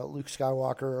Luke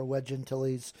Skywalker or Wedge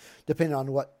Antilles, depending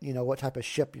on what type of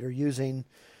ship you're using.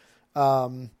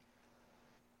 As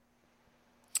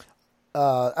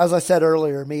I said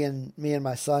earlier, me and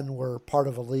my son were part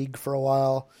of a league for a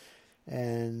while,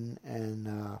 and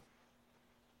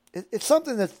it's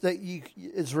something that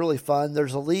is really fun.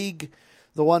 There's a league.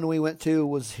 The one we went to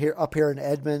was up here in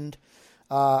Edmond.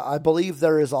 I believe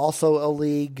there is also a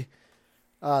league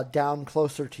down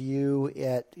closer to you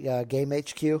at Game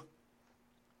HQ.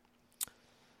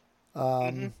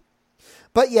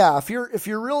 But yeah, if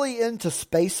you're really into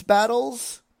space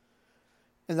battles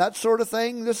and that sort of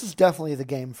thing, this is definitely the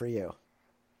game for you.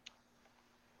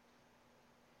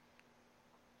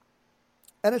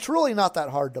 And it's really not that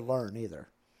hard to learn either.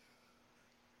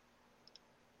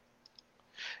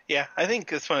 Yeah, I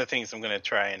think it's one of the things I'm going to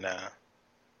try and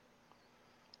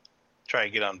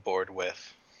get on board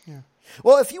with. Yeah.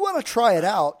 Well, if you want to try it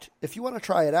out,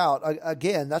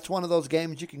 again, that's one of those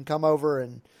games you can come over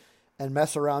and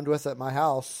mess around with at my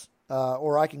house,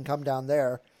 or I can come down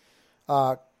there,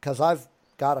 because I've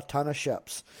got a ton of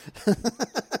ships.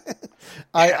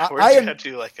 We're going to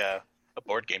do like a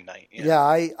board game night. Yeah,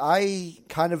 I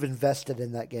kind of invested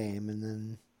in that game, and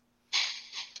then...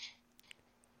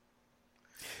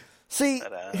 See,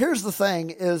 here's the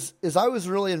thing, is I was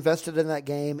really invested in that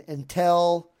game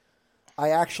until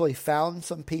I actually found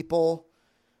some people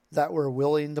that were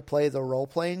willing to play the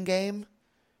role-playing game,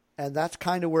 and that's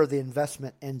kind of where the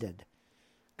investment ended.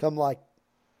 I'm like,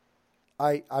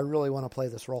 I really want to play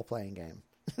this role-playing game.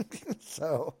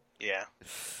 So... Yeah.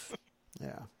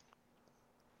 Yeah.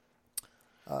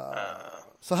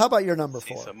 So how about your number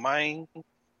 4? So my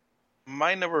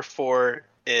number 4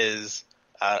 is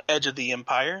Edge of the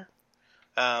Empire,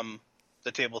 the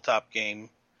tabletop game,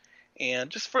 and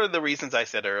just for the reasons I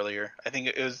said earlier, I think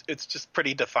it's just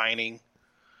pretty defining.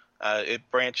 It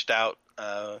branched out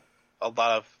a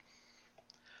lot of.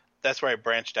 That's where I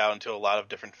branched out into a lot of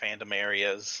different fandom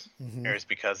areas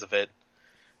because of it,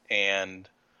 and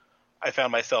I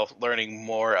found myself learning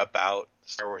more about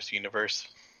Star Wars universe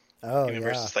Oh,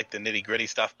 versus like the nitty gritty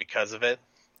stuff because of it.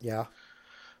 Yeah.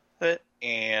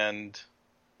 And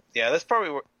yeah, that's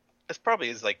probably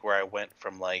is like where I went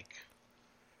from like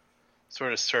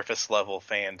sort of surface level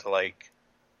fan to like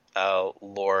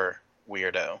lore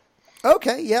weirdo.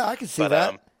 Okay, yeah, I can see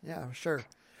that. Yeah, sure.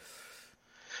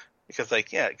 Because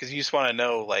because you just want to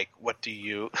know like what do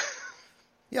you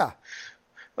Yeah.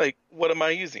 like what am I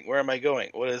using? Where am I going?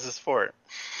 What is this for?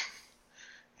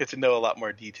 Get to know a lot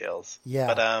more details.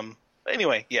 Yeah. But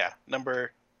anyway, yeah,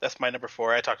 that's my number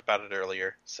 4. I talked about it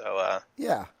earlier, so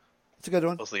yeah, it's a good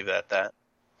one. let's leave it at that.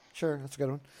 Sure, that's a good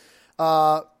one.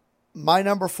 My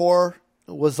number 4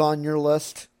 was on your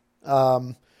list,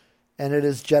 and it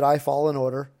is Jedi Fallen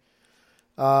Order.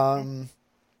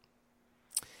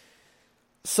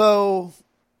 So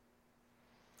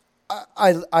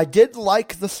I did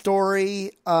like the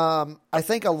story. I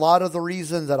think a lot of the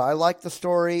reason that I like the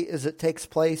story is it takes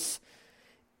place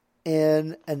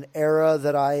in an era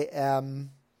that I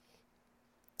am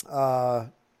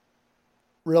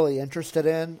really interested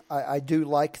in. I do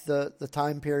like the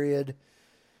time period.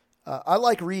 I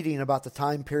like reading about the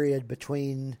time period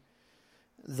between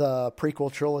the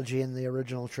prequel trilogy and the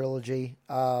original trilogy.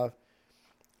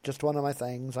 Just one of my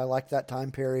things. I like that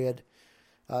time period.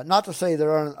 Not to say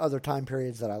there aren't other time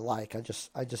periods that I like. I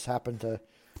just happen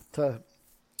to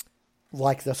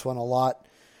like this one a lot.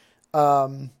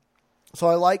 So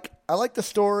I like the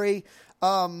story.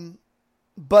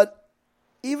 But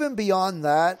even beyond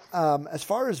that, as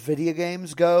far as video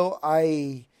games go,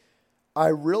 I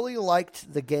really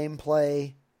liked the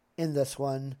gameplay in this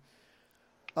one.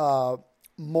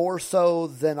 More so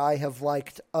than I have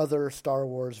liked other Star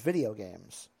Wars video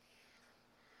games.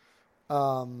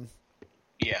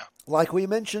 Yeah. Like we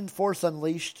mentioned Force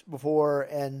Unleashed before,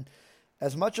 and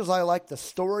as much as I liked the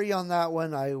story on that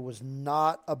one, I was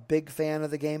not a big fan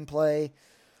of the gameplay.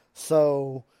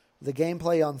 So the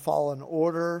gameplay on Fallen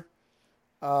Order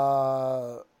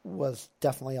was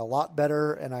definitely a lot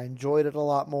better, and I enjoyed it a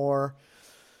lot more.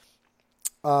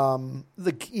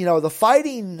 The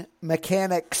fighting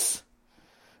mechanics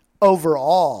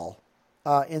overall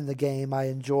in the game I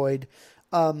enjoyed.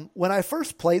 When I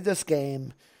first played this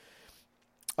game,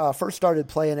 first started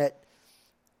playing it,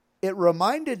 it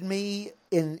reminded me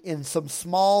in some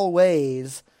small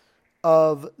ways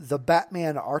of the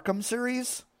Batman Arkham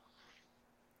series,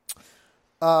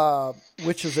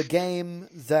 which is a game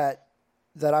that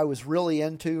I was really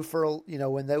into for,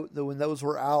 when those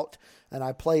were out, and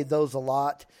I played those a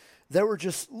lot. There were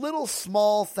just little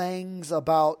small things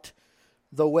about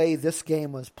the way this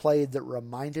game was played that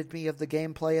reminded me of the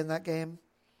gameplay in that game.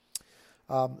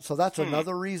 So that's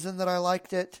another reason that I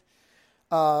liked it.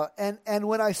 And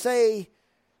when I say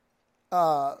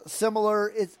similar,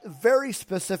 it's very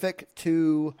specific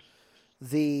to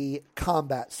the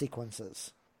combat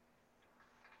sequences.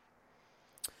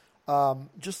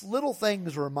 Just little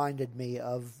things reminded me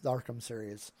of the Arkham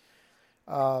series.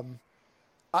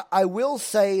 I will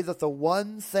say that the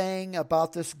one thing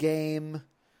about this game,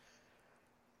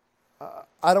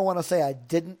 I don't want to say I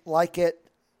didn't like it,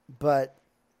 but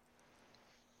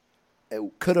it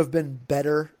could have been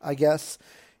better, I guess,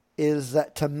 is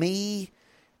that to me,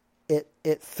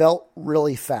 it felt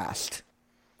really fast.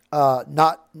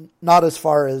 Not as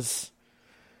far as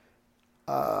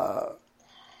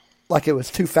like it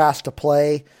was too fast to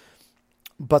play,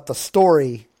 but the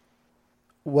story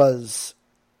was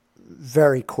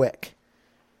very quick.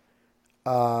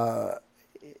 Because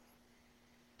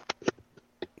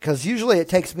usually it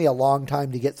takes me a long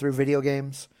time to get through video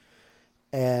games,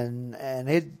 and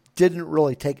it didn't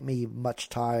really take me much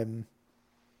time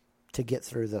to get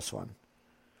through this one.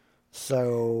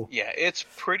 So yeah, it's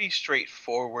pretty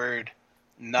straightforward.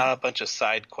 Not a bunch of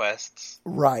side quests.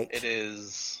 Right. It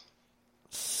is.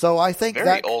 So I think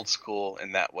very old school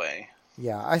in that way.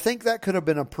 Yeah, I think that could have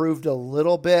been improved a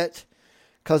little bit,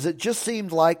 because it just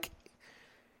seemed like,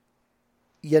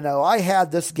 I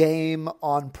had this game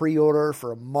on pre-order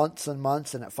for months and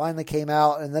months, and it finally came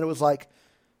out, and then it was like,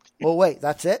 well, wait,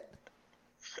 that's it?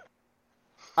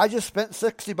 I just spent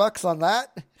 $60 on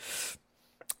that?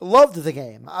 Loved the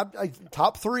game. I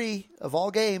top 3 of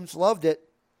all games, loved it.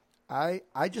 I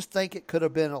just think it could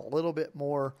have been a little bit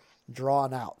more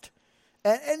drawn out.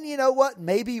 And you know what?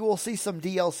 Maybe we'll see some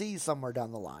DLC somewhere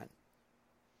down the line.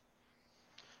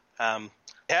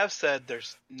 They have said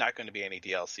there's not going to be any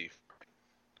DLC.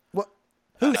 What?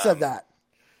 Who said that?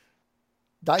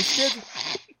 Dice did?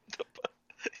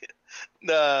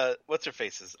 What's her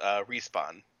faces?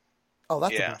 Respawn. Oh,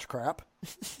 that's a bunch of crap.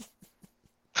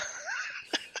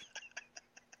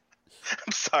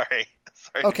 I'm sorry.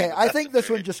 Okay, I think this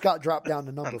one just got dropped down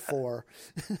to number 4.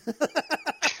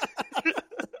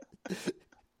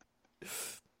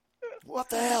 What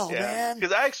the hell, man?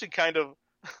 Because I actually kind of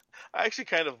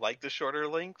like the shorter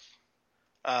length.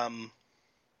 I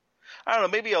don't know,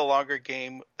 maybe a longer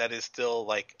game that is still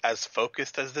like as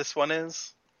focused as this one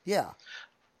is. Yeah.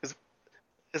 Because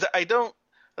I don't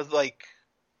like.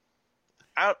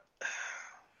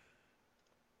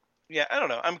 Yeah, I don't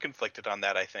know. I'm conflicted on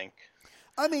that. I think.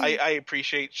 I mean, I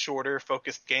appreciate shorter,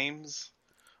 focused games,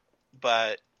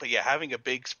 but yeah, having a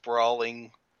big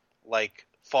sprawling, like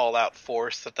Fallout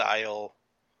 4 style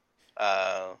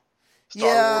Star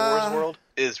Wars world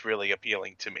is really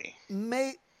appealing to me.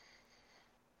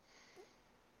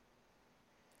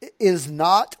 Is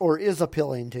not or is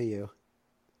appealing to you?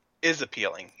 Is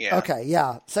appealing, yeah. Okay,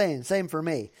 yeah, same for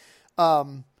me.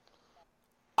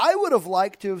 I would have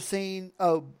liked to have seen.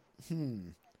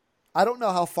 I don't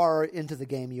know how far into the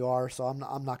game you are, so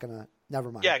I'm not gonna.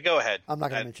 Never mind. Yeah, go ahead. I'm not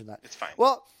gonna mention that. It's fine.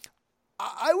 Well,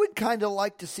 I would kind of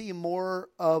like to see more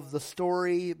of the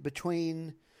story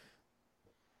between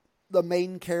the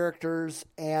main characters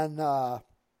and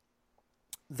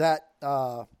that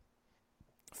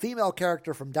female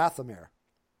character from Dathomir.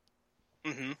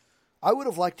 Mm-hmm. I would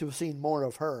have liked to have seen more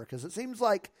of her because it seems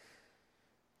like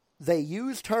they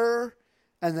used her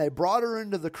and they brought her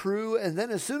into the crew, and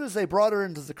then as soon as they brought her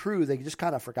into the crew, they just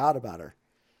kind of forgot about her.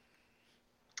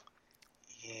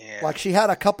 Yeah. Like she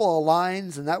had a couple of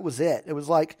lines and that was it. It was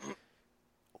like,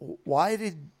 why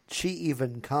did she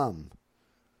even come?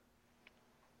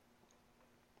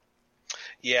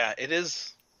 Yeah, it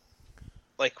is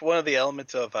like one of the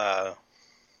elements of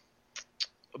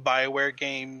BioWare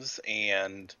games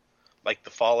and like the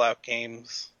Fallout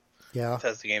games. Yeah.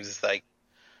 Bethesda games is like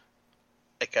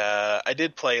I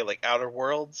did play like Outer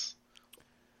Worlds,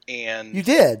 and You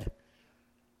did?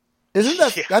 Isn't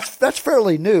that Yeah. that's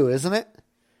fairly new, isn't it?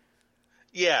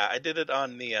 Yeah, I did it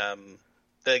on the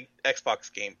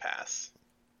Xbox Game Pass.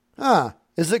 Huh.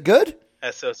 Is it good?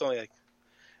 So it's only like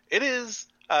it is.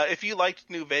 If you liked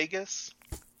New Vegas,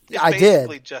 Yeah, I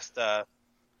basically did. just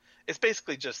it's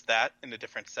basically just that in a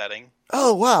different setting.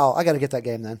 Oh wow, I got to get that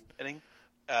game then.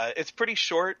 It's pretty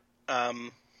short, so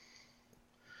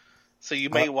you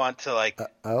may want to like.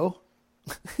 Oh.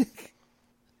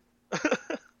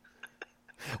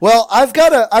 Well,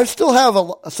 I still have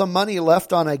some money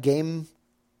left on a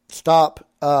GameStop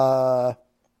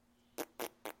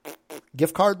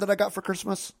gift card that I got for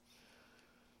Christmas.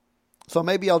 So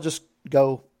maybe I'll just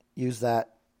go use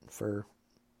that for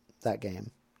that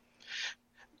game.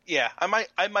 Yeah,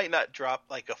 I might not drop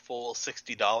like a full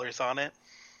 $60 on it.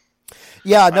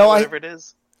 Yeah, no, whatever it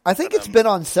is. I think it's been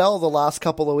on sale the last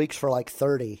couple of weeks for like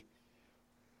 30.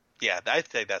 Yeah,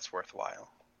 I'd say that's worthwhile.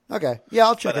 Okay, yeah,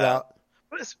 I'll check it out.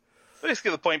 But it's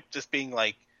basically the point just being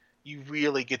like you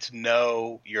really get to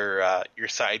know your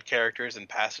side characters and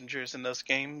passengers in those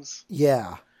games.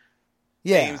 Yeah.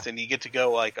 Games, and you get to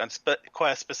go like on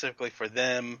quests specifically for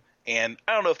them. And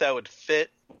I don't know if that would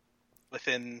fit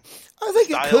within. I think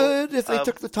it style could if they of-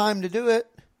 took the time to do it.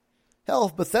 Hell,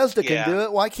 if Bethesda can Yeah. do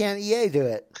it, why can't EA do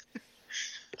it?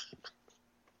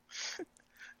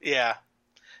 Yeah.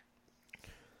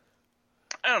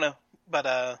 I don't know,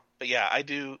 but yeah, I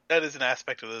do. That is an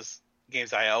aspect of those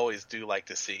games I always do like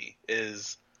to see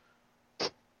is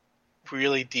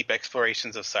really deep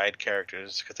explorations of side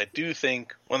characters, because I do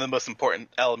think one of the most important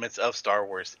elements of Star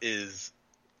Wars is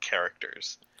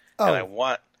characters, and I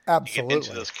want to get absolutely.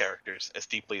 into those characters as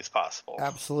deeply as possible.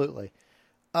 Absolutely.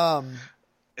 And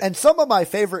some of my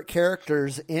favorite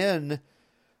characters in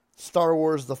Star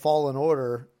Wars The Fallen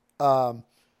Order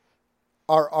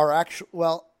are actually,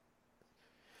 well,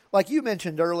 like you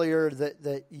mentioned earlier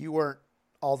that you weren't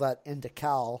all that into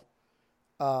Cal.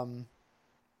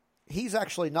 He's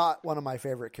actually not one of my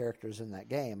favorite characters in that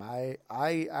game.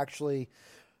 I actually,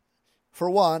 for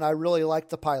one, I really liked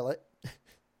the pilot.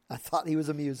 I thought he was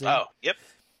amusing. Oh, yep.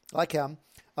 Like him.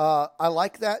 I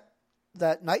like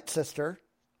that Night Sister.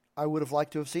 I would have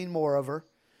liked to have seen more of her.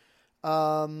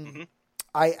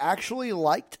 I actually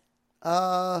liked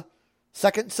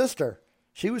Second Sister.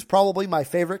 She was probably my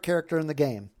favorite character in the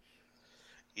game.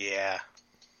 Yeah.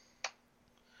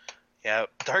 Yeah,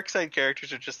 dark side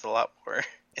characters are just a lot more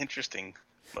interesting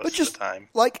most of the time.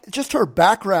 Like, just her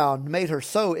background made her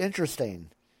so interesting.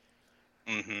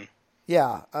 Mm-hmm.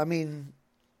 Yeah, I mean...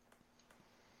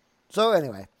 So,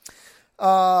 anyway.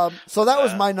 So that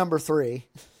was my number 3.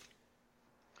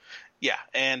 Yeah,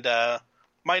 and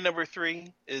my number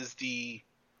 3 is the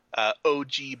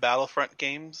OG Battlefront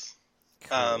games.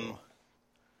 Cool.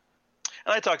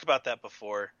 And I talked about that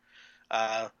before.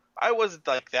 I wasn't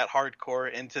like that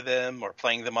hardcore into them or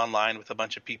playing them online with a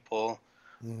bunch of people.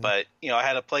 Mm-hmm. But, I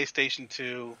had a PlayStation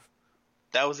 2,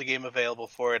 that was a game available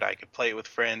for it. I could play it with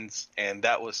friends, and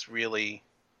that was really,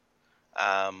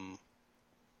 I don't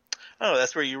know,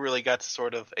 that's where you really got to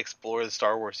sort of explore the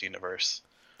Star Wars universe.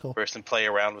 Cool. First, and play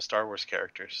around with Star Wars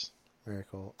characters. Very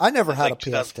cool. I never had Like a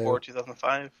PS2. 2004,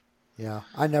 2005. Yeah,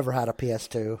 I never had a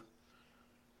PS2. So.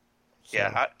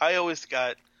 Yeah, I always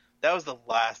got, that was the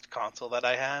last console that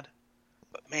I had.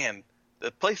 But man, the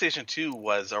PlayStation 2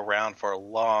 was around for a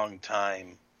long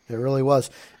time. It really was.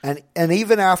 And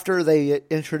even after they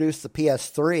introduced the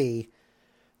PS3,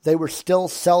 they were still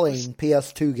selling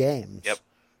PS2 games.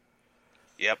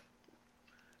 Yep.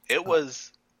 It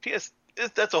was,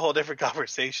 that's a whole different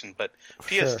conversation, but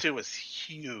PS2 was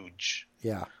huge.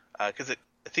 Yeah. Because I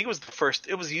think it was the first,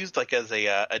 it was used like as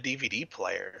a DVD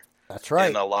player. That's right.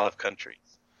 In a lot of countries.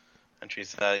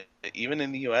 Even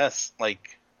in the U.S.,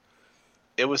 like,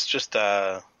 it was just,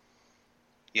 it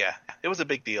was a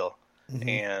big deal. Mm-hmm.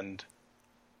 And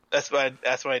that's why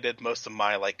I did most of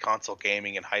my, like, console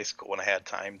gaming in high school when I had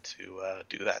time to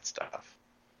do that stuff.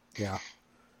 Yeah.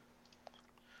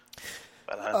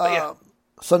 But yeah.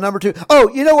 So number 2. Oh,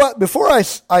 you know what? Before I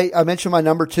mention my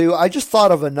number 2, I just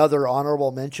thought of another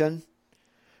honorable mention.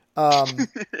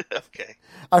 Okay.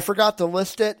 I forgot to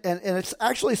list it, and it's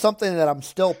actually something that I'm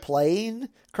still playing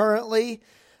currently.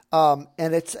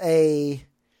 And it's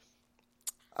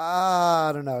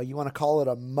I don't know, you want to call it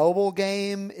a mobile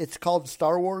game. It's called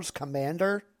Star Wars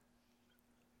Commander.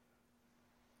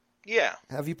 Yeah.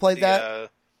 Have you played that? Where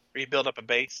you build up a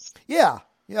base. Yeah.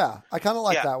 I kind of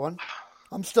like that one.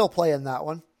 I'm still playing that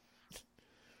one.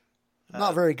 I'm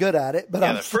not very good at it, but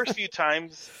the first few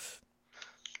times.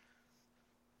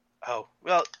 Oh,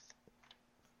 well,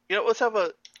 let's have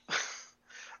a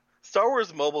Star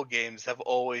Wars mobile games have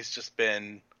always just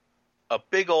been a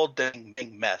big old dang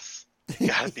mess.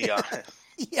 Gotta be honest.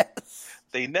 Yes.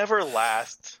 They never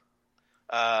last.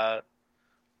 Because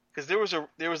there was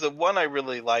a one I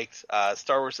really liked,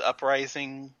 Star Wars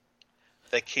Uprising,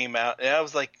 that came out, and I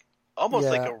was like almost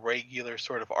like a regular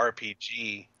sort of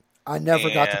RPG. I never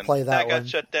got to play that one. Got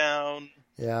shut down.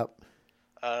 Yep.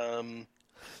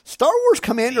 Star Wars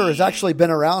Commander has actually been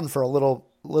around for a little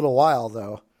while,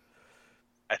 though.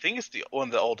 I think it's one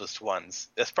of the oldest ones.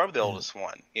 That's probably the oldest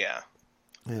one. Yeah.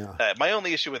 Yeah. My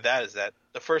only issue with that is that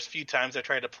the first few times I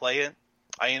tried to play it,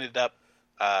 I ended up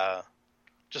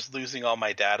just losing all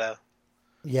my data.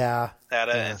 Yeah.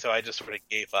 And so I just sort of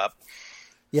gave up.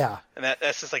 Yeah. And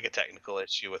that's just like a technical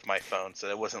issue with my phone, so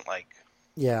it wasn't like...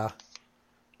 Yeah.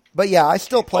 But yeah, I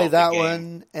still play that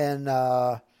one, and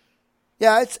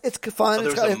it's fun. Oh,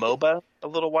 there was a MOBA a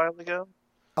little while ago.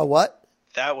 A what?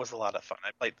 That was a lot of fun.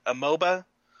 I played a MOBA.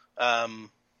 I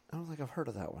don't think I've heard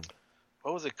of that one.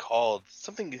 What was it called?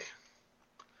 Something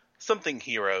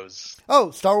Heroes.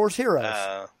 Oh, Star Wars Heroes.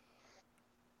 Star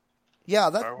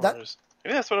Wars.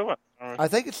 Maybe that's what it was. I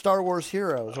think it's Star Wars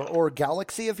Heroes or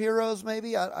Galaxy of Heroes,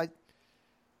 maybe. No,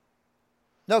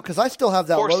 because I still have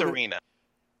that. Force loaded. Arena.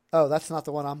 Oh, that's not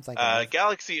the one I'm thinking of.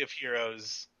 Galaxy of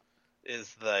Heroes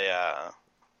is the.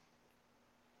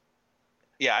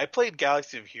 I played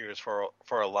Galaxy of Heroes for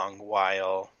a long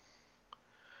while,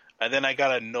 and then I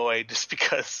got annoyed just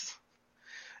because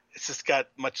it's just got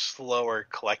much slower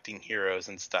collecting heroes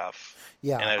and stuff.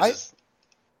 Yeah, and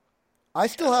I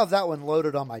still have that one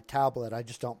loaded on my tablet. I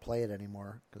just don't play it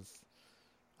anymore because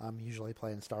I'm usually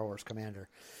playing Star Wars Commander.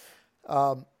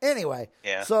 Anyway,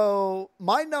 so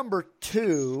my number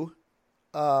 2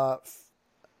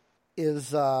 is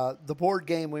the board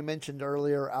game we mentioned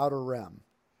earlier, Outer Rim.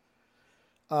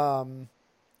 I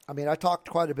mean, I talked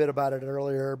quite a bit about it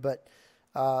earlier, but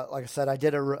like I said, I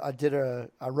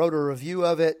wrote a review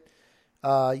of it.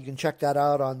 You can check that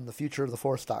out on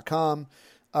thefutureoftheforce.com.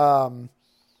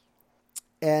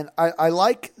 And I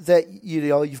like that,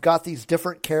 you've got these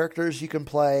different characters you can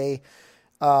play,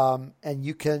 and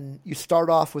you start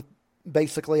off with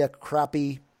basically a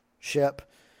crappy ship,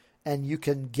 and you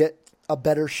can get a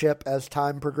better ship as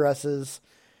time progresses,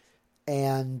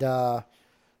 and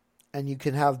you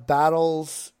can have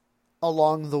battles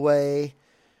along the way,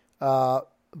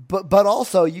 but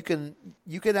also you can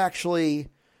actually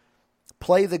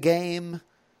play the game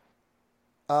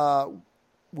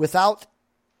without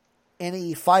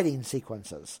any fighting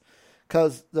sequences,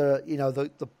 because the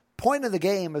point of the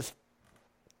game is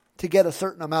to get a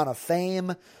certain amount of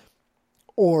fame,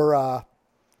 or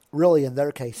really in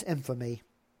their case infamy,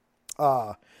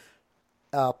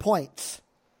 points,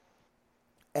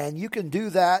 and you can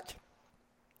do that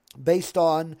based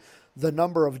on the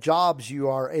number of jobs you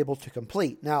are able to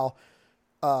complete. Now,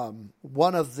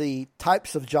 one of the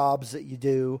types of jobs that you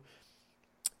do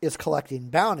is collecting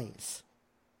bounties.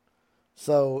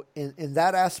 So in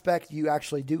that aspect, you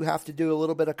actually do have to do a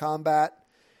little bit of combat.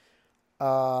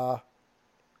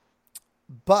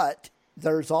 But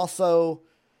there's also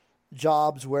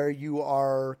jobs where you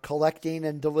are collecting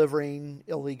and delivering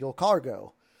illegal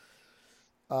cargo.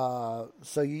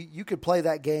 So you could play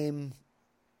that game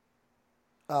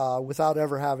without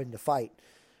ever having to fight.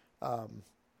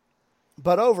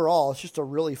 But overall, it's just a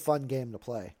really fun game to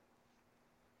play.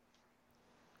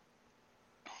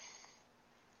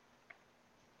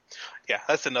 Yeah,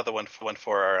 that's another one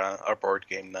for our board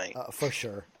game night. For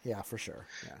sure. Yeah, for sure.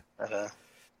 Yeah.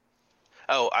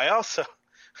 I also,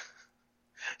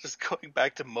 just going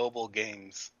back to mobile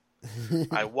games,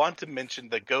 I want to mention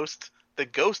the Ghost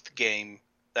game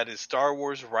that is Star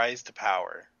Wars Rise to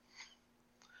Power.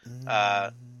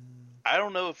 I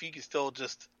don't know if you can still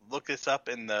just look this up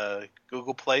in the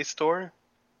Google Play Store,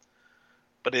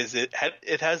 but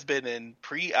it has been in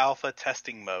pre-alpha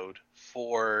testing mode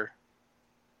for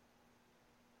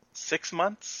 6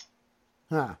 months.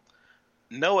 Huh.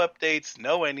 No updates,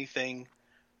 no anything.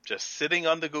 Just sitting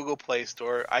on the Google Play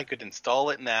Store. I could install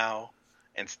it now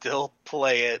and still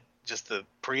play it. Just the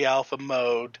pre-alpha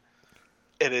mode.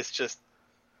 It is just,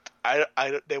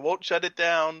 they won't shut it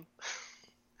down.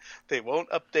 They won't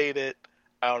update it.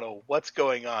 I don't know what's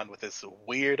going on with this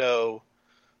weirdo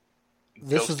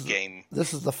Ghost game.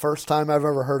 This is the first time I've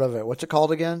ever heard of it. What's it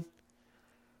called again?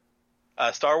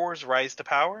 Star Wars Rise to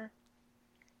Power.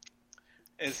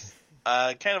 It's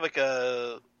kind of like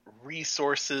a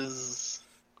resources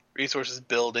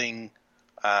building,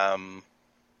 I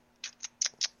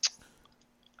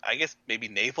guess maybe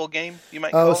naval game, you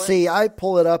might call it. Oh, see, I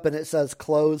pull it up and it says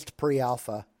closed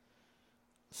pre-alpha.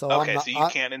 So okay, so you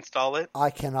can't install it? I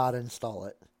cannot install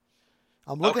it.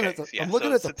 I'm looking at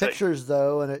the pictures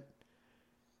though, and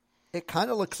it kind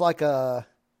of looks like a.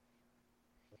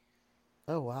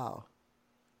 Oh wow,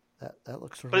 that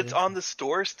looks. Really but it's on the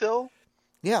store still.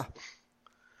 Yeah.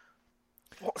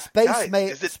 Space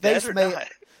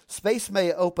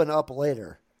may open up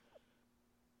later.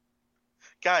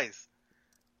 Guys,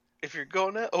 if you're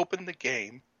going to open the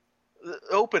game,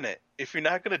 open it. If you're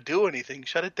not going to do anything,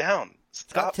 shut it down.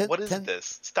 Stop. What is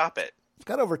this? Stop it. It's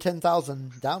got over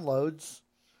 10,000 downloads.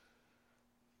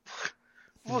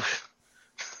 I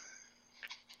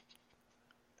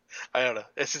don't know.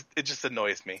 It just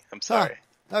annoys me. I'm sorry.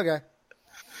 Okay.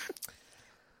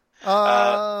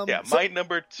 My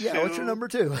number 2. Yeah, what's your number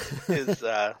 2? is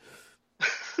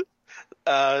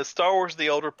Star Wars: The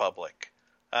Old Republic.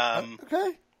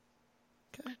 Okay.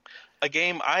 A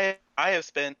game I have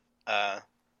spent.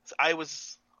 I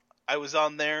was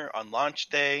on there on launch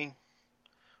day.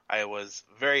 I was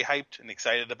very hyped and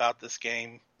excited about this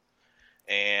game,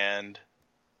 and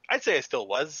I'd say I still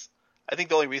was. I think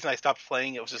the only reason I stopped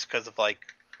playing it was just because of like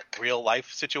real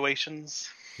life situations.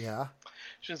 Yeah.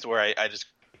 Just where I just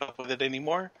keep up with it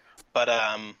anymore. But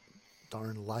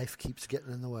darn, life keeps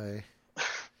getting in the way.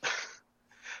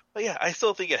 But yeah, I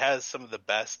still think it has some of the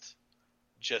best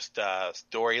just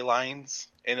storylines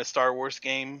in a Star Wars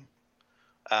game.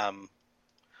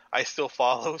 I still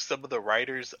follow some of the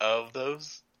writers of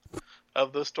those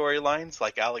storylines,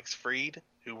 like Alex Freed,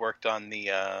 who worked on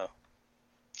the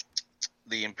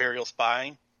Imperial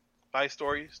Spy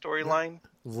storyline.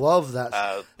 Love that.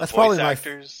 That's voice probably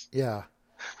actors. Yeah.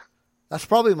 That's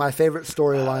probably my favorite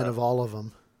storyline of all of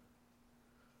them.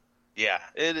 Yeah,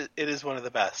 it is one of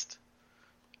the best.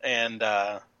 And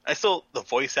the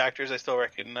voice actors I still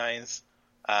recognize.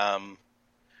 I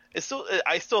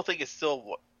still think it's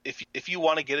still, if you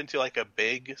want to get into like a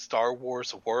big Star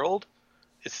Wars world,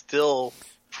 it's still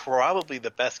probably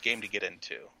the best game to get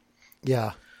into.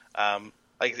 Yeah.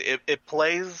 Like it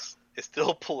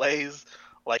still plays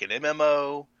like an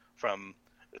MMO from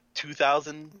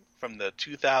the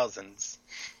 2000s.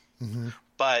 Mm-hmm.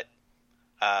 But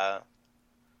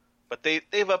they've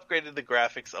upgraded the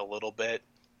graphics a little bit.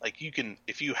 Like you can,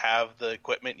 if you have the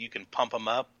equipment, you can pump them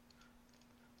up,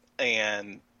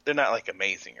 and they're not like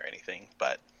amazing or anything,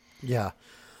 but yeah.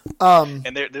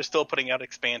 And they're still putting out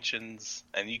expansions,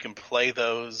 and you can play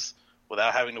those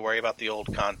without having to worry about the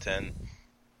old content.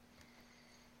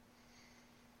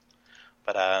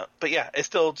 But yeah, it's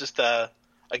still just a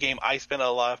game I spent a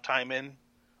lot of time in.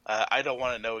 I don't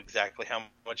want to know exactly how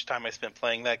much time I spent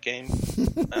playing that game,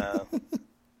 and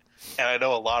I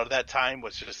know a lot of that time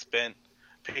was just spent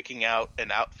picking out an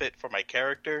outfit for my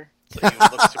character so he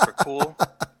would look super cool.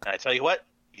 And I tell you what,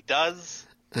 he does.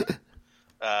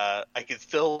 I can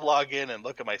still log in and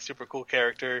look at my super cool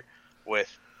character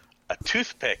with a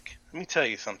toothpick. Let me tell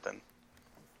you something.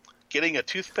 Getting a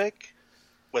toothpick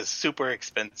was super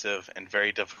expensive and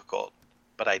very difficult,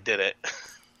 but I did it.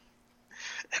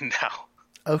 And now,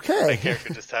 okay, my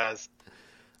character just has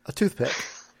a toothpick.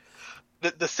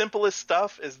 the simplest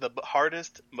stuff is the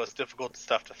hardest, most difficult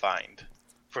stuff to find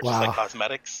for just Wow. like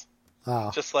cosmetics.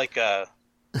 Wow. Just like so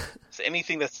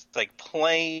anything that's like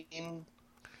plain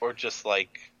or just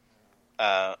like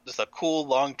just a cool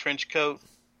long trench coat,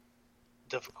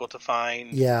 difficult to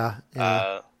find. Yeah.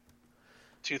 Yeah.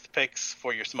 Toothpicks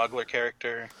for your smuggler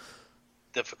character,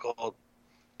 difficult.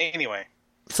 Anyway,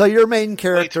 So your main way too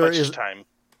character much is time.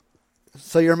 a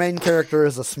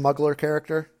smuggler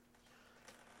character.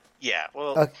 Yeah,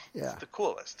 well, Yeah. it's the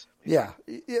coolest. Yeah,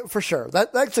 for sure.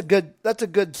 That's a good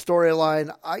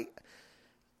storyline.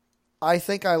 I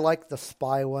think I like the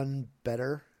spy one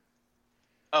better.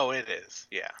 Oh, it is.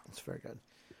 Yeah, It's very good.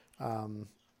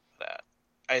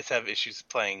 I just have issues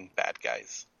playing bad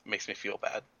guys. It makes me feel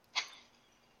bad.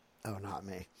 Oh, not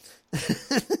me.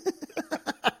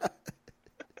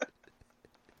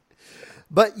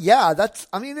 But yeah,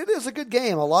 it is a good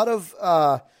game. A lot of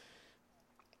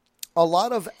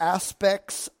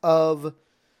aspects of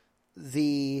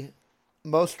the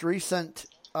most recent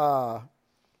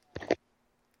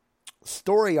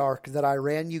story arc that I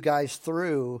ran you guys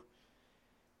through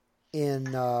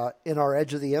in our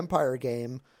Edge of the Empire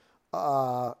game.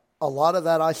 A lot of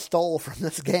that I stole from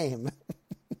this game.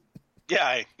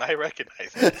 Yeah, I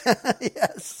recognize it.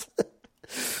 Yes.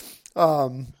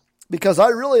 Because I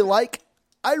really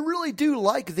do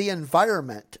like the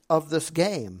environment of this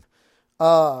game.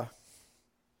 And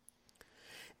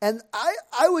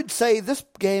I would say this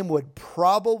game would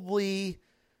probably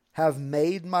have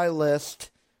made my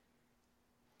list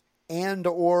and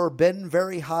or been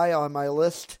very high on my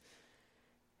list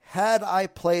had I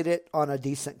played it on a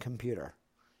decent computer.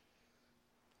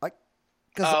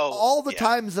 Because all the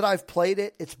times that I've played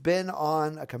it, it's been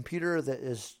on a computer that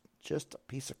is just a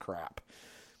piece of crap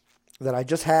that I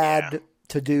just had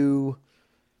to do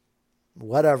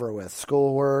whatever with,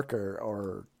 schoolwork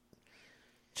or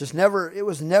just never. It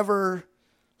was never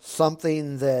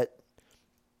something that,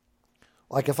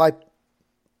 like, if I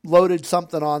loaded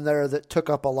something on there that took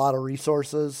up a lot of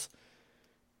resources,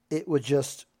 it would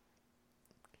just,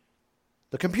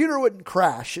 the computer wouldn't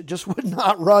crash. It just would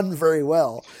not run very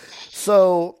well.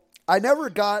 So I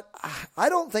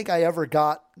don't think I ever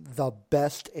got the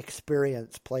best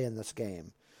experience playing this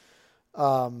game.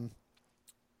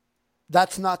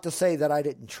 That's not to say that I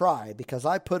didn't try, because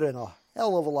I put in a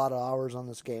hell of a lot of hours on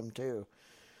this game too.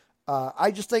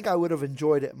 I just think I would have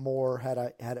enjoyed it more had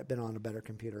it been on a better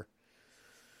computer.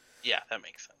 Yeah, that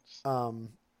makes sense.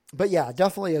 But yeah,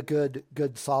 definitely a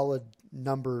good solid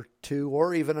number 2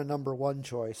 or even a number 1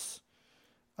 choice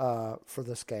for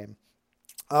this game.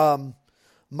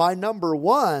 My number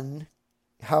 1,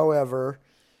 however,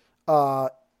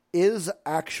 is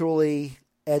actually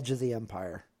Edge of the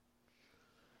Empire.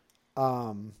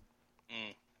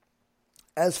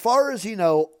 As far as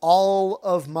all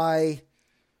of my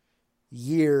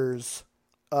years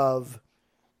of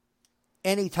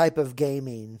any type of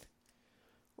gaming,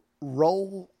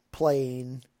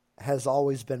 role-playing has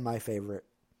always been my favorite.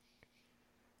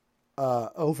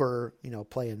 Over,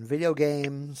 playing video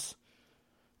games,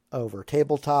 over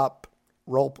tabletop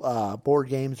board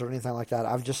games or anything like that.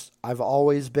 I've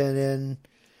always been in.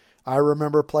 I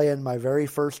remember playing my very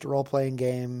first role-playing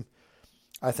game.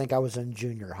 I think I was in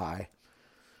junior high.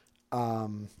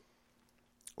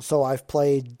 So I've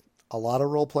played a lot of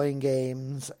role-playing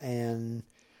games, and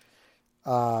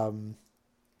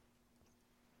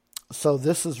so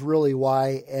this is really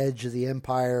why Edge of the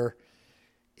Empire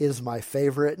is my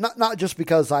favorite. Not just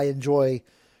because I enjoy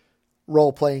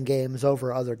role-playing games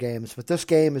over other games, but this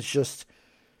game is just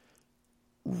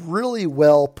really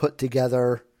well put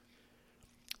together.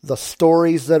 The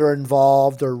stories that are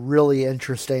involved are really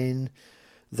interesting.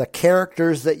 The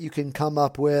characters that you can come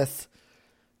up with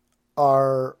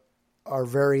are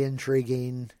very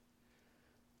intriguing.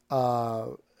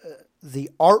 The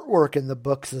artwork in the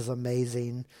books is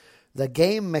amazing. The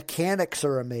game mechanics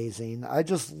are amazing. I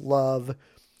just love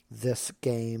this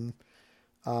game.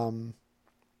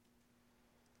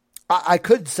 I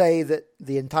could say that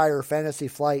the entire Fantasy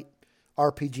Flight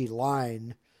RPG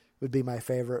line would be my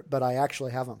favorite, but I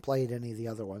actually haven't played any of the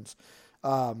other ones.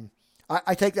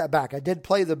 I take that back. I did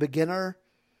play the beginner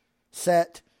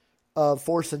set of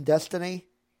Force and Destiny.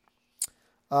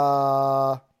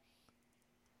 But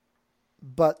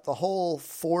the whole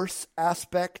Force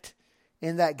aspect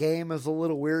in that game is a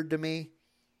little weird to me.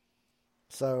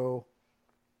 So,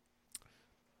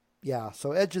 yeah.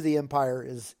 So Edge of the Empire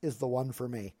is the one for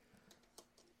me.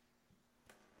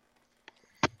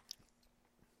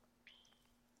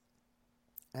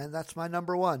 And that's my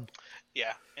number 1.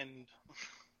 Yeah, and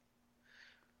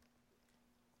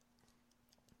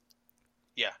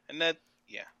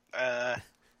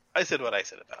I said what I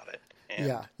said about it.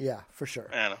 And, Yeah, for sure.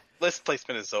 I don't know. List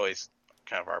placement is always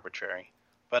kind of arbitrary.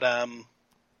 But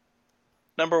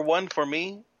number one for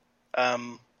me,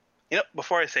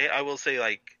 before I say it, I will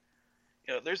say,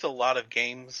 there's a lot of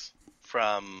games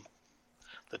from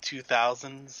the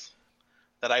 2000s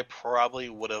that I probably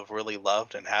would have really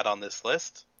loved and had on this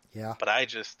list. Yeah. But I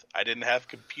didn't have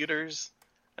computers,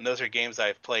 and those are games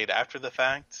I've played after the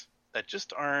fact that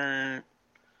just aren't,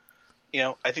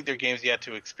 I think they're games you had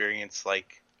to experience,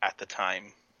 at the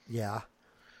time. Yeah.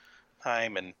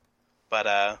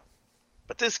 But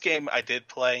this game I did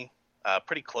play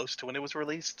pretty close to when it was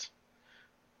released.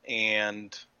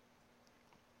 And,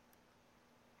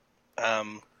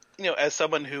 as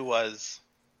someone who was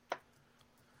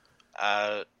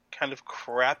kind of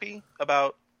crappy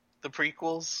about the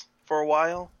prequels for a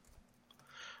while,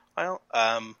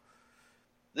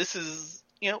 this is,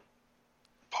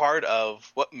 part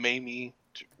of what made me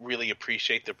really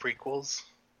appreciate the prequels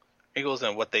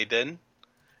and what they did.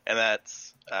 And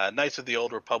that's Knights of the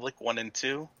Old Republic 1 and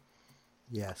 2.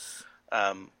 Yes.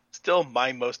 Still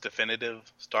my most definitive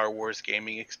Star Wars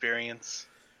gaming experience.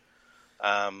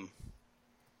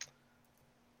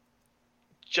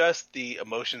 Just the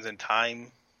emotions and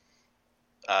time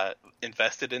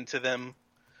invested into them,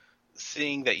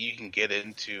 seeing that you can get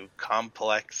into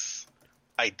complex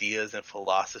ideas and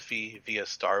philosophy via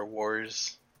Star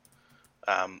Wars.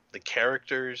 The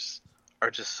characters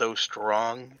are just so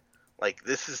strong.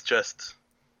 This is just,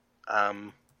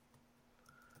 when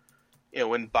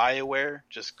BioWare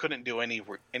just couldn't do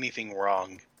anything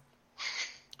wrong.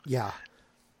 Yeah.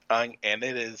 And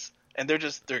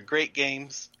they're great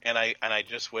games, and I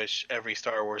just wish every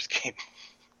Star Wars game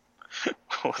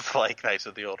was like Knights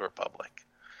of the Old Republic.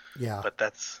 Yeah. But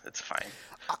it's fine.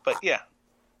 But yeah.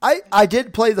 I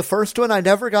did play the first one. I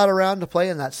never got around to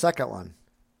playing that second one.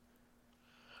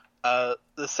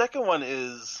 The second one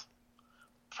is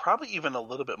probably even a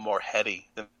little bit more heady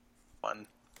than one.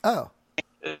 Oh.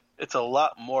 It's a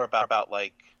lot more about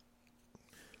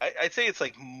I'd say it's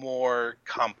more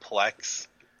complex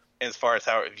as far as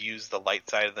how it views the light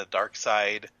side and the dark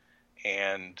side,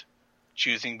 and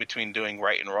choosing between doing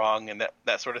right and wrong and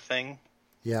that sort of thing.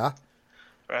 Yeah.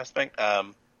 Aspect.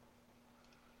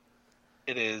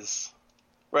 It is.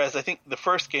 Whereas I think the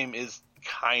first game is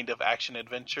kind of action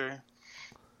adventure.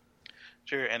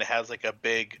 Sure, and it has a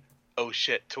big oh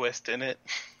shit twist in it.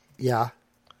 Yeah.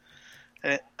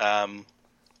 But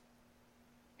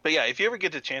yeah, if you ever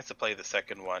get the chance to play the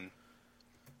second one,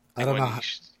 I don't know.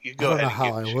 You go ahead.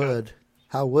 How I would.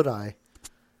 How would I?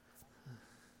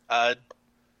 I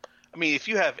mean, if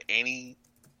you have any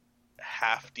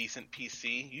half decent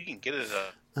PC, you can get it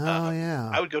at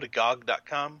yeah. I would go to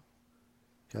GOG.com.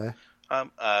 Okay.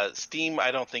 Steam,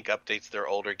 I don't think updates their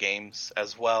older games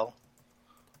as well,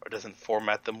 or doesn't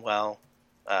format them well.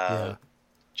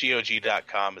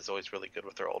 GOG.com is always really good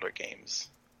with their older games.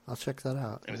 I'll check that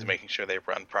out. It was making sure they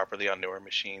run properly on newer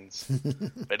machines.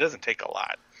 But it doesn't take a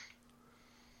lot.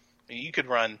 You could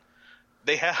run.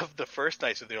 They have the first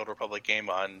Knights of the Old Republic game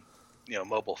on,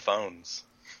 mobile phones.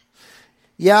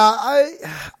 Yeah,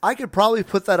 I could probably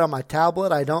put that on my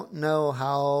tablet. I don't know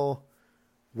how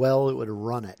well it would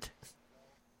run it.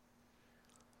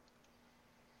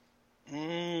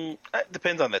 It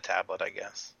depends on the tablet, I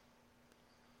guess.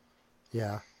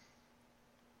 Yeah.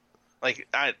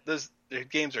 Their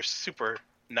games are super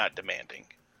not demanding.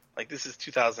 This is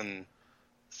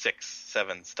 2006,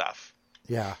 7 stuff.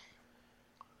 Yeah.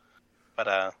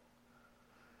 But,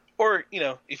 or,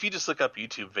 if you just look up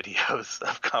YouTube videos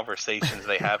of conversations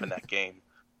they have in that game,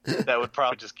 that would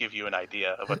probably just give you an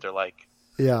idea of what they're like.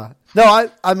 Yeah. No,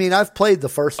 I mean, I've played the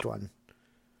first one.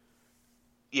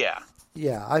 Yeah.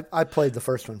 Yeah, I played the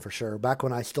first one for sure, back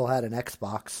when I still had an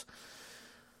Xbox.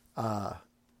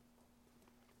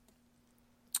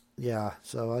 Yeah,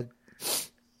 so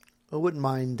I wouldn't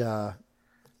mind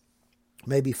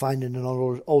maybe finding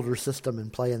an older system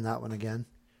and playing that one again.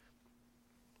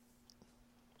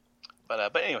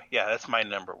 But anyway, yeah, that's my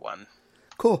number one.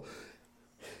 Cool.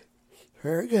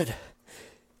 Very good.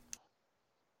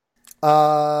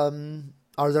 Are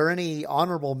there any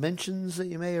honorable mentions that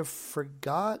you may have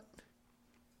forgot?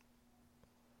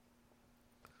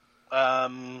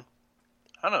 I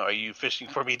don't know. Are you fishing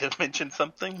for me to mention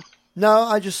something? No,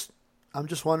 I'm just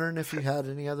wondering if you had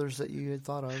any others that you had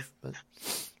thought of. But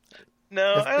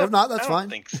no, if not, that's fine. I don't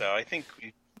think so. I think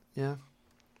we. Yeah.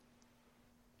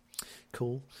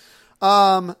 Cool.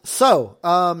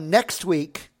 So next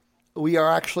week we are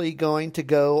actually going to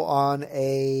go on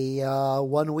a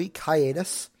 1 week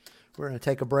hiatus. We're going to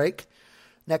take a break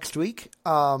next week.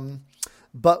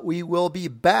 But we will be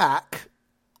back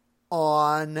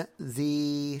on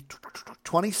the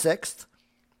 26th.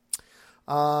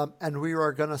 And we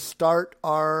are going to start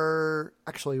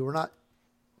actually, we're not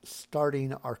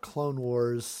starting our Clone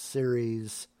Wars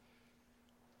series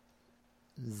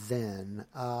then.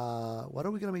 What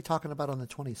are we going to be talking about on the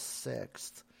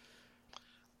 26th?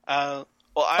 Well,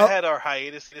 I had our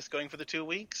hiatus going for the 2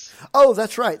 weeks. Oh,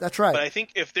 that's right. That's right. But I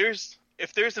think if there's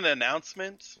an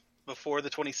announcement before the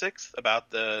 26th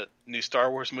about the new Star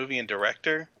Wars movie and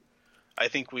director, I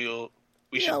think we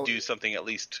should do something at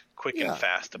least quick and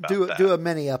fast about that. Do a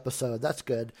mini episode. That's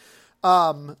good.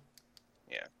 Yeah.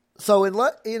 So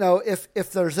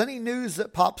if there's any news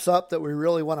that pops up that we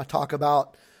really want to talk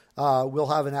about, we'll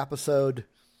have an episode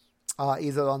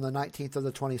either on the 19th or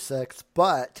the 26th.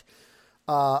 But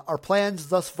our plans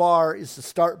thus far is to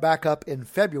start back up in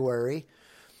February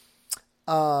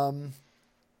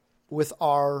with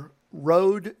our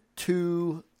Road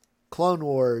to Clone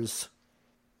Wars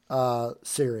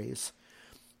series,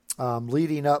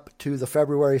 leading up to the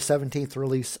February 17th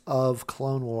release of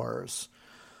Clone Wars.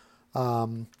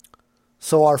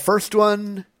 So our first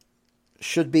one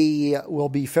will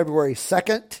be February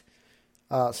 2nd.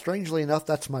 Strangely enough,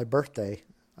 that's my birthday.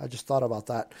 I just thought about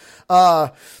that.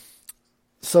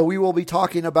 So we will be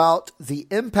talking about the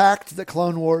impact that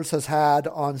Clone Wars has had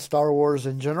on Star Wars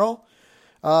in general.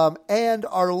 And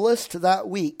our list that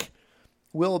week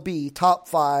will be top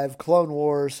 5 Clone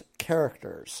Wars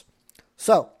characters.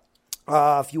 So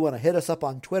if you want to hit us up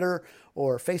on Twitter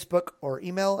or Facebook or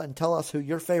email and tell us who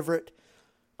your favorite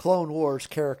Clone Wars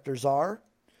characters are,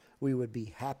 we would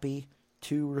be happy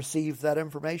to receive that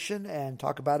information and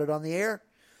talk about it on the air.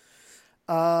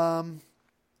 So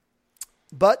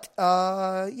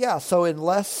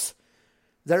unless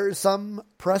there is some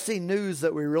pressing news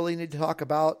that we really need to talk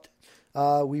about,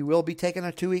 we will be taking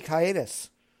a 2-week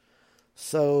hiatus.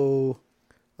 So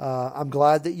I'm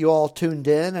glad that you all tuned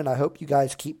in, and I hope you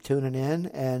guys keep tuning in.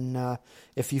 And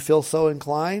if you feel so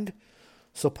inclined,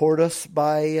 support us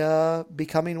by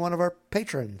becoming one of our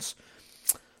patrons.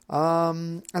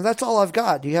 And that's all I've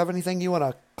got. Do you have anything you want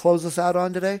to close us out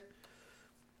on today?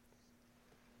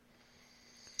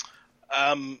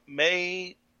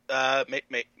 May the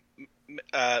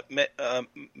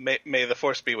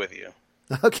Force be with you.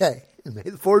 Okay. May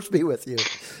the Force be with you.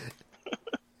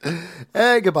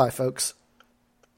 Hey, goodbye, folks.